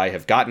 How will I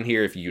have gotten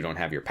here if you don't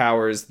have your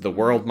powers? The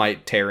world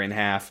might tear in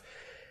half.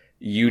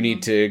 You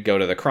need to go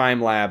to the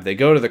crime lab. They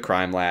go to the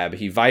crime lab.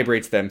 He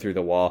vibrates them through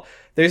the wall.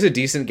 There's a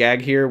decent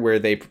gag here where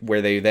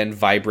they then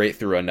vibrate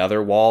through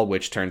another wall,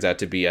 which turns out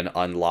to be an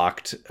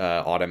unlocked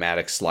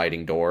automatic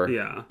sliding door.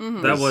 Yeah,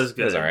 that was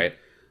good. It was all right.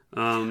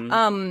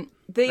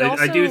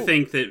 I do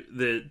think that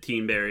the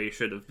Team Barry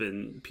should have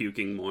been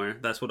puking more.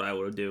 That's what I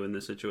would do in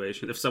this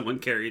situation if someone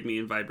carried me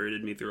and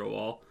vibrated me through a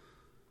wall.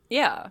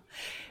 Yeah.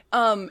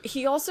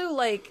 He also,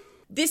 like,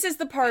 This is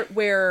the part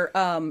where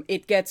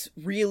it gets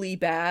really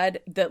bad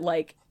that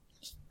like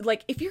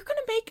if you're gonna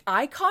make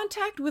eye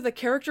contact with a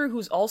character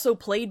who's also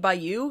played by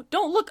you,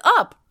 don't look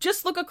up,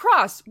 just look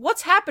across.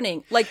 What's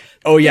happening? Like,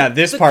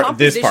 this part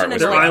was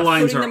their eye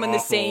lines are them in the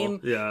awful. same.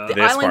 Yeah, the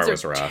this eye lines part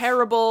was are rough.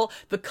 terrible.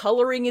 The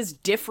coloring is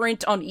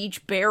different on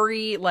each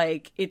berry.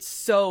 Like, it's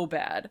so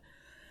bad.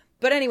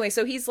 But anyway,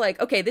 so he's like,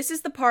 okay, this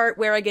is the part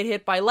where I get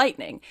hit by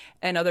lightning.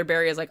 And other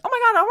berry is like, oh my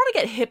god, I want to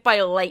get hit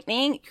by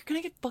lightning. You're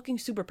gonna get fucking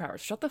superpowers.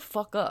 Shut the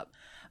fuck up.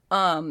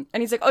 And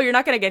he's like, oh, you're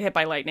not going to get hit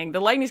by lightning. The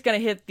lightning's going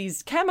to hit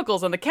these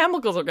chemicals, and the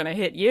chemicals are going to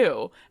hit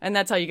you. And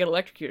that's how you get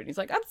electrocuted. He's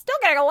like, I'm still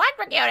getting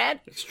electrocuted.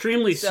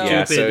 Extremely So-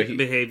 stupid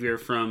behavior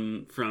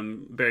from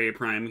Barry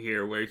Prime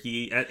here, where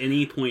he at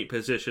any point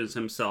positions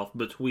himself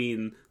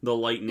between the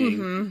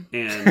lightning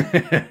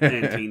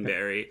and Teen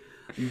Barry.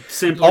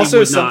 Simply Also,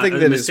 would something not,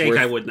 that a is mistake worth-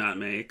 I would not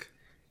make.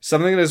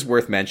 Something that is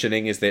worth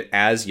mentioning is that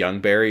as young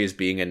Barry is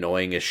being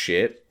annoying as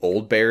shit,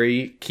 old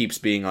Barry keeps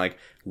being like,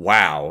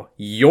 wow,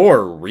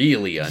 you're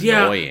really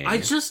annoying. Yeah, I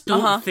just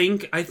don't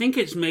think... I think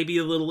it's maybe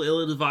a little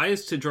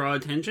ill-advised to draw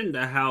attention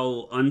to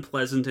how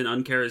unpleasant and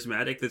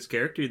uncharismatic this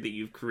character that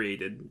you've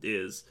created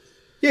is.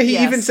 Yeah, he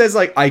Yes. even says,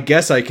 like, I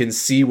guess I can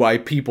see why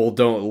people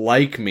don't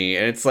like me.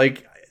 And it's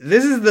like,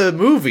 this is the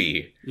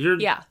movie.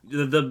 Yeah.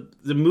 The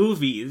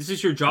movie. This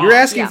is your job. You're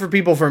asking Yeah. for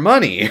people for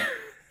money.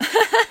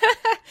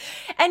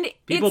 And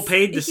People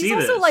paid to he's see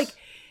also this. like,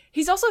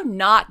 he's also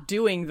not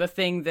doing the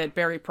thing that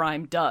Barry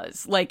Prime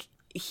does. Like,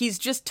 he's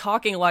just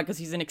talking a lot because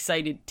he's an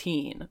excited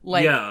teen.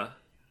 Like, Yeah.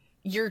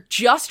 you're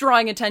just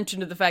drawing attention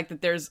to the fact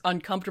that there's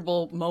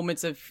uncomfortable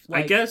moments of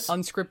like guess-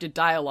 unscripted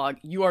dialogue.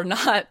 You are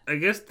not. I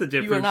guess the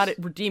difference... You are not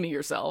redeeming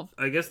yourself.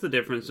 I guess the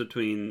difference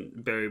between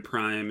Barry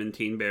Prime and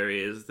Teen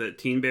Barry is that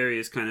Teen Barry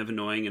is kind of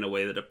annoying in a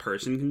way that a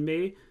person can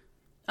be,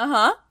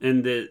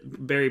 and that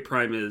Barry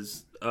Prime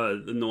is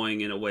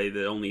annoying in a way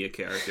that only a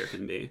character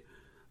can be.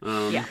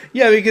 Yeah.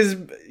 Yeah, because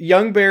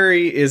young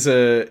Barry is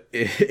a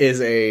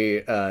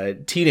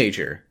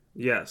teenager.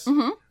 Yes.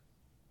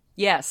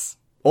 Yes.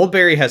 Old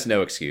Barry has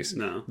no excuse.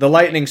 No. The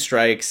lightning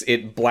strikes,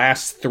 it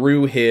blasts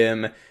through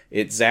him,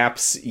 it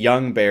zaps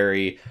young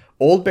Barry.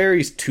 Old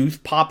Barry's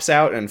tooth pops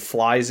out and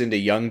flies into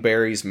young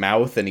Barry's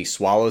mouth, and he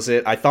swallows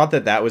it. I thought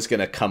that was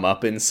going to come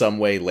up in some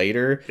way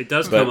later. It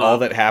does but come all up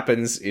that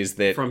happens is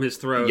that from his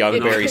throat. young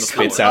not Barry from the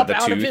spits floor. out the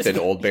Out of tooth, his and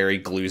mouth. Old Barry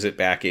glues it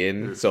back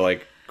in. So,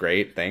 like,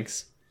 great,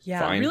 thanks.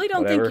 Yeah. Fine, I really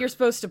don't whatever. think you're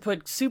supposed to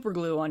put super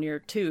glue on your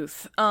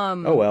tooth.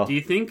 Oh, well. Do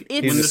you think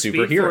It's- when He's a the Speed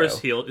superhero. Force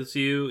heals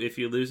you, if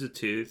you lose a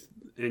tooth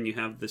and you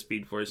have the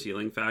Speed Force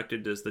healing factor,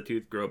 does the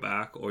tooth grow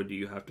back, or do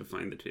you have to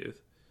find the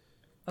tooth?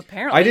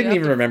 Apparently, I didn't you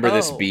even have to- remember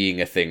this Oh. being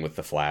a thing with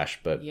the Flash,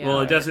 but Yeah. Well,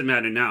 it doesn't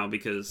matter now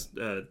because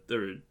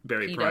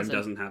Barry He Prime doesn't.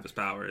 doesn't have his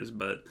powers,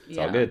 but it's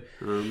all good.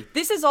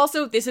 This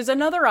is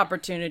another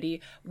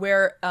opportunity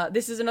where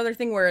this is another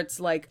thing where it's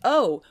like,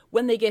 oh,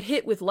 when they get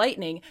hit with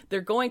lightning, they're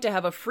going to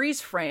have a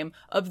freeze frame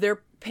of their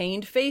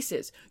pained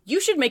faces.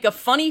 You should make a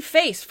funny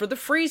face for the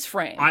freeze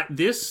frame.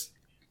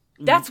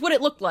 That's what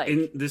it looked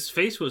like. This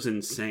face was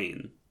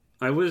insane.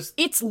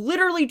 It's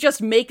literally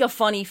just make a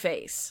funny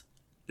face.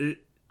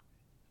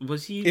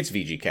 Was he? It's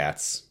VG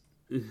Cats.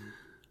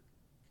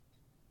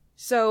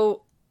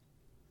 So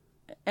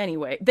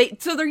anyway,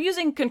 they're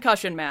using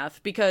concussion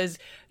math because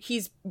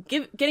he's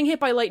getting hit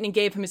by lightning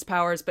gave him his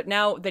powers, but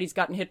now that he's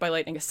gotten hit by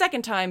lightning a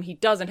second time, he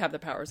doesn't have the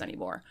powers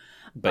anymore.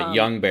 But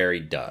young Barry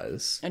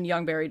does. And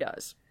young Barry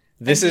does.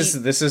 This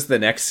is the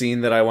next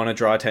scene that I want to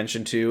draw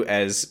attention to,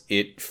 as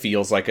it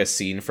feels like a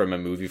scene from a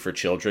movie for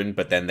children,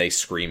 but then they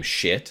scream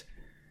shit.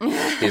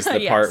 Is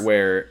the Yes. part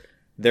where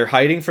they're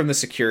hiding from the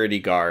security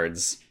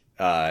guards,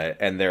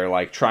 and they're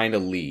like trying to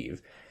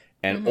leave.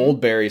 And old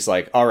Barry's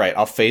like, all right,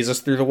 I'll phase us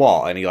through the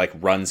wall. And he like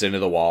runs into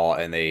the wall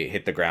and they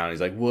hit the ground. He's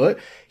like, what?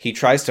 He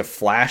tries to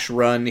flash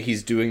run.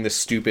 He's doing the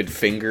stupid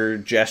finger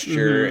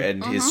gesture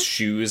and his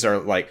shoes are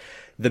like,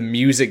 the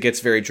music gets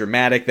very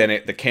dramatic.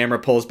 Then the camera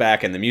pulls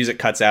back and the music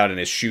cuts out and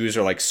his shoes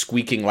are like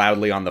squeaking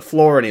loudly on the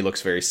floor and he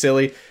looks very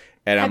silly.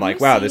 And I'm Have like,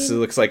 you wow, this seen-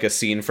 looks like a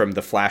scene from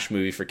the Flash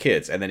movie for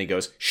kids. And then he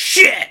goes,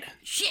 shit!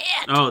 Shit!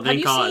 Oh, Have thank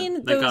you God! seen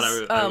Thank God!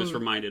 those, I was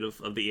reminded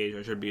of the age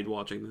I should be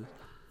watching this.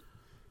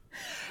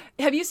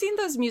 Have you seen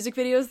those music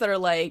videos that are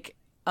like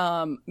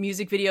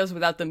music videos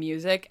without the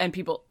music, and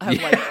people have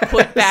like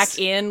put back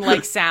in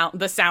like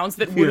the sounds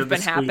that would Yeah, have the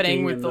been happening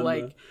squeaking with and the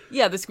then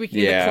like the squeaking,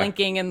 Yeah. the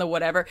clinking, and the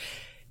whatever.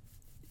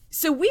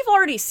 So we've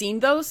already seen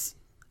those,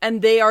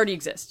 and they already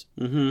exist.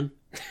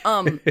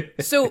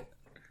 So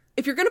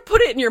if you're gonna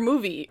put it in your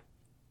movie,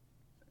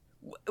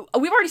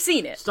 we've already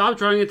seen it. Stop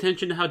drawing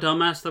attention to how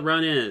dumbass the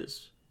run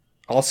is.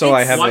 Also,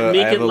 I have Why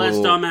make I have it a less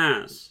little,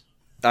 dumbass?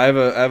 I have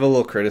a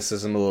little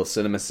criticism, a little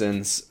cinema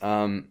sins.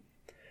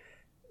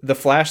 The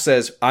Flash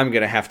says, I'm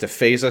going to have to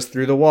phase us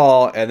through the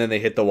wall, and then they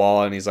hit the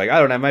wall, and he's like, I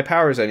don't have my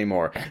powers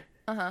anymore.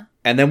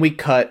 And then we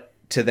cut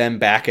to them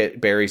back at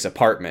Barry's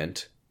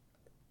apartment.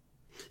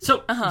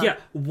 So yeah,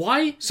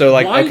 why? So,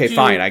 like, why okay, do-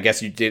 fine, I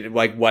guess you did,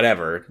 like,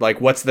 whatever.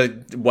 Like, what's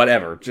the,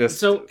 whatever, just...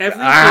 So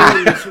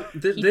everything.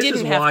 This is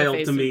didn't have to wild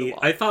phase to through the me. wall.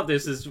 I thought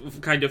this is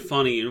kind of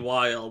funny and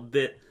wild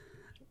that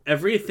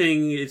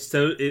everything is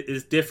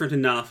different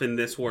enough in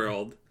this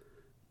world,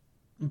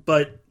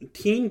 but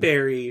Teen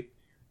Barry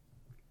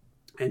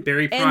and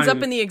Barry Prime ends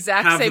up in the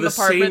exact have same the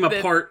apartment. Same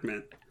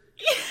apartment.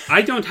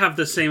 I don't have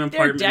the same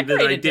apartment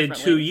that I did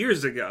 2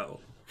 years ago.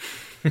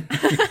 But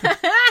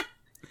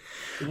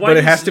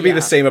it has to be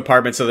the same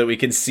apartment so that we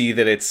can see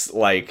that it's,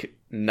 like,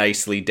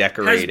 nicely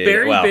decorated. Has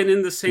Barry been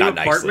in the same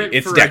apartment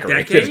for a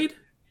decade?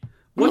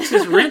 What's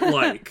his rent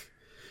like?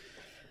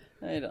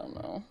 I don't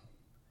know.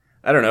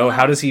 I don't know.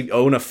 How does he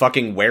own a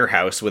fucking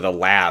warehouse with a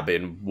lab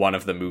in one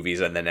of the movies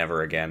and then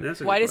never again?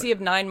 Why does he have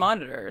 9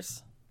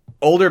 monitors?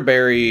 Older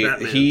Barry,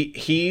 Batman.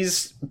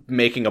 he's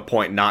making a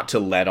point not to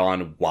let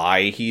on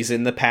why he's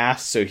in the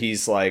past, so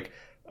he's like,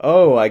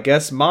 oh, I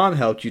guess Mom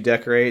helped you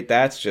decorate.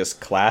 That's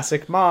just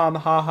classic Mom,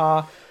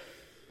 haha.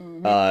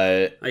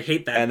 I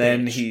hate that. And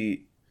then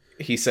he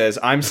says,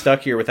 I'm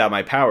stuck here without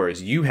my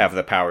powers. You have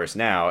the powers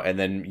now. And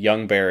then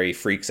young Barry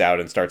freaks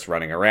out and starts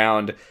running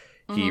around.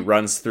 He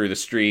runs through the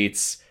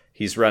streets.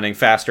 He's running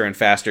faster and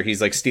faster. He's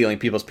like stealing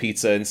people's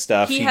pizza and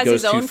stuff. He goes has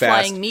his too own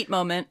fast. flying meat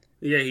moment.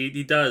 Yeah,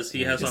 he does.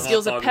 He has a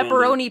Steals a hot dog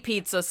pepperoni moment.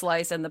 pizza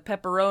slice, and the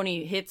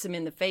pepperoni hits him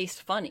in the face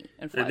funny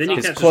and flies then he off.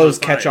 His catches clothes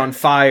on fire. catch on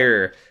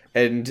fire,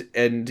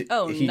 and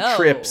Oh, he no.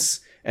 trips,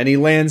 and he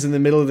lands in the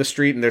middle of the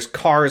street, and there's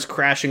cars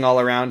crashing all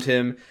around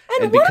him.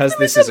 And what if because it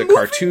this was is a a movie?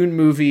 cartoon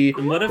movie,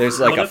 What if- there's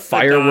like what a if the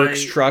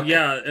fireworks guy- truck.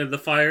 Yeah, and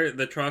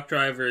the truck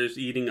driver is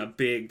eating a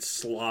big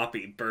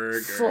sloppy burger.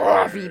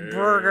 Sloppy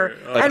burger.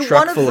 A And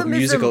truck one of full of them is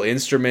musical a-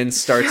 instruments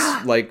starts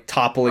like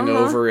toppling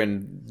over,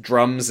 and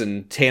drums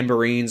and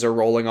tambourines are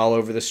rolling all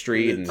over the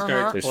street, and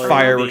there's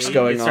fireworks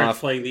going He starts off.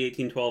 playing the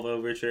 1812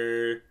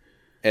 overture.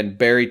 And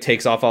Barry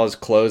takes off all his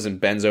clothes and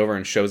bends over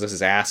and shows us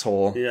his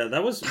asshole. Yeah,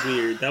 that was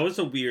weird. That was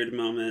a weird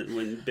moment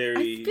when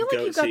Barry I feel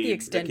like you got the goatsied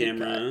extended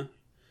camera.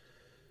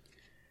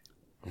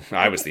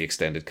 I was the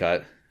extended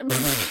cut.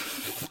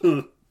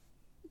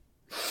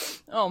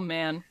 Oh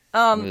man.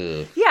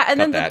 Ugh, Yeah, and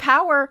then cut that. the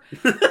power.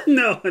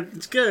 No,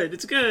 it's good.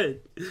 It's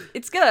good.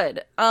 It's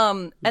good.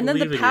 And then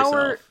Believe the in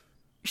power yourself.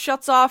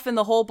 shuts off in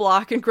the whole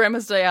block, and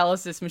Grandma's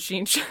dialysis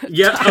machine shuts.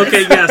 Yeah,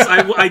 okay, yes.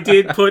 I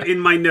did put in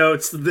my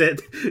notes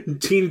that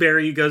Teen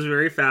Barry goes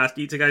very fast,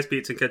 eats a guy's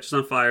pizza, catches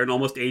on fire, and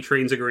almost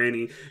A-trains a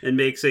granny, and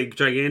makes a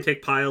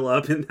gigantic pile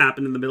up and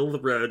happen in the middle of the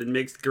road, and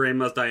makes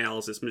Grandma's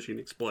dialysis machine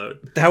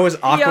explode. That was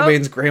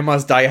Aquaman's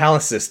grandma's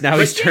dialysis. Now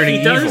he's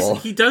turning evil.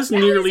 He does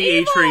nearly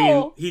A-train.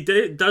 evil. He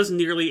does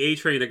nearly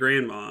A-train a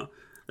grandma.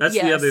 That's the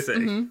Yes, other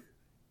thing.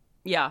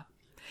 Yeah.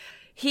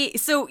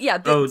 So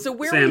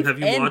where Sam, we've have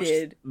you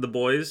ended. watched The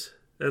Boys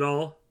at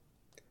all?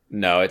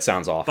 No, it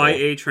sounds awful. By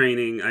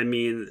A-training, I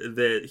mean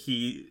that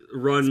he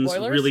runs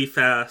Spoilers? really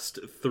fast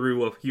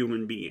through a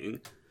human being.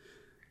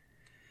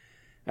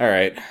 All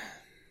right.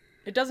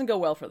 It doesn't go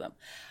well for them.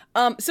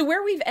 So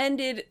where we've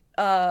ended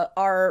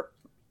our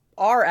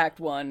Act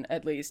 1,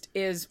 at least,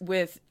 is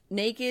with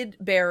naked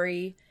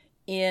Barry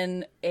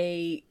in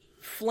a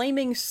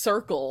flaming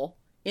circle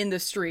in the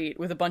street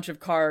with a bunch of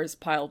cars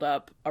piled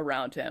up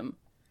around him.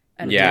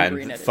 And a Yeah,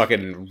 tambourine and at his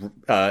fucking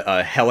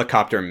a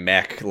helicopter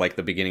mech like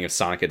the beginning of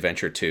Sonic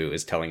Adventure 2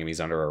 is telling him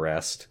he's under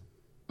arrest.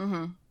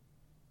 Mm-hmm.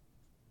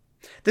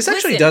 This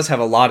actually Listen. does have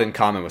a lot in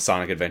common with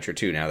Sonic Adventure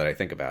 2 now that I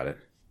think about it.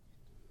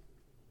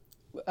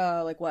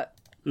 like what?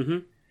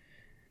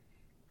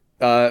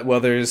 Well,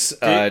 there's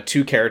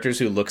two characters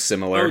who look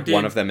similar.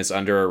 One of them is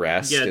under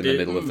arrest in the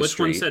middle of the which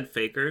street. one said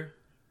Faker?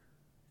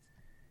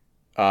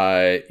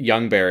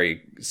 Young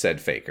Barry said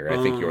Faker.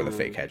 I think you're the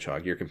fake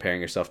hedgehog. You're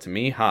comparing yourself to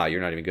me? Ha,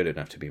 you're not even good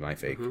enough to be my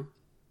fake.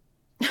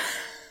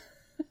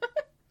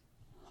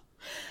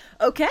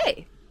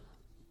 Okay.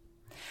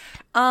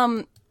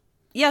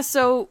 Yeah,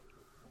 so,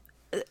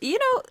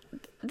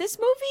 this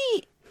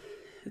movie,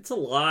 It's a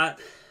lot.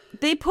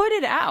 they put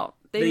it out.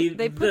 They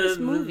put this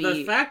movie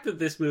The fact that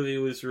this movie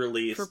was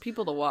released for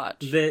people to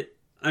watch.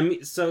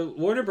 So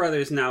Warner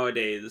Brothers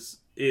nowadays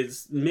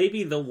is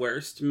maybe the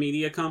worst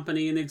media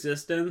company in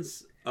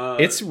existence.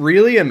 It's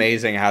really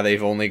amazing how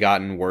they've only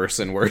gotten worse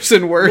and worse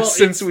and worse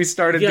since we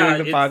started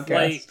doing the it's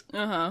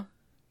podcast.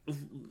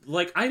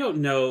 Like I don't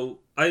know.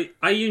 I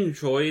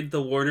enjoyed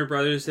the Warner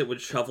Brothers that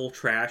would shovel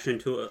trash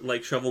into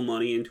shovel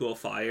money into a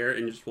fire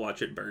and just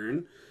watch it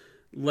burn.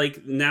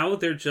 Like now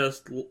they're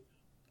just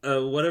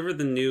whatever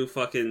the new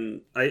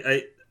fucking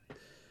I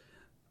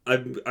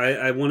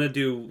want to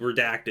do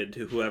redacted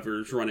to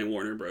whoever's running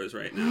Warner Bros.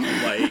 Right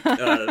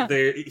now.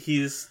 Like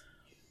he's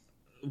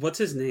what's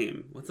his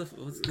name? What's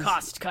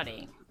Cost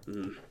cutting.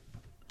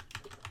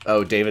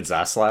 Oh, David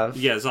Zaslav?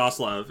 Yeah,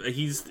 Zaslav.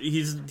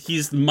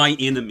 He's my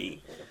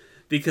enemy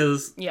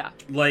because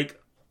I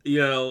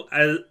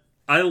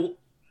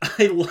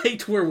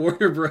liked where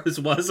Warner Bros.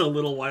 Was a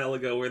little while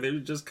ago, where they were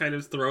just kind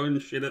of throwing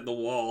shit at the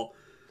wall,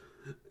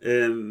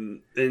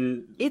 and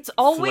It's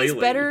always flailing.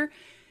 better.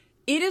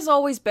 It is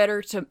always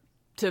better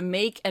to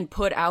make and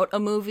put out a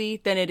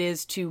movie than it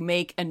is to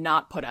make and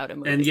not put out a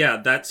movie. And yeah,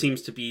 that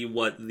seems to be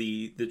what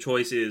the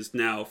choice is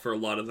now for a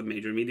lot of the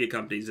major media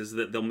companies, is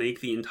that they'll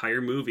make the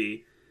entire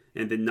movie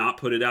and then not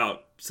put it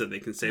out so they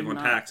can save on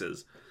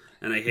taxes.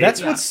 And I hate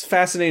That's what's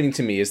fascinating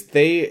to me is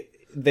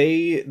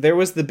there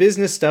was the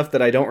business stuff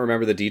that I don't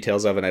remember the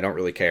details of and I don't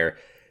really care.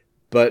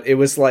 But it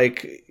was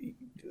like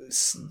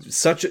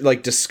such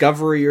like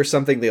Discovery or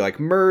something. They like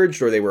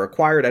merged or they were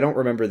acquired. I don't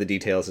remember the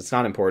details. It's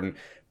not important.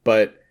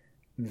 But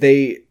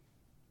they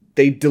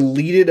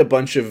deleted a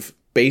bunch of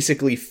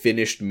basically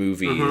finished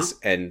movies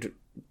and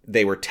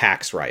they were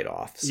tax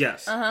write-offs.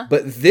 Yes.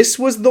 But this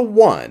was the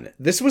one.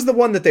 This was the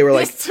one that they were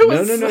like,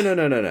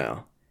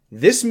 no.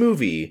 This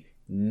movie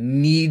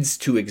needs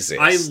to exist.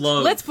 I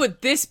love... Let's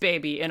put this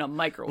baby in a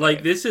microwave.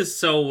 Like, this is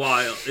so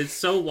wild. It's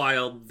so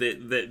wild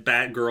that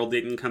Batgirl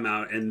didn't come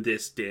out and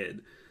this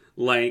did.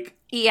 Like...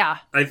 Yeah.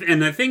 I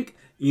think,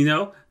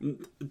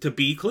 to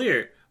be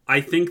clear,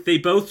 I think they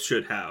both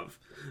should have.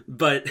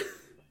 But...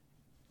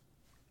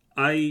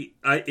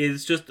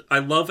 it's just, I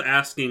love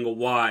asking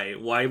why.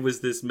 Why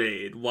was this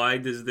made? Why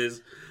did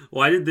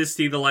this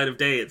see the light of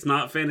day? It's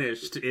not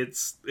finished.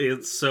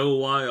 It's so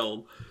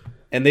wild.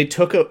 And they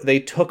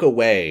took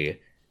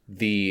away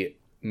the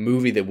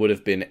movie that would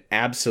have been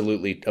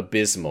absolutely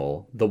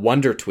abysmal, the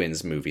Wonder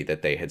Twins movie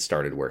that they had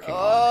started working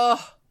on.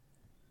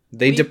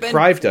 They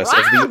deprived us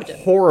of the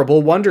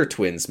horrible Wonder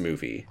Twins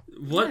movie.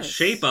 What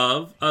shape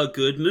of a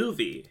good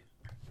movie?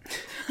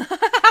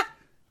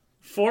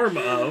 Form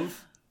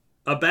of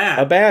a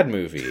bad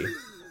movie.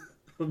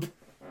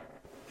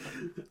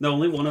 No,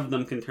 only one of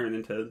them can turn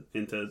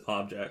into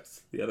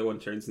objects. The other one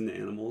turns into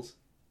animals.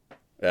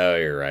 Oh,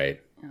 you're right.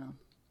 Yeah.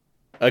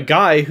 A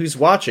guy who's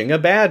watching a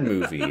bad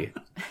movie.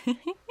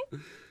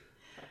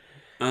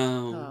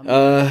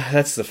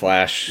 That's the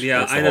Flash.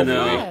 Yeah, I don't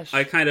know. Flash.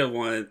 I kind of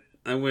want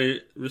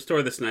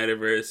restore the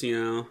Snyderverse,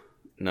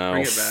 No.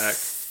 Bring it back.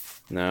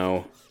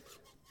 No.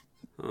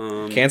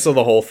 Cancel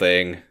the whole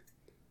thing.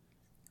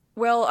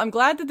 Well, I'm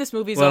glad that this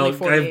movie's only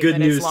 48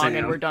 minutes long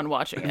and we're done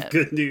watching it.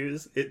 Good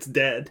news. It's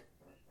dead.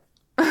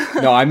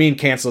 No, I mean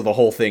cancel the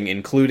whole thing,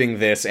 including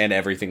this and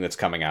everything that's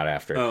coming out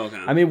after. Oh,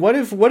 okay. I mean, what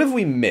have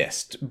we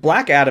missed?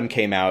 Black Adam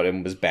came out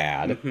and was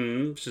bad.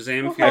 Mm-hmm.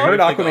 Shazam! I heard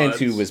Aquaman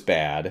 2 was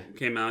bad.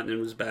 Came out and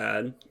was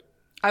bad.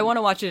 I want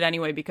to watch it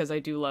anyway because I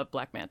do love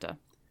Black Manta.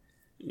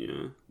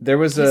 Yeah.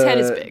 His head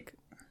is big.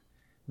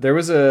 There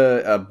was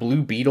a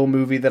Blue Beetle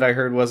movie that I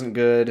heard wasn't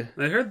good.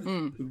 I heard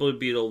Blue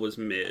Beetle was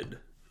mid.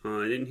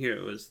 I didn't hear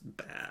it was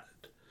bad.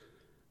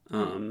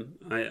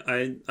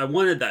 I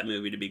wanted that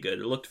movie to be good.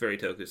 It looked very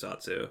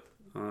tokusatsu.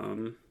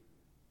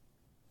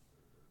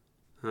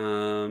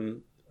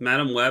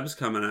 Madam Web's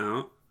coming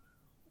out.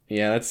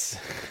 Yeah, that's...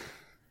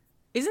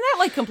 Isn't that,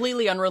 like,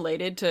 completely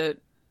unrelated to,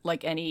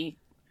 like, any...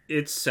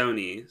 It's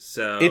Sony,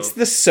 so... It's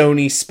the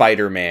Sony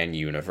Spider-Man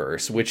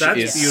universe, which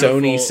is beautiful.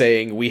 Sony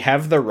saying, we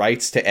have the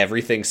rights to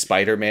everything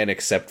Spider-Man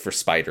except for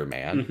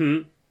Spider-Man.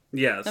 Mm-hmm.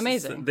 Yes.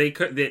 Amazing.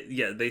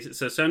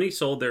 So Sony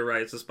sold their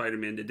rights to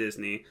Spider-Man to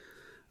Disney.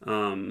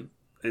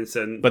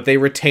 But they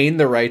retain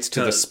the rights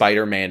to the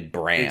Spider-Man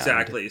brand.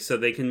 Exactly. So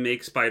they can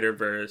make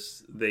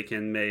Spider-Verse. They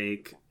can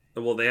make...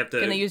 Well, they have to...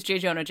 Can they use J.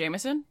 Jonah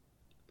Jameson?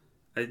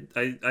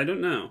 I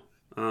don't know.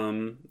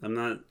 I'm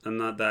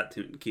not that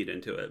keyed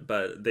into it.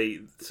 But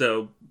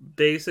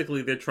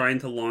basically they're trying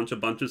to launch a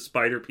bunch of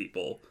Spider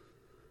people.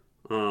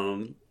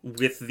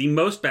 With the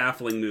most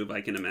baffling move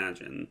I can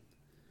imagine.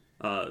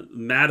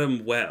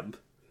 Madam Web.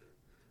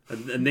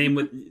 A name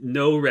with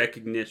no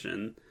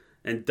recognition.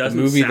 And doesn't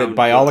a movie sound that,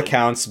 by good. all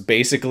accounts,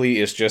 basically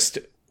is just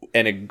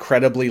an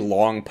incredibly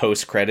long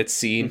post-credits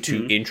scene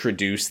to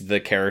introduce the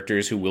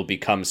characters who will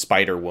become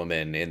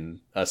Spider-Woman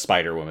in a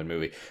Spider-Woman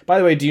movie. By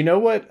the way, do you know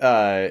what...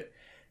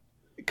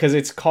 Because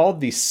it's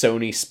called the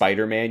Sony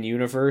Spider-Man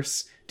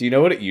universe. Do you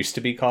know what it used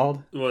to be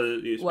called? What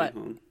it used to be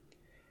called?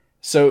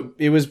 So,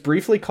 it was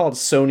briefly called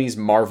Sony's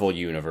Marvel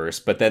Universe,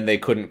 but then they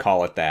couldn't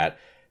call it that.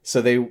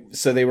 So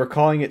they were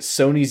calling it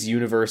Sony's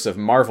Universe of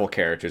Marvel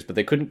characters, but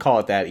they couldn't call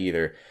it that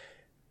either.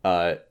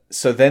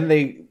 So then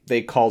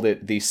they called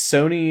it the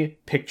Sony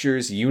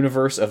Pictures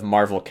Universe of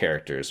Marvel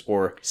Characters,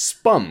 or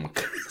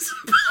SPUMC.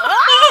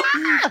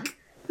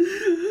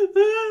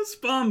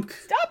 Spunk.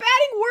 Stop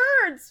adding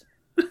words.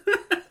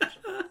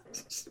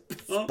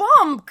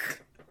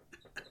 Spunk.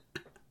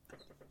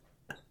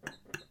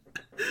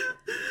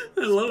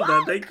 I love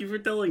that. Thank you for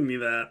telling me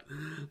that.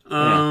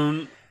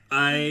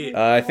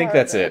 I think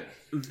that's it.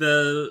 How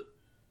do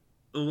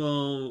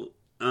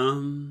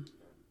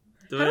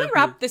we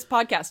wrap this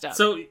podcast up?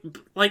 So,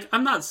 like,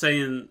 I'm not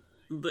saying...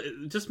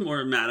 Just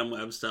more Madam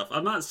Web stuff.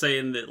 I'm not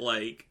saying that,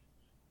 like,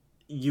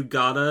 you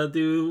gotta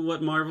do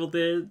what Marvel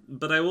did,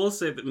 but I will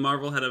say that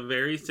Marvel had a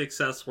very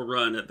successful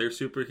run at their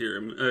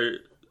superhero...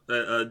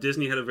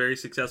 Disney had a very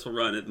successful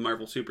run at the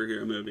Marvel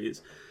superhero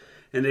movies.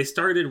 And they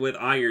started with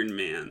Iron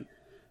Man,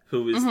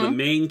 who is the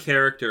main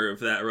character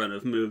of that run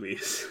of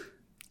movies.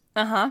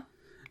 Uh-huh.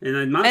 And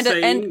I'm not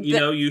saying,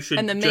 you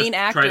should just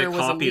try to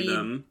copy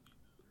them.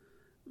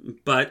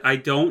 But I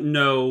don't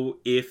know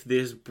if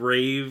this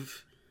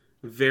brave,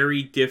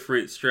 very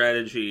different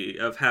strategy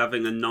of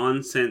having a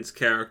nonsense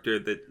character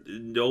that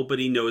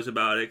nobody knows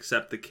about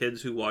except the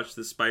kids who watch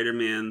the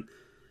Spider-Man,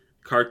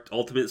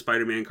 Ultimate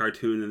Spider-Man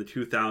cartoon in the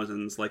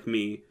 2000s, like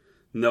me,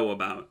 know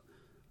about.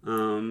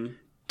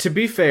 To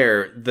be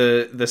fair,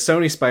 the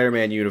Sony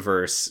Spider-Man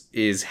universe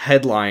is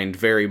headlined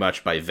very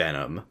much by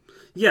Venom.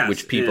 Yes,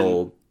 which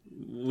people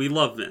we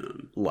love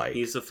Venom. Like.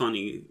 He's a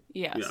funny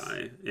Yes.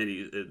 guy, and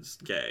he's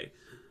gay.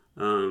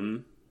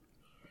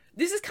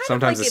 This is kind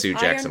sometimes of the like suit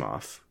jacks him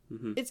off.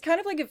 It's kind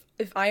of like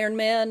if Iron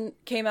Man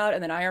came out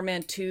and then Iron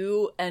Man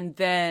 2 and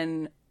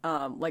then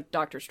like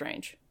Doctor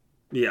Strange.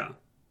 Yeah.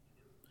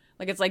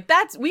 Like it's like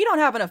we don't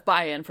have enough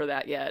buy-in for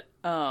that yet.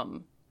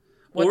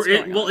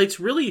 It's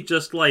really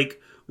just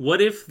like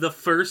what if the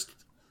first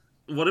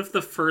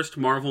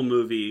Marvel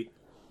movie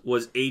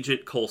was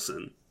Agent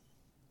Coulson?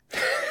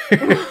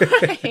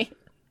 Right.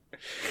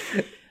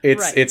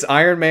 It's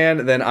Iron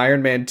Man, then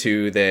Iron Man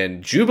 2,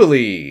 then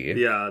Jubilee.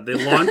 Yeah, they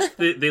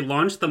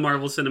launched the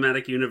Marvel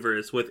Cinematic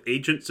Universe with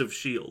Agents of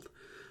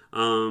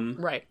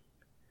S.H.I.E.L.D. Right.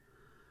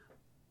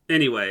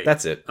 Anyway.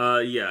 That's it.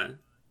 Yeah.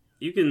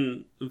 You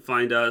can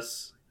find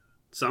us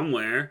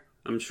somewhere,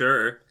 I'm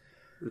sure.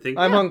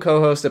 I'm on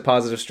co-host at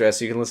Positive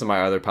Stress. You can listen to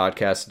my other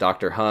podcast,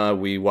 Doctor Huh.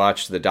 We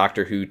watched the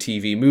Doctor Who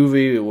TV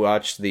movie. We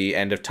watched the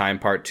End of Time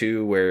Part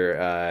 2,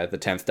 where the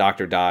 10th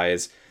Doctor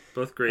dies.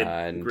 Both great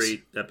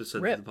episodes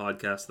of the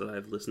podcast that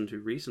I've listened to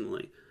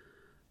recently.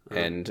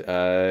 And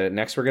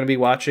next we're going to be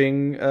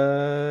watching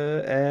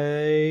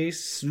a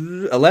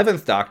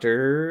 11th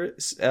Doctor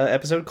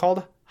episode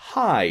called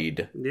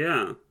Hide.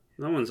 Yeah,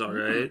 that one's all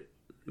right.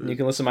 You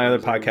can listen to my other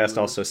podcast,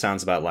 also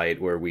Sounds About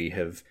Light, where we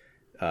have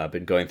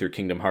been going through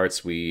Kingdom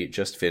Hearts. We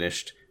just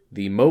finished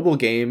the mobile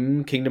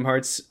game Kingdom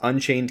Hearts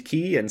Unchained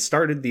Key and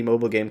started the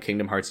mobile game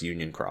Kingdom Hearts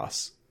Union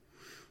Cross.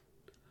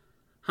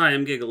 Hi,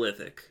 I'm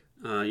Gigalithic.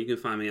 You can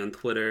find me on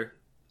Twitter,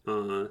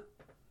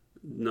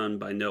 none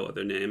by no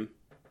other name,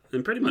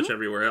 and pretty much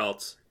everywhere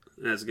else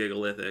as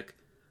Gigalithic.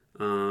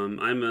 I'm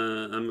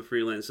a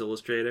freelance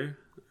illustrator.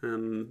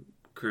 I'm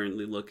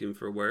currently looking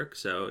for work,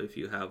 so if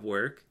you have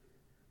work,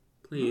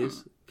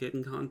 please get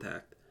in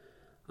contact.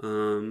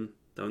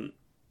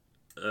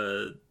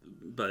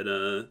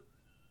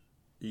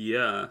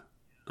 Yeah.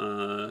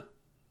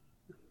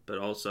 But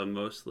also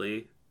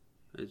mostly,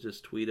 I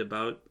just tweet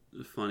about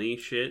funny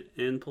shit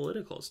and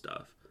political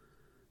stuff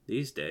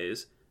these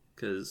days,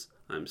 because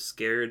I'm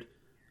scared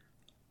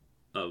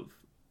of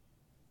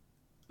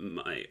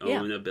my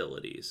own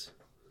abilities.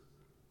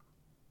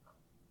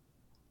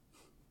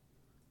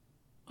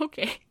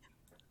 Okay.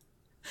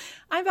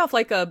 I'm about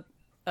Flight Cub.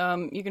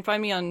 You can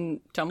find me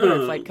on Tumblr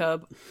at Flight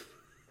Cub,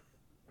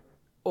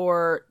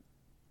 or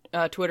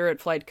Twitter at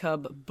Flight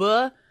Cub.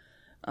 The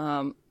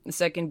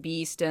second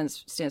B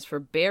stands for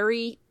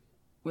Barry,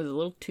 with a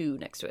little 2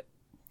 next to it.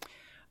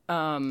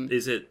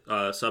 Is it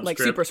subscript? Like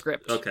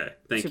superscript. Okay,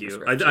 thank you.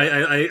 Superscript,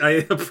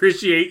 I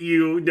appreciate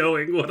you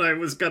knowing what I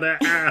was gonna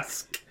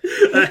ask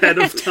ahead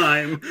of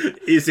time.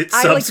 Is it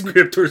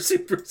subscript or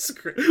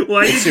superscript?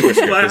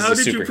 How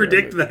did you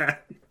predict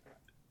that?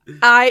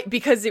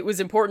 Because it was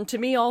important to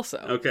me also.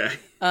 Okay.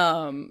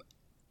 I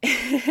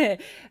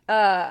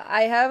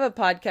have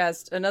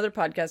another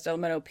podcast,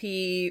 Element OP,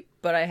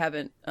 but I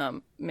haven't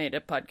made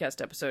a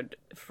podcast episode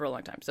for a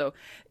long time. So,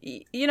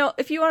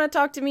 if you want to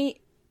talk to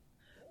me,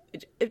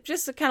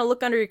 just kind of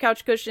look under your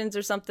couch cushions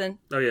or something.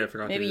 Oh yeah, I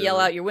forgot. Maybe yell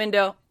out your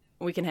window.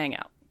 We can hang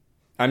out.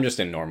 I'm just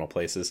in normal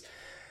places.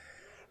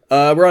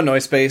 We're on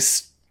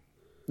Noisepace.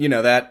 You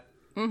know that.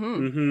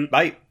 Mm-hmm.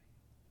 Bye.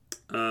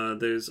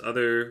 There's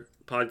other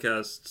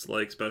podcasts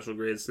like Special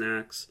Grade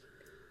Snacks.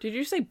 Did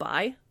you say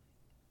bye?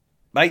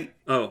 Bye.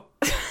 Oh.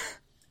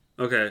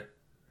 Okay.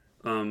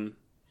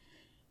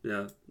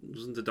 Yeah.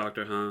 Listen to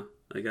Doctor Huh,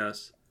 I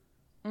guess.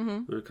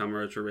 Mm-hmm. Or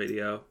Kamurocho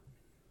Radio.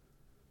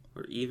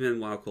 Or even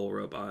Wow Cool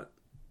Robot.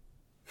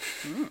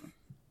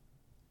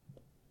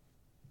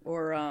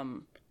 Or,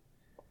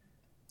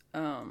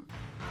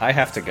 I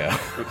have to go.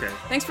 Okay.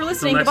 Thanks for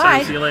listening. Until next Goodbye.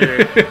 time, see you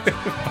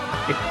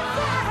later.